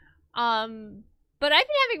 But I've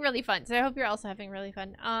been having really fun, so I hope you're also having really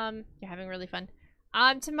fun. You're having really fun.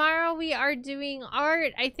 Tomorrow we are doing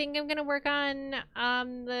art. I think I'm gonna work on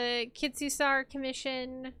the Kitsusar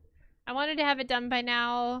commission. I wanted to have it done by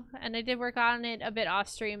now, and I did work on it a bit off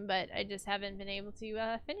stream, but I just haven't been able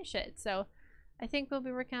to finish it. So I think we'll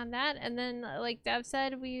be working on that. And then, like Dev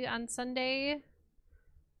said, on Sunday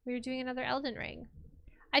we were doing another Elden Ring.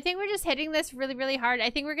 I think we're just hitting this really, really hard. I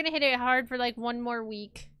think we're gonna hit it hard for like one more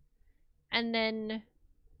week, and then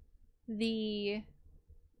the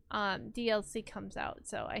DLC comes out.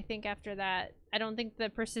 So I think after that, I don't think the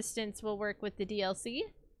persistence will work with the DLC.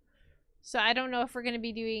 So I don't know if we're going to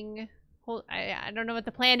be doing... I don't know what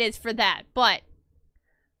the plan is for that, but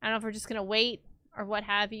I don't know if we're just going to wait or what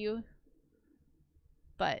have you.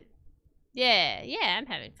 But yeah, I'm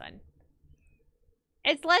having fun.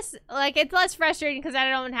 It's less frustrating because I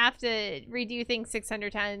don't have to redo things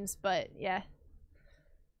 600 times, but yeah.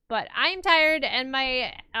 But I'm tired and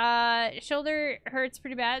my shoulder hurts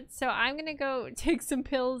pretty bad, so I'm going to go take some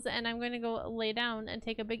pills and I'm going to go lay down and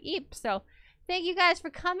take a big eep. So thank you guys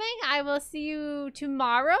for coming. I will see you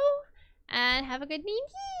tomorrow, and have a good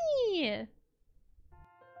evening.